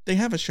 They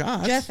have a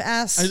shot. Jeff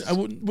asked... I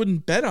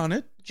wouldn't bet on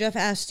it. Jeff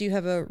asked, do you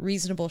have a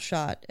reasonable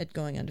shot at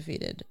going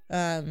undefeated?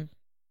 I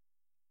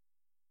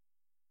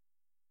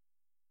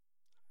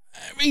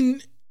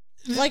mean...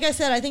 Like I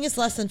said, I think it's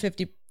less than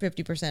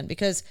 50%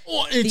 because...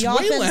 Well, it's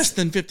way less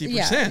than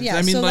 50%. Yeah,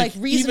 I mean, so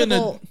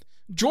reasonable... even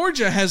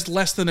Georgia has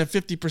less than a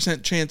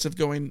 50% chance of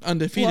going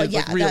undefeated,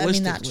 realistically.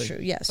 That's true,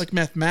 yes. Like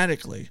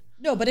mathematically.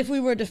 No, but if we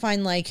were to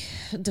define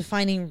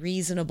defining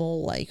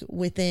reasonable,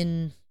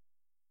 within...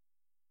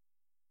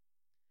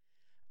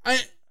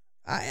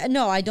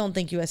 I don't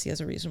think USC has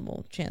a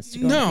reasonable chance to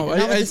go. Not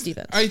with this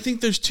defense. I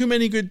think there's too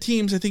many good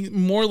teams. I think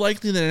more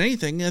likely than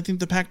anything, I think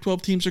the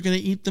Pac-12 teams are going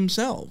to eat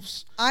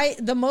themselves.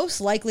 The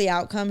most likely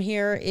outcome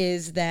here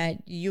is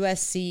that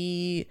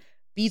USC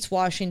beats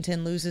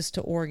Washington, loses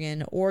to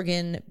Oregon.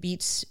 Oregon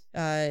beats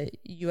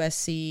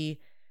USC,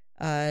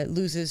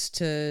 loses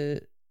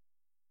to...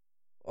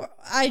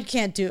 I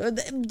can't do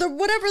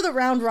whatever the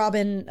round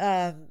robin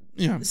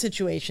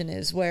situation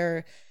is,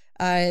 where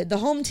the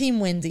home team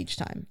wins each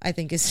time. I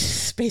think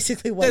is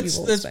basically what you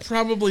will expect. That's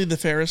probably the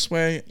fairest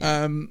way.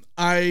 Yeah.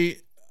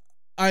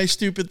 I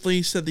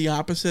stupidly said the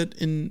opposite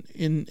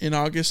in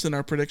August in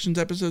our predictions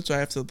episode, so I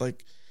have to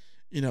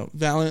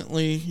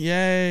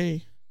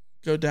valiantly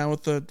go down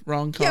with the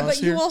wrong cause. Yeah, but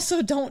here. you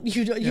also don't.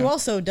 You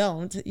also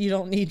don't. You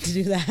don't need to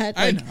do that.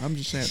 I know. I'm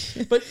just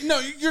saying. But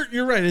no,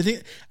 you're right. I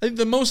think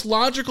the most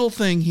logical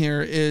thing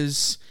here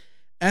is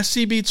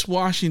SC beats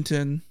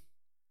Washington,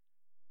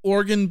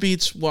 Oregon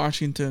beats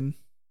Washington,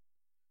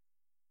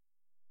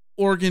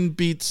 Washington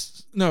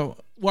beats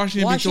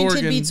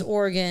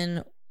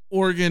Oregon.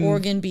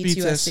 Oregon beats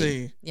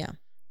USC. SC. Yeah.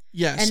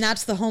 Yes. And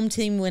that's the home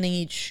team winning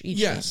each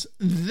yes.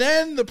 game.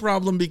 Then the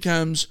problem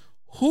becomes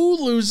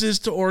who loses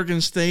to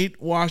Oregon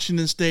State,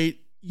 Washington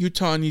State,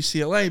 Utah, and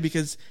UCLA,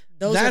 because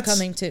those are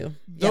coming too.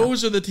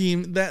 Those are the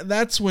team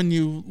that's when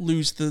you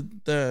lose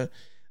the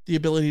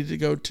ability to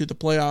go to the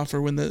playoff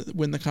or win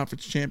the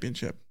conference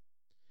championship.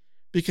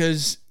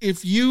 Because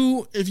if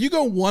you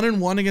go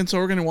 1-1 against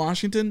Oregon and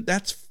Washington,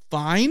 that's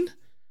fine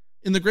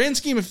in the grand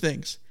scheme of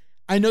things.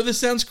 I know this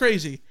sounds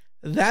crazy.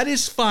 That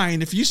is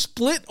fine. If you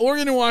split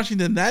Oregon and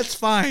Washington, that's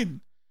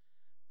fine.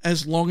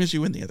 As long as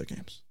you win the other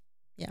games.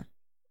 Yeah.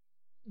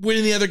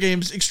 Winning the other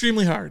games,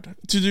 extremely hard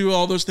to do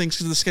all those things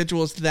because the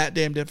schedule is that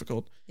damn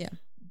difficult. Yeah.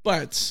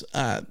 But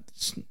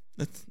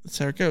that's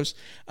how it goes.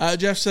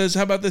 Jeff says,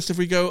 how about this? If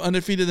we go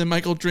undefeated, then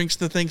Michael drinks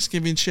the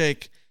Thanksgiving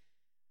shake.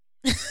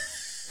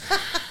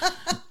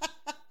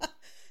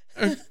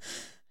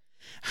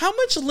 How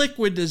much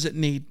liquid does it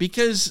need?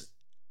 Because...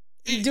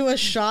 do a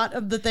shot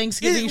of the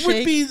Thanksgiving shake?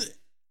 Would be...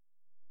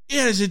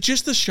 Yeah, is it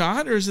just the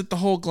shot or is it the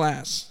whole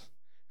glass?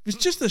 If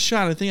it's just the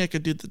shot, I think I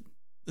could do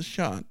the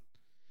shot.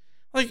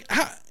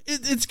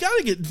 It's got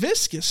to get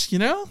viscous,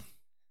 Yeah.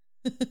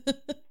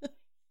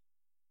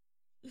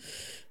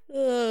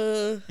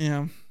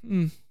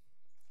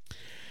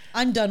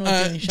 I'm done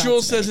with doing shots.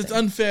 Joel says it's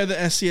unfair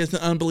that SC has an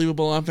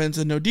unbelievable offense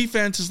and no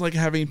defense. It's like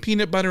having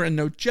peanut butter and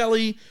no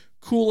jelly,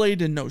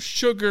 Kool-Aid and no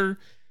sugar,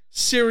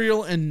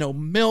 cereal and no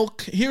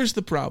milk. Here's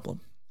the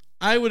problem.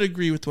 I would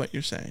agree with what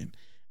you're saying.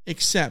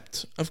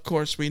 Except, of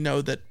course, we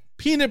know that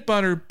peanut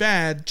butter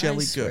bad,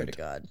 jelly good. I swear to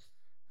God.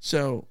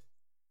 So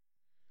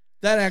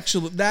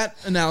that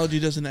analogy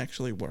doesn't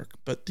actually work,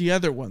 but the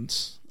other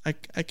ones, I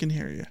can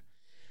hear you.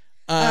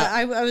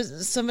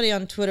 Somebody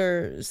on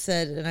Twitter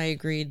said, and I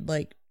agreed.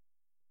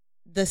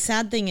 The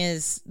sad thing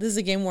is, this is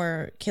a game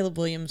where Caleb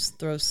Williams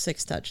throws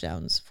 6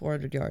 touchdowns,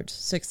 400 yards,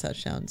 6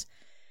 touchdowns,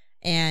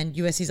 and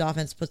USC's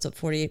offense puts up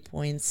 48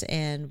 points,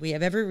 and we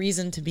have every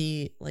reason to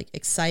be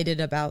excited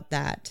about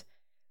that.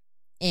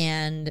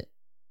 And,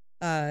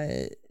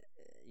 I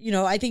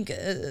think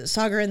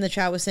Sagar in the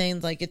chat was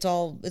saying it's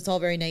all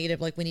very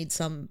negative. We need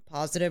some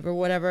positive or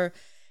whatever.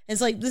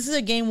 It's this is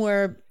a game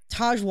where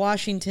Taj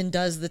Washington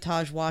does the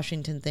Taj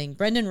Washington thing.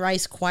 Brendan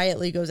Rice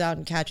quietly goes out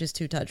and catches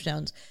 2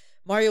 touchdowns.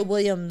 Mario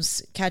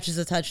Williams catches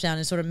a touchdown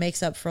and sort of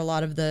makes up for a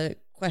lot of the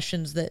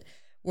questions that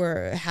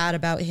were had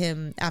about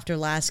him after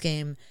last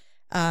game.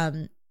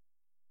 Lake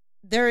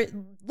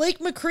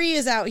McCree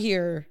is out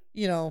here,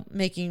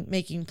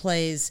 making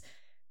plays.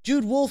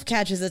 Jude Wolfe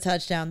catches a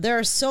touchdown. There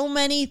are so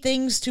many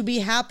things to be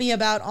happy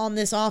about on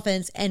this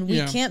offense, and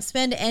we can't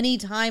spend any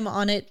time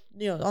on it,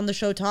 on the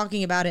show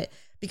talking about it,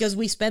 because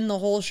we spend the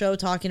whole show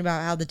talking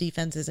about how the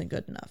defense isn't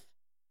good enough.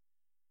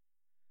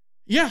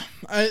 Yeah,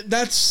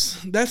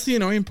 that's the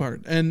annoying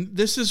part. And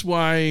this is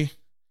why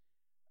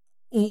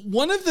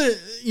one of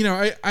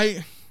the,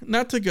 I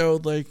not to go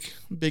like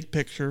big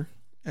picture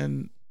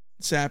and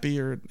sappy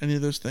or any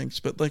of those things,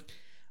 but like,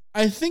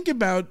 I think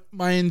about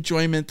my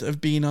enjoyment of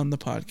being on the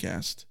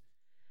podcast.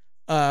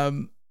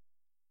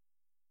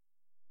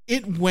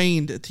 It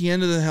waned at the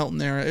end of the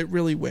Helton era. It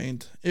really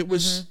waned. It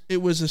was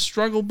a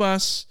struggle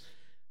bus.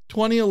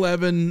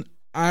 2011,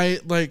 I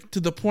like to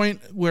the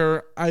point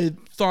where I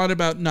thought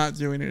about not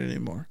doing it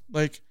anymore.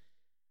 Like,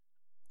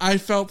 I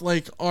felt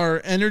like our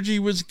energy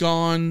was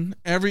gone.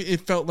 It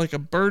felt like a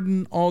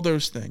burden, all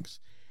those things.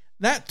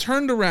 That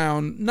turned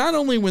around not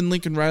only when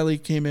Lincoln Riley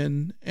came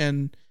in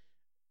and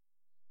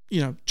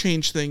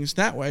change things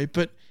that way,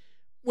 but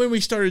when we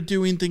started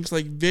doing things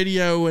like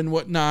video and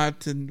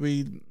whatnot, and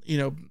we,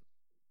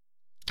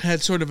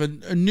 had sort of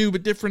a new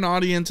but different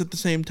audience at the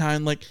same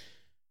time, like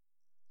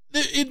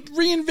it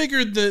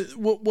reinvigorated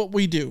what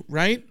we do,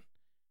 right?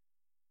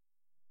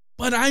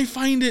 But I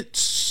find it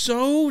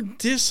so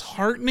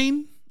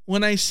disheartening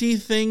when I see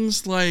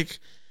things like,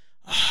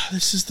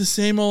 this is the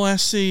same old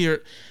SC,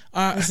 or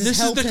this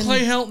is the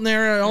Clay Helton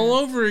era all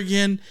over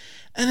again.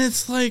 And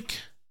it's like,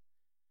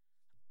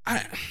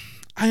 I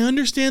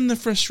understand the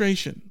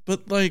frustration,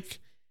 but like,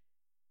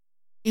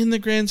 in the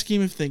grand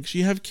scheme of things,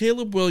 you have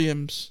Caleb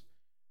Williams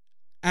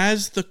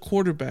as the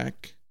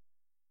quarterback.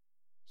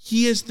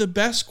 He is the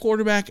best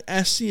quarterback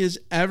SC has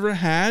ever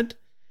had.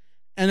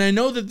 And I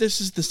know that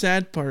this is the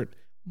sad part,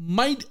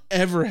 might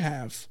ever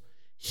have.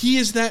 He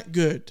is that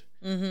good.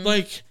 Mm-hmm.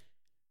 Like,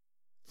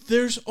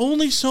 there's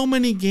only so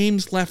many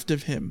games left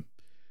of him.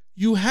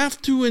 You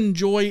have to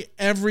enjoy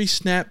every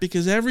snap,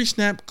 because every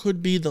snap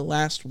could be the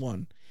last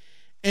one.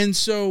 And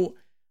so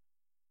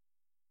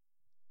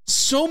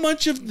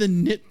much of the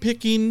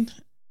nitpicking,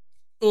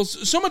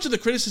 so much of the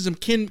criticism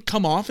can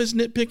come off as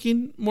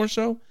nitpicking more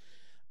so.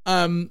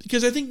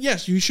 Because I think,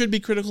 yes, you should be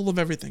critical of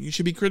everything. You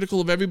should be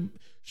critical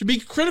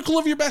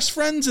of your best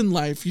friends in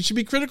life. You should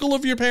be critical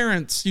of your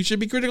parents. You should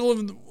be critical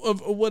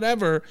of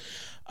whatever.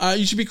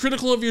 You should be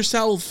critical of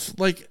yourself,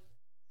 like,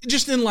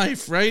 just in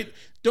life, right?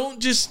 Don't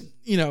just,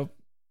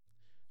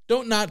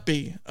 don't not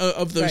be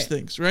of those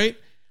things, right?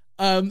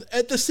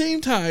 At the same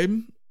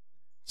time,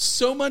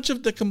 so much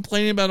of the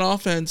complaining about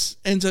offense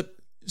ends up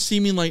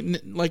seeming like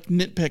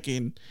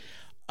nitpicking.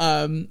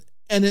 And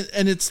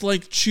it's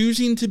like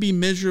choosing to be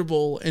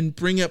miserable and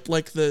bring up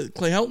like the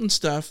Clay Helton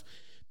stuff,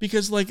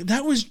 because like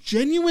that was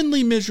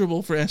genuinely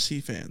miserable for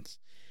SC fans.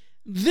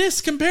 This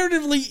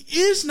comparatively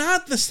is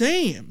not the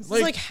same. It's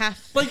like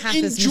half. Like, half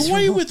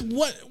enjoy with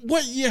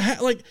what you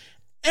have. Like,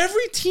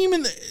 every team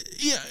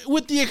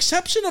with the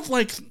exception of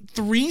like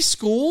 3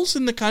 schools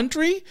in the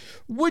country,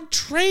 would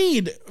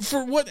trade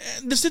for what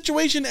the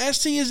situation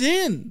SC is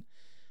in.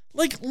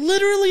 Like,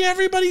 literally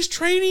everybody's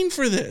trading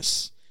for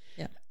this.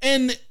 Yeah.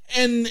 And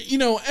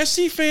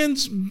SC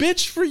fans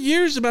bitched for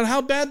years about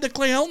how bad the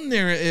Clay Helton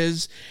era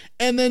is,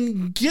 and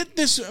then get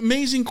this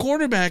amazing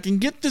quarterback and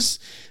get this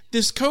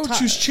coach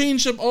who's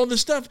changed up all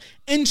this stuff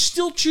and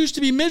still choose to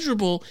be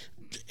miserable.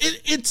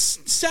 It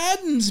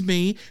saddens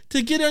me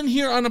to get on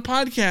here on a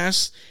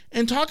podcast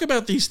and talk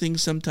about these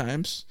things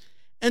sometimes.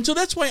 And so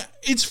that's why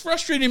it's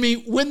frustrating me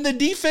when the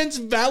defense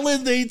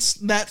validates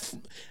that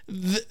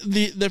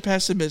the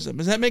pessimism.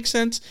 Does that make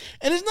sense?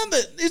 And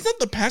it's not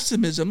the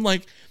pessimism.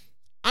 Like,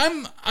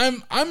 I'm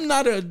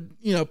not a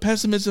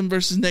pessimism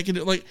versus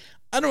negative. Like,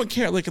 I don't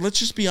care. Like, let's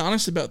just be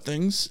honest about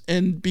things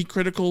and be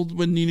critical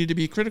when you need to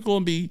be critical,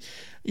 and be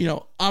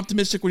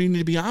optimistic when you need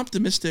to be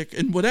optimistic,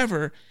 and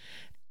whatever.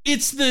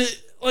 It's the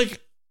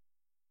like.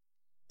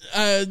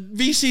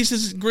 VC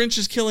says Grinch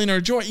is killing our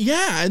joy.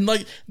 Yeah, and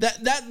like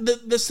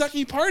the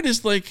sucky part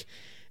is like,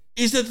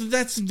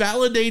 that's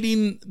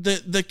validating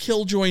the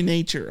killjoy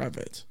nature of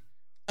it.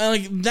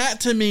 Like, that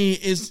to me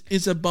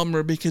is a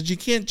bummer, because you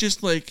can't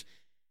just like,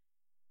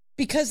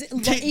 because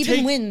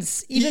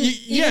wins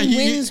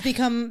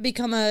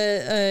become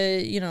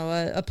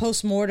a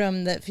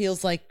post-mortem that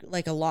feels like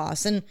a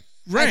loss. And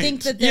right. I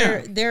think that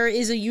there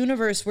is a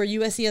universe where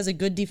USC has a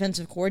good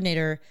defensive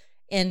coordinator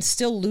and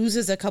still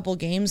loses a couple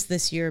games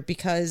this year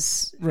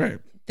because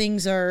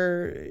because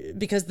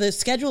the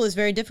schedule is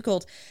very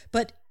difficult.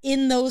 But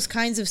in those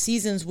kinds of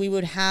seasons, we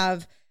would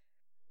have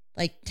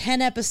like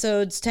 10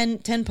 episodes,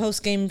 10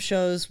 post-game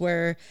shows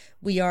where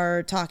we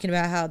are talking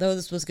about how,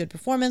 this was good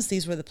performance,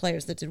 these were the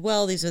players that did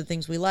well, these are the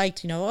things we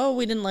liked, we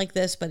didn't like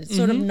this, but it's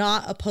sort of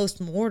not a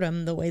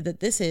post-mortem the way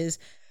that this is.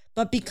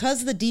 But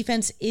because the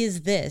defense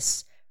is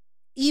this,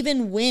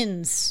 even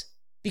wins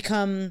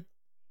become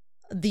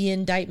the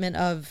indictment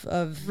of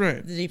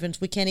the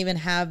defense. We can't even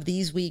have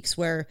these weeks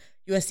where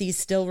USC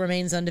still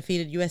remains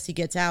undefeated, USC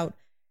gets out.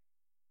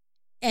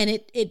 And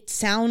it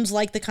sounds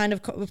like the kind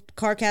of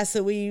Carcast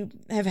that we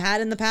have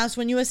had in the past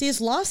when USC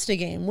has lost a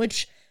game,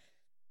 which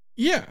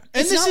Yeah,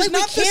 and this is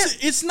not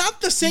it's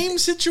not the same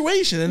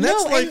situation, and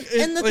that's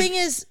and the thing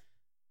is,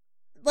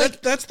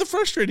 like that's the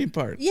frustrating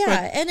part. Yeah,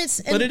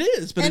 but it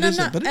is, but it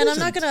isn't. I'm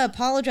not going to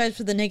apologize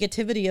for the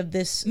negativity of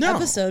this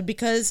episode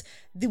because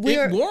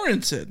it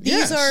warrants it.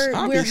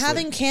 We're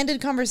having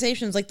candid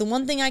conversations. Like the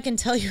one thing I can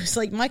tell you is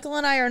like Michael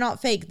and I are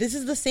not fake. This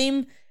is the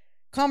same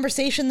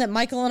conversation that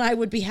Michael and I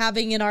would be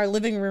having in our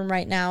living room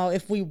right now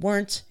if we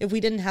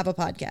didn't have a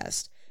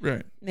podcast.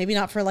 Right. Maybe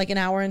not for like an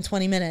hour and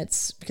 20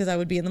 minutes because I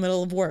would be in the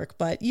middle of work,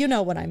 but you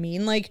know what I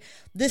mean? Like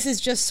this is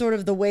just sort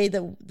of the way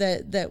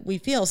that we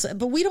feel. So,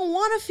 but we don't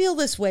want to feel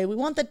this way. We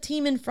want the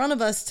team in front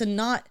of us to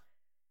not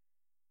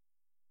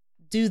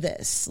do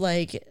this.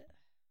 Like,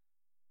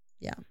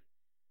 yeah.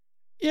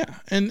 Yeah.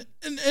 And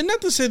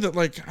not to say that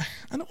like,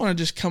 I don't want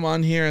to just come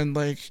on here and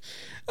like,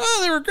 oh,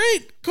 they were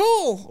great.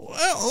 Cool.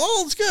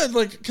 Well, it's good.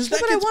 Like, because that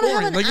gets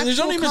boring. Like, there's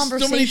only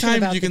so many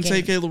times you can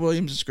say Caleb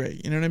Williams is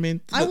great. You know what I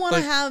mean? I want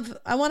to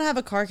have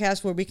a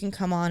Carcast where we can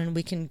come on and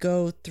we can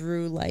go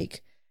through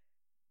like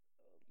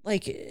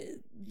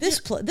this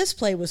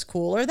play was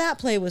cool or that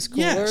play was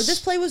cool or this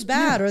play was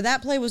bad or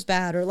that play was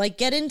bad or like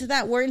get into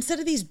that where instead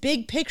of these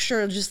big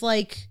picture, just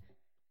like,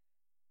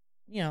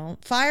 you know,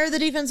 fire the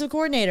defensive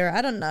coordinator.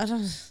 I don't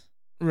know.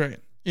 Right.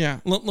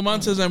 Yeah,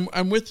 Lamont says,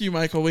 I'm with you,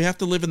 Michael. We have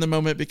to live in the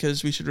moment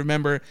because we should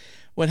remember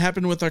what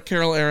happened with our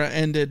Carroll era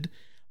ended,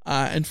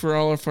 and for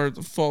all of our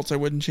faults, I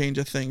wouldn't change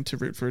a thing to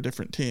root for a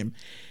different team.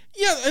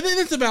 Yeah, I think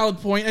that's a valid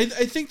point. I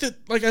think that,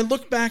 like, I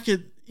look back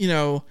at, you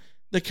know,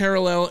 the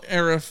Carroll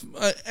era,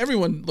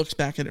 everyone looks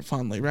back at it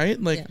fondly, right?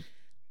 Like,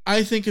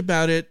 I think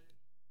about it,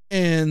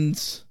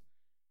 and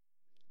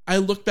I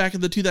look back at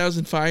the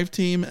 2005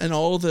 team and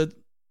all the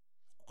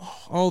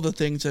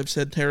things I've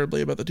said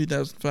terribly about the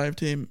 2005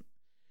 team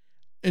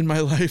in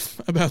my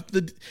life about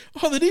the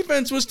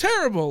defense was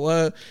terrible,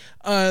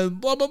 blah,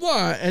 blah,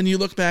 blah. And you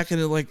look back and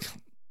it like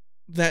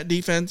that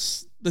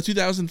defense, the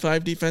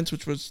 2005 defense,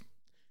 which was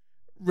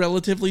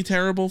relatively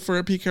terrible for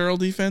a Pete Carroll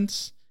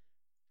defense,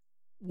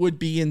 would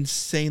be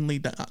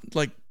insanely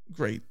like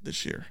great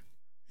this year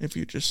if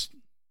you just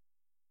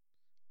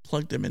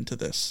plugged them into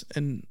this.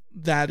 And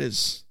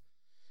that's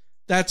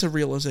a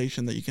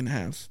realization that you can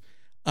have.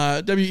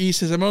 WE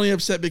says, I'm only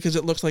upset because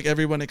it looks like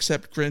everyone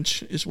except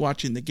Grinch is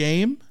watching the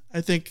game. I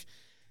think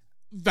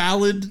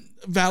valid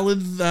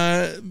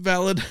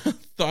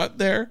thought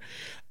there.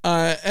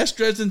 S.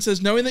 Dresden says,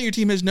 knowing that your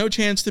team has no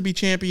chance to be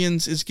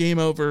champions is game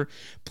over.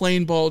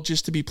 Playing ball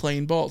just to be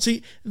playing ball.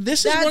 See,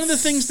 this is one of the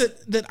things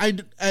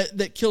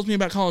that kills me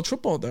about college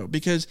football, though,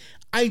 because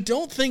I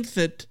don't think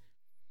that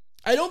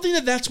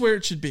that's where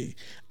it should be.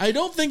 I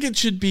don't think it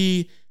should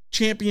be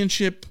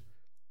championship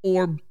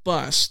or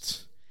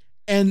bust.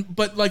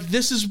 But like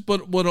this is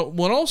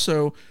what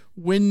also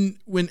when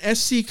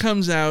SC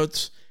comes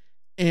out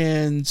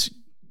and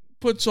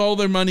puts all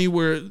their money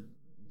where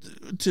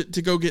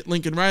to go get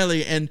Lincoln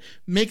Riley and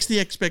makes the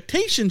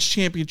expectations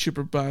championship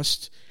or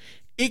bust,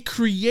 it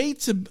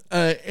creates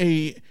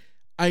a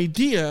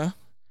idea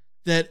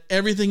that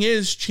everything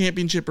is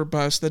championship or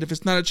bust, that if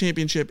it's not a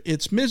championship,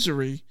 it's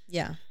misery.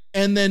 Yeah.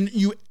 And then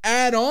you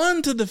add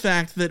on to the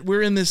fact that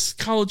we're in this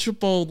college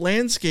football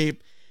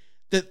landscape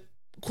that,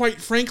 quite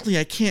frankly,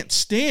 I can't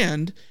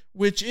stand,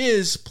 which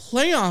is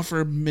playoff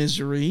or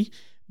misery,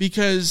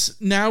 because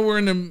now we're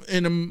in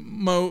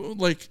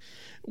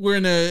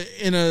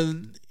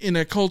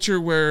a culture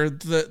where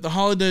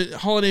the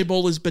holiday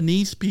bowl is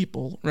beneath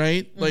people,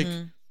 right? Mm-hmm. Like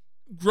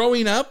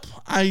growing up,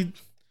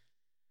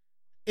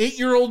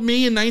 8-year-old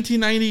me in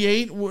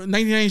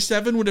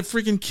 1997 would have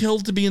freaking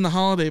killed to be in the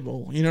holiday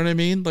bowl. You know what I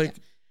mean? Like,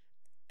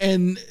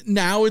 and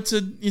now it's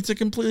a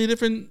completely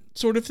different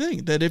sort of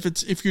thing. That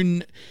if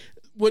you're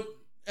what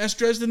S.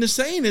 Dresden is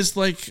saying is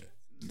like,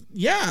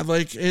 yeah,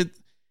 like it.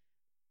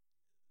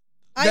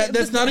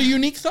 That's not a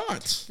unique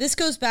thought. This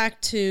goes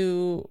back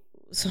to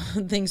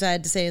some things I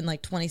had to say in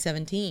like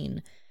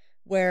 2017,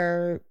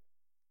 where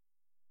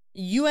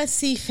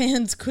USC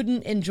fans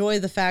couldn't enjoy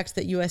the fact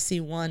that USC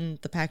won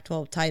the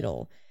Pac-12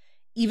 title,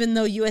 even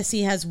though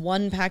USC has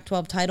one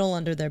Pac-12 title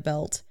under their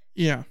belt.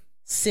 Yeah.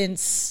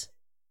 Since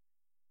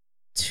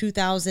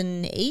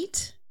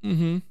 2008?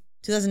 Mm-hmm.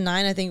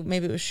 2009, I think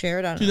maybe it was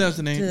shared. I don't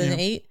 2008.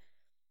 2008. Yeah.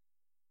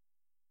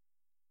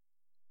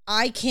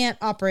 I can't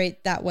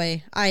operate that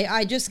way.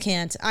 I just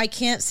can't. I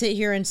can't sit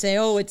here and say,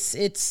 "Oh,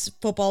 it's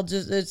football.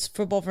 It's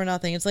football for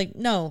nothing." It's like,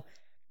 no.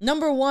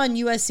 Number one,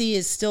 USC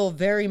is still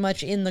very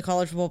much in the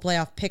college football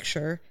playoff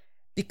picture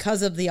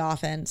because of the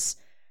offense.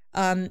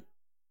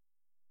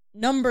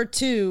 Number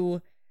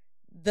two,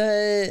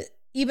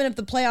 even if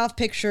the playoff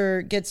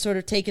picture gets sort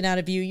of taken out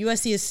of view,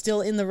 USC is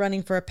still in the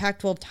running for a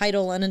Pac-12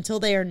 title, and until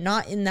they are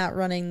not in that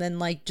running, then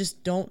like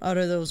just don't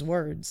utter those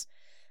words.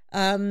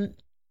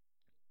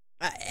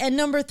 And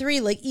number three,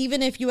 like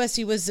even if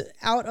USC was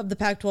out of the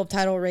Pac-12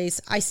 title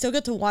race, I still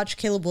get to watch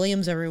Caleb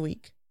Williams every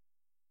week.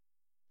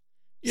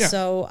 Yeah.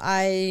 So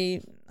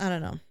I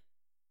don't know.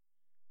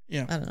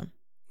 Yeah. I don't know.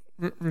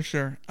 For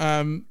sure.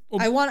 I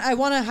want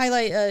to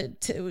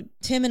highlight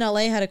Tim in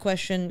LA had a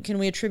question. Can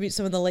we attribute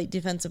some of the late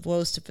defensive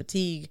woes to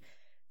fatigue?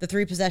 The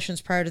 3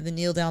 possessions prior to the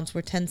kneel downs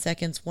were 10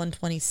 seconds,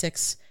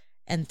 126,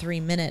 and 3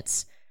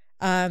 minutes.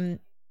 I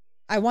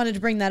wanted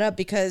to bring that up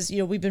because,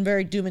 we've been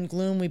very doom and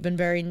gloom. We've been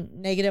very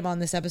negative on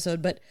this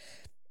episode, but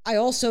I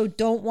also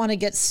don't want to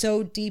get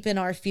so deep in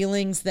our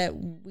feelings that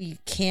we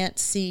can't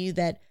see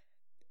that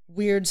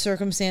weird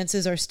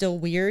circumstances are still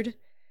weird,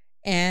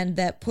 and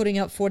that giving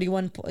up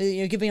 41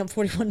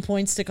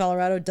 points to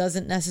Colorado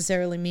doesn't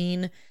necessarily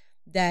mean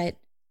that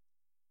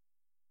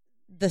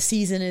the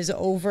season is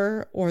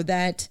over, or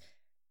that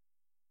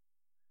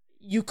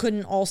you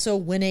couldn't also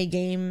win a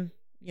game,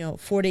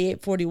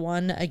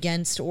 48-41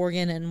 against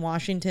Oregon and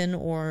Washington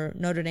or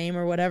Notre Dame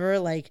or whatever.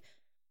 Like,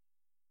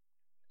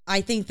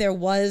 I think there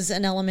was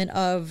an element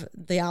of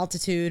the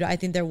altitude. I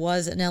think there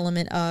was an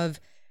element of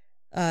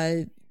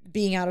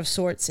being out of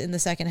sorts in the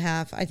second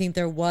half. I think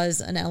there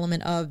was an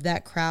element of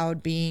that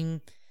crowd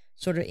being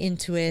sort of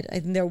into it. I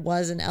think there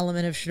was an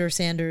element of Shedeur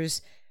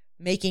Sanders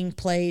making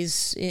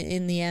plays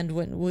in the end.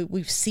 When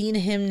we've seen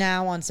him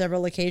now on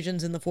several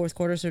occasions in the fourth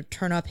quarter sort of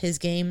turn up his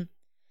game.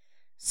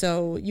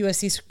 So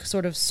USC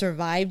sort of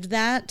survived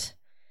that.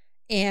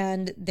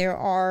 And there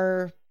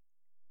are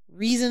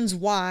reasons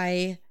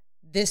why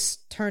this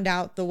turned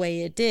out the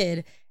way it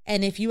did.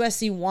 And if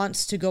USC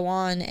wants to go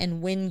on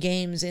and win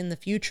games in the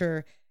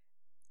future,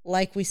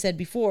 like we said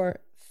before,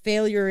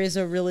 failure is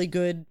a really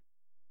good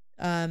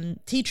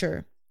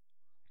teacher.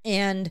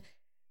 And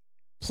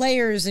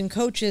players and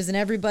coaches and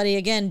everybody,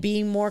 again,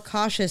 being more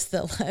conscious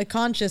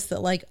that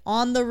like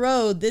on the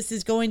road, this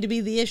is going to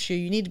be the issue.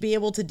 You need to be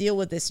able to deal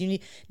with this.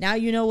 Now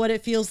you know what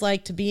it feels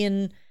like to be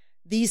in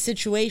these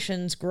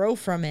situations, grow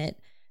from it.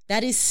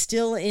 That is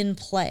still in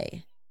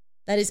play.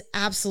 That is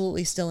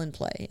absolutely still in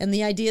play. And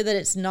the idea that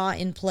it's not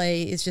in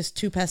play is just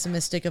too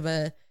pessimistic of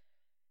a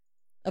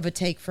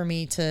take for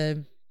me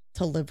to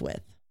live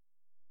with.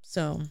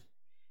 So,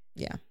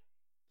 yeah.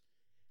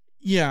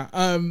 Yeah.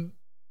 I'm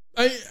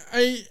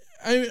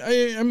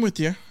with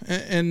you,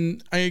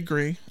 and I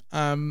agree.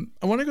 I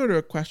want to go to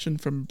a question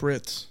from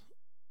Britt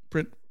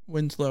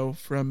Winslow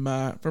from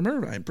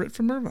Irvine. Britt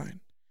from Irvine.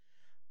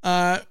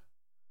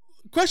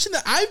 Question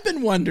that I've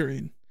been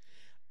wondering.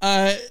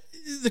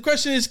 The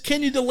question is,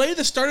 can you delay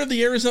the start of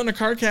the Arizona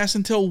Carcast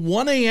until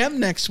 1 a.m.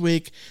 next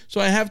week so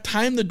I have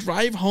time to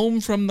drive home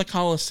from the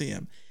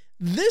Coliseum?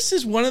 This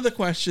is one of the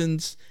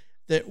questions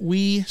that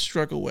we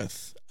struggle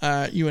with.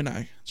 You and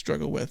I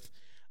struggle with,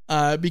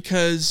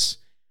 because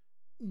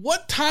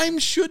what time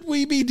should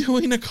we be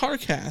doing a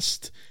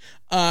Carcast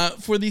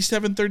for these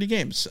 7:30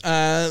 games?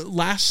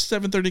 Last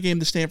 7:30 game,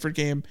 the Stanford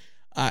game,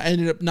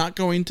 ended up not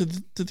going to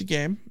the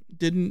game.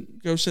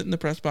 Didn't go sit in the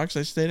press box.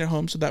 I stayed at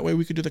home so that way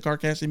we could do the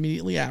Carcast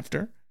immediately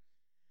after.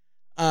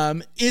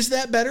 Is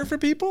that better for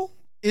people?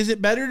 Is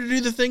it better to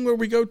do the thing where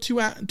we go 2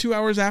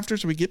 hours after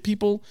so we get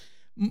people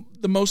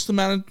the most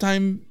amount of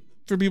time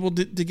for people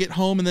to get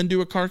home and then do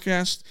a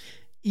Carcast,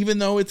 even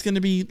though it's going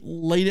to be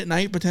late at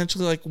night,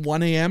 potentially like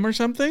 1 a.m. or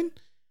something?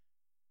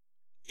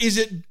 Is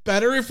it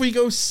better if we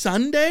go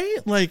Sunday?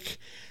 Like,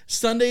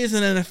 Sunday is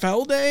an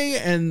NFL day,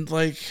 and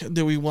like,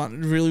 do we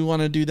really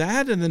want to do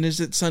that? And then is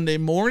it Sunday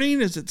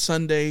morning? Is it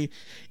Sunday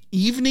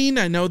evening?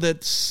 I know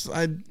that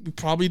I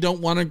probably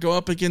don't want to go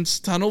up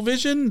against tunnel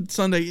vision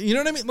Sunday. You know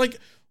what I mean? Like,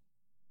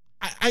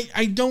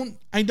 I don't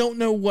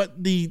know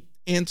what the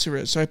answer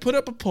is. So I put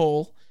up a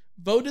poll.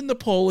 Vote in the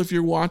poll if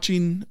you're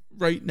watching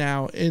right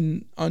now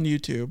on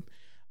YouTube.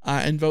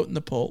 And vote in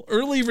the poll.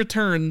 Early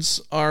returns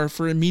are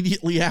for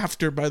immediately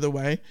after, by the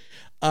way.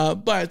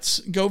 But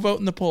go vote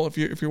in the poll if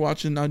you're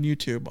watching on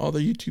YouTube. All the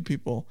YouTube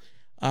people,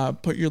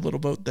 put your little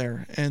vote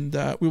there, and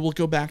we will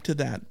go back to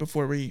that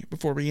before we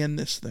end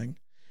this thing.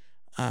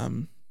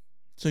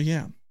 So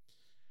yeah,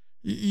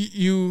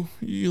 you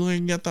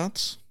got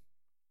thoughts?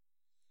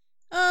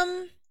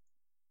 I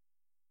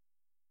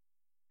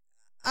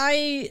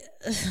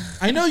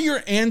know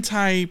you're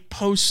anti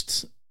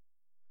post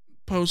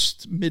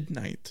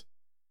midnight.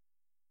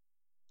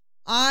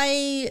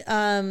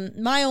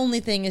 My only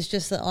thing is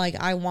just that, like,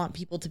 I want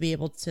people to be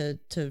able to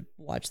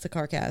watch the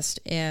Carcast,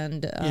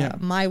 and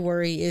my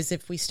worry is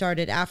if we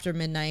started after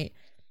midnight,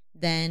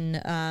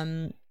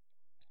 then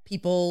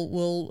people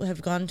will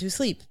have gone to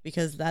sleep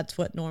because that's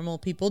what normal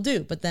people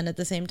do. But then at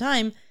the same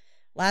time,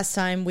 last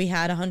time we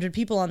had 100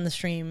 people on the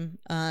stream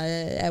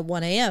at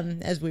 1 a.m.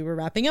 as we were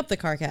wrapping up the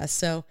Carcast.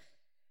 So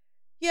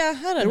yeah,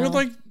 I don't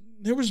know.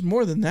 There was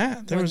more than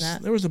that. There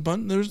was a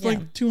bunch. There was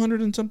like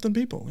 200 and something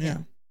people. Yeah.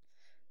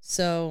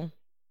 So,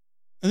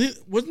 I think,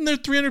 wasn't there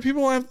 300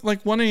 people at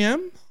like 1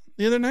 a.m.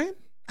 the other night?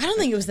 I don't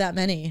think it was that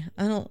many.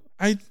 I'm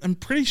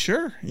pretty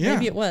sure. Yeah.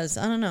 Maybe it was.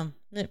 I don't know.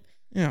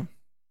 Yeah.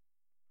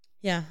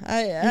 Yeah.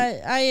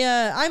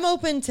 I'm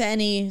open to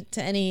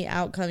any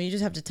outcome. You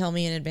just have to tell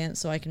me in advance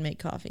so I can make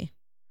coffee.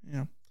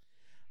 Yeah.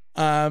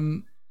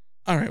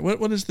 All right.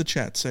 What is the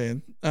chat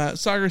saying?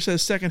 Sagar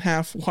says second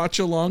half watch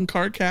along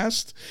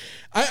Carcast.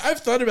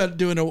 I've thought about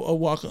doing a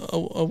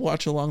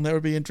watch along. That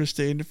would be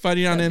interesting.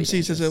 Fighting on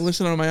MC says I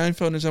listen on my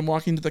iPhone as I'm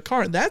walking to the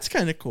car. That's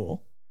kind of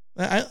cool.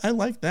 I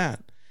like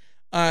that.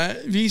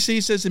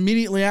 VC says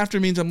immediately after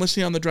means I'm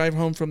listening on the drive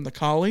home from the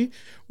Collie,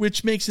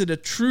 which makes it a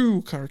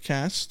true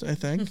Carcast, I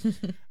think.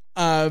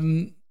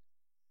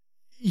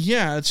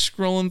 Yeah, it's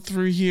scrolling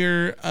through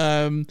here.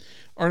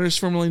 Artist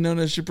formerly known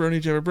as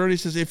Jabroni Brody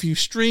says, if you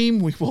stream,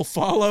 we will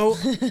follow.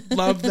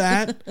 Love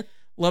that.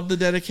 Love the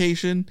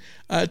dedication.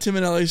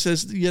 Timonelli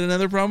says, yet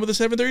another problem with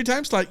the 7:30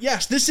 time slot.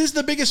 Yes, this is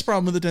the biggest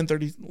problem with the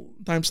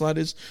 10:30 time slot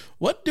is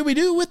what do we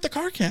do with the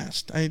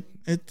Carcast?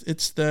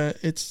 It's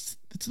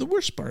the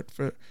worst part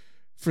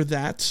for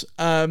that.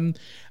 All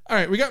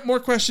right, we got more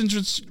questions.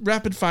 Let's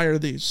rapid fire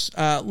these.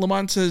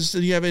 Lamont says,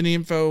 do you have any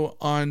info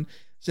on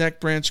Zach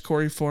Branch,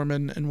 Corey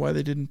Foreman, and why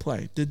they didn't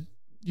play? Did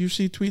you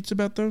see tweets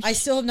about those? I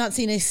still have not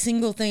seen a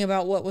single thing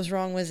about what was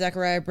wrong with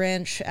Zachariah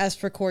Branch. As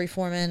for Corey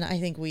Foreman, I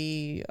think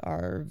we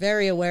are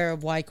very aware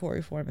of why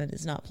Corey Foreman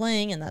is not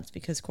playing, and that's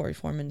because Corey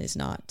Foreman is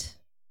not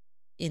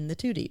in the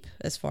two deep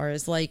as far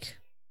as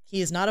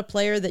he is not a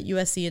player that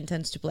USC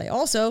intends to play.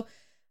 Also,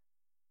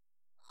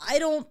 I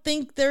don't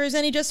think there is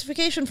any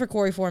justification for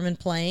Corey Foreman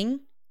playing,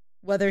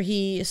 whether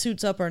he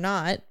suits up or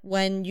not,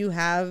 when you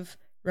have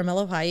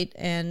Romello Height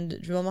and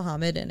Jewel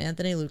Muhammad and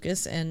Anthony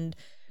Lucas and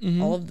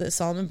all of the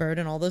Solomon Bird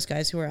and all those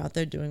guys who are out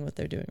there doing what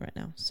they're doing right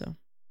now. So,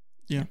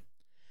 yeah.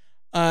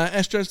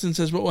 S. Dresden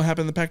says, what will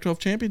happen in the Pac-12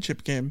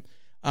 championship game?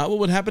 What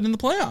would happen in the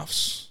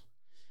playoffs?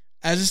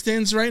 As it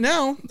stands right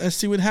now,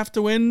 SC would have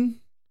to win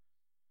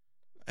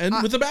and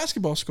with a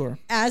basketball score.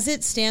 As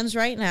it stands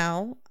right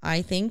now,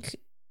 I think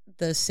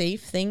the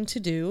safe thing to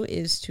do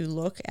is to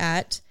look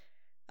at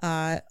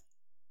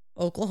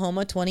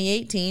Oklahoma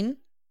 2018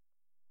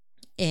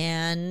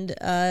 and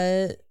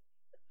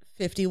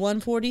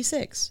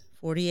 51-46.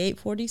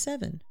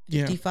 48-47,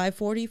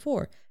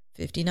 55-44,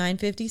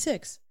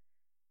 59-56.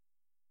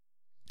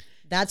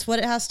 That's what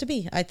it has to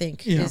be, I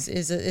think, is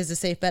a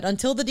safe bet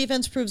until the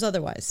defense proves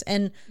otherwise.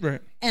 And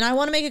I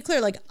want to make it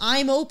clear,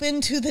 I'm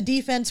open to the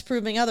defense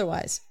proving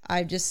otherwise.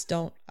 I just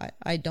don't,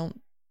 I'm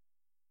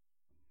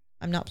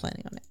not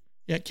planning on it.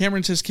 Yeah,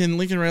 Cameron says, can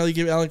Lincoln Riley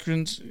give Alex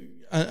Grinch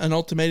an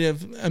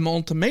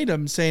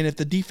ultimatum saying if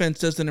the defense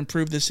doesn't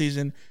improve this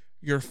season,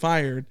 you're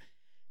fired?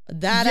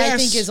 That I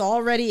think is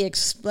already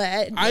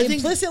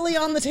implicitly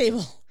on the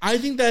table. I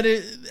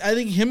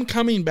think him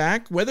coming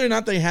back, whether or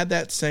not they had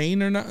that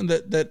saying or not,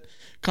 that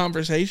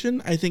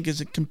conversation, I think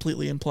is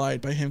completely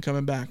implied by him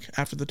coming back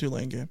after the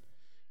Tulane game.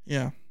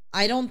 Yeah.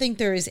 I don't think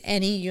there is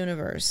any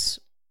universe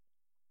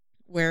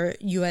where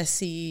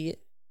USC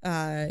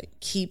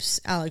keeps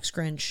Alex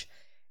Grinch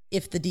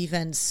if the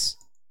defense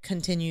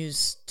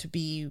continues to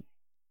be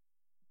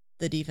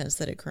the defense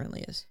that it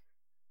currently is.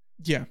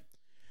 Yeah.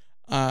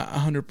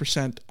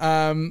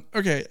 100%.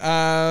 Okay.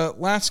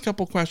 Last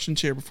couple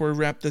questions here before we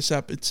wrap this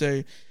up. It's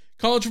a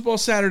college football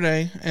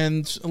Saturday,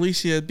 and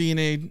Alicia, being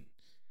a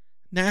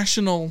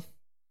national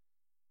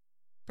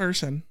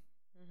person,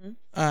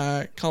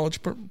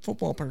 college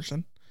football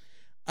person,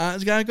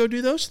 has got to go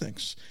do those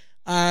things.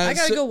 I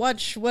got to go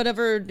watch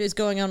whatever is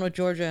going on with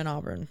Georgia and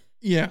Auburn.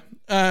 Yeah.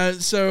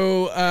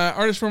 So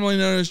artist formerly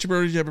known as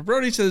Jabroni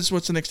Brody says,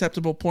 what's an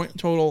acceptable point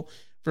total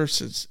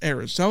versus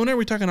Arizona? Are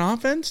we talking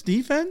offense,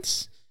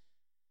 defense?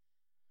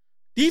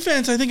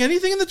 Defense, I think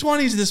anything in the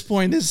 20s at this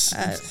point is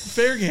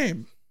fair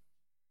game.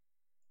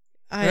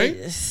 Right?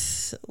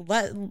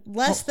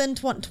 Less than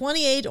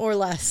 28 or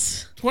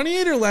less.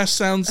 28 or less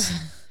sounds...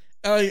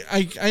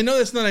 I know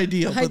that's not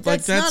ideal, but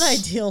that's not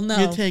ideal, no.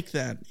 You take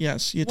that.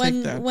 Yes, take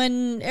that.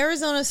 When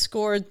Arizona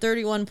scored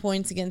 31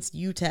 points against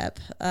UTEP,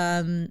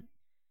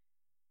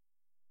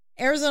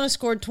 Arizona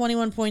scored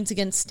 21 points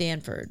against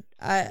Stanford.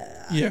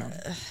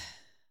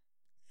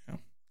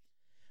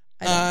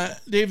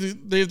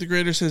 Dave the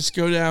Greater says,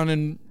 go down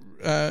and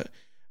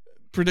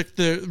predict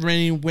the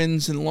remaining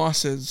wins and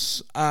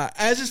losses.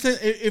 As it stands,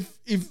 if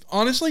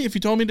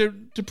you told me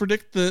to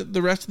predict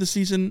the rest of the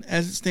season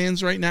as it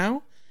stands right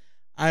now,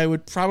 I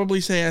would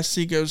probably say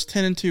SC goes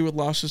 10-2 with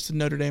losses to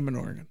Notre Dame and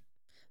Oregon.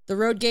 The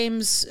road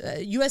games,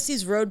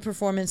 USC's road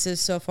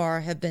performances so far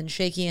have been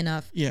shaky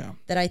enough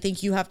that I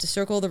think you have to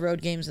circle the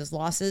road games as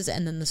losses,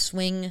 and then the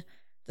swing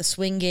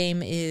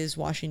game is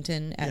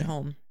Washington at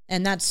home.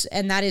 And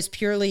that is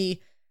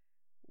purely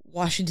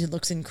Washington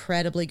looks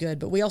incredibly good,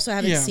 but we also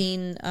haven't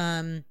seen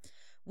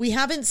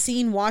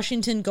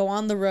Washington go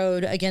on the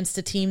road against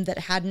a team that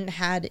hadn't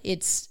had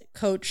its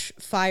coach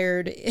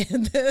fired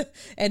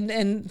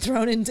and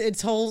thrown into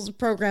its whole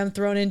program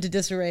thrown into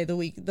disarray the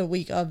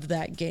week of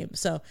that game.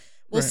 So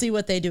we'll see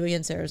what they do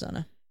against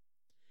Arizona.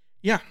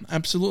 Yeah,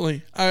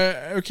 absolutely.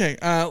 Okay.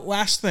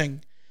 Last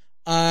thing,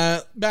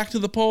 back to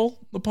the poll.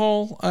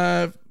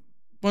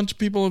 Bunch of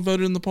people have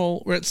voted in the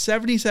poll. We're at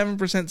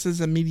 77%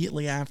 says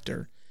immediately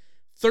after,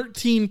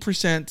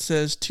 13%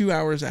 says 2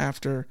 hours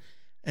after,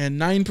 and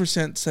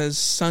 9% says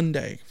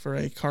Sunday for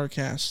a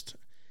Carcast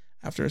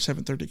after a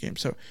 7:30 game.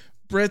 So,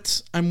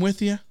 Brits, I'm with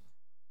you,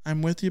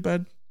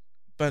 bud.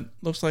 But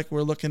looks like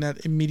we're looking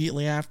at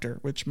immediately after,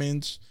 which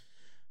means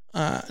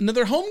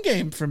another home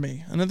game for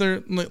me,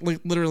 another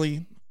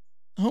literally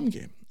home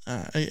game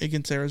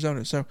against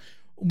Arizona. So,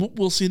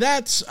 we'll see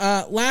that.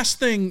 Last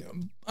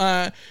thing,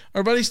 our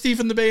buddy Steve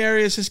in the Bay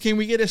Area says, can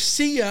we get a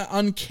see ya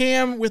on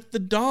cam with the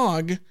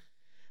dog?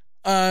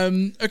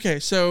 Okay,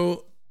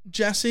 so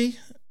Jesse,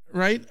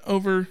 right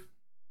over,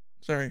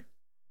 sorry.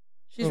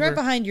 She's right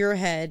behind your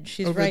head.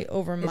 She's right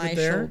over my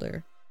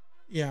shoulder.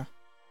 Yeah.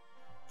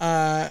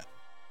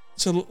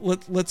 So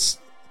let's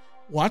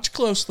watch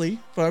closely,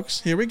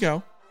 folks. Here we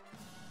go.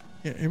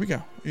 Here we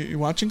go. You're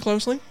watching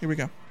closely? Here we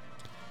go.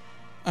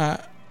 All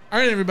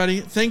right, everybody.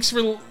 Thanks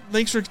for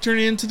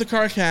tuning into the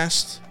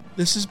Carcast.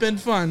 This has been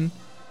fun.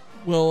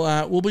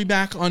 We'll be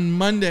back on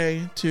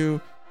Monday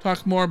to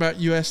talk more about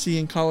USC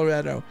and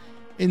Colorado.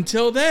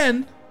 Until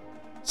then,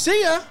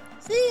 see ya.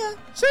 See ya.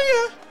 See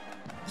ya.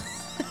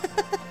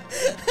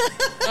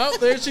 Oh,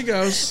 there she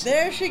goes.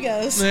 There she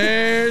goes.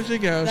 There she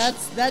goes.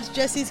 That's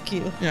Jesse's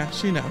cue. Yeah,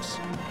 she knows.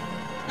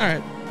 All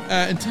right.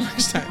 Until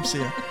next time. See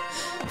ya.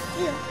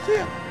 See ya. See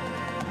ya.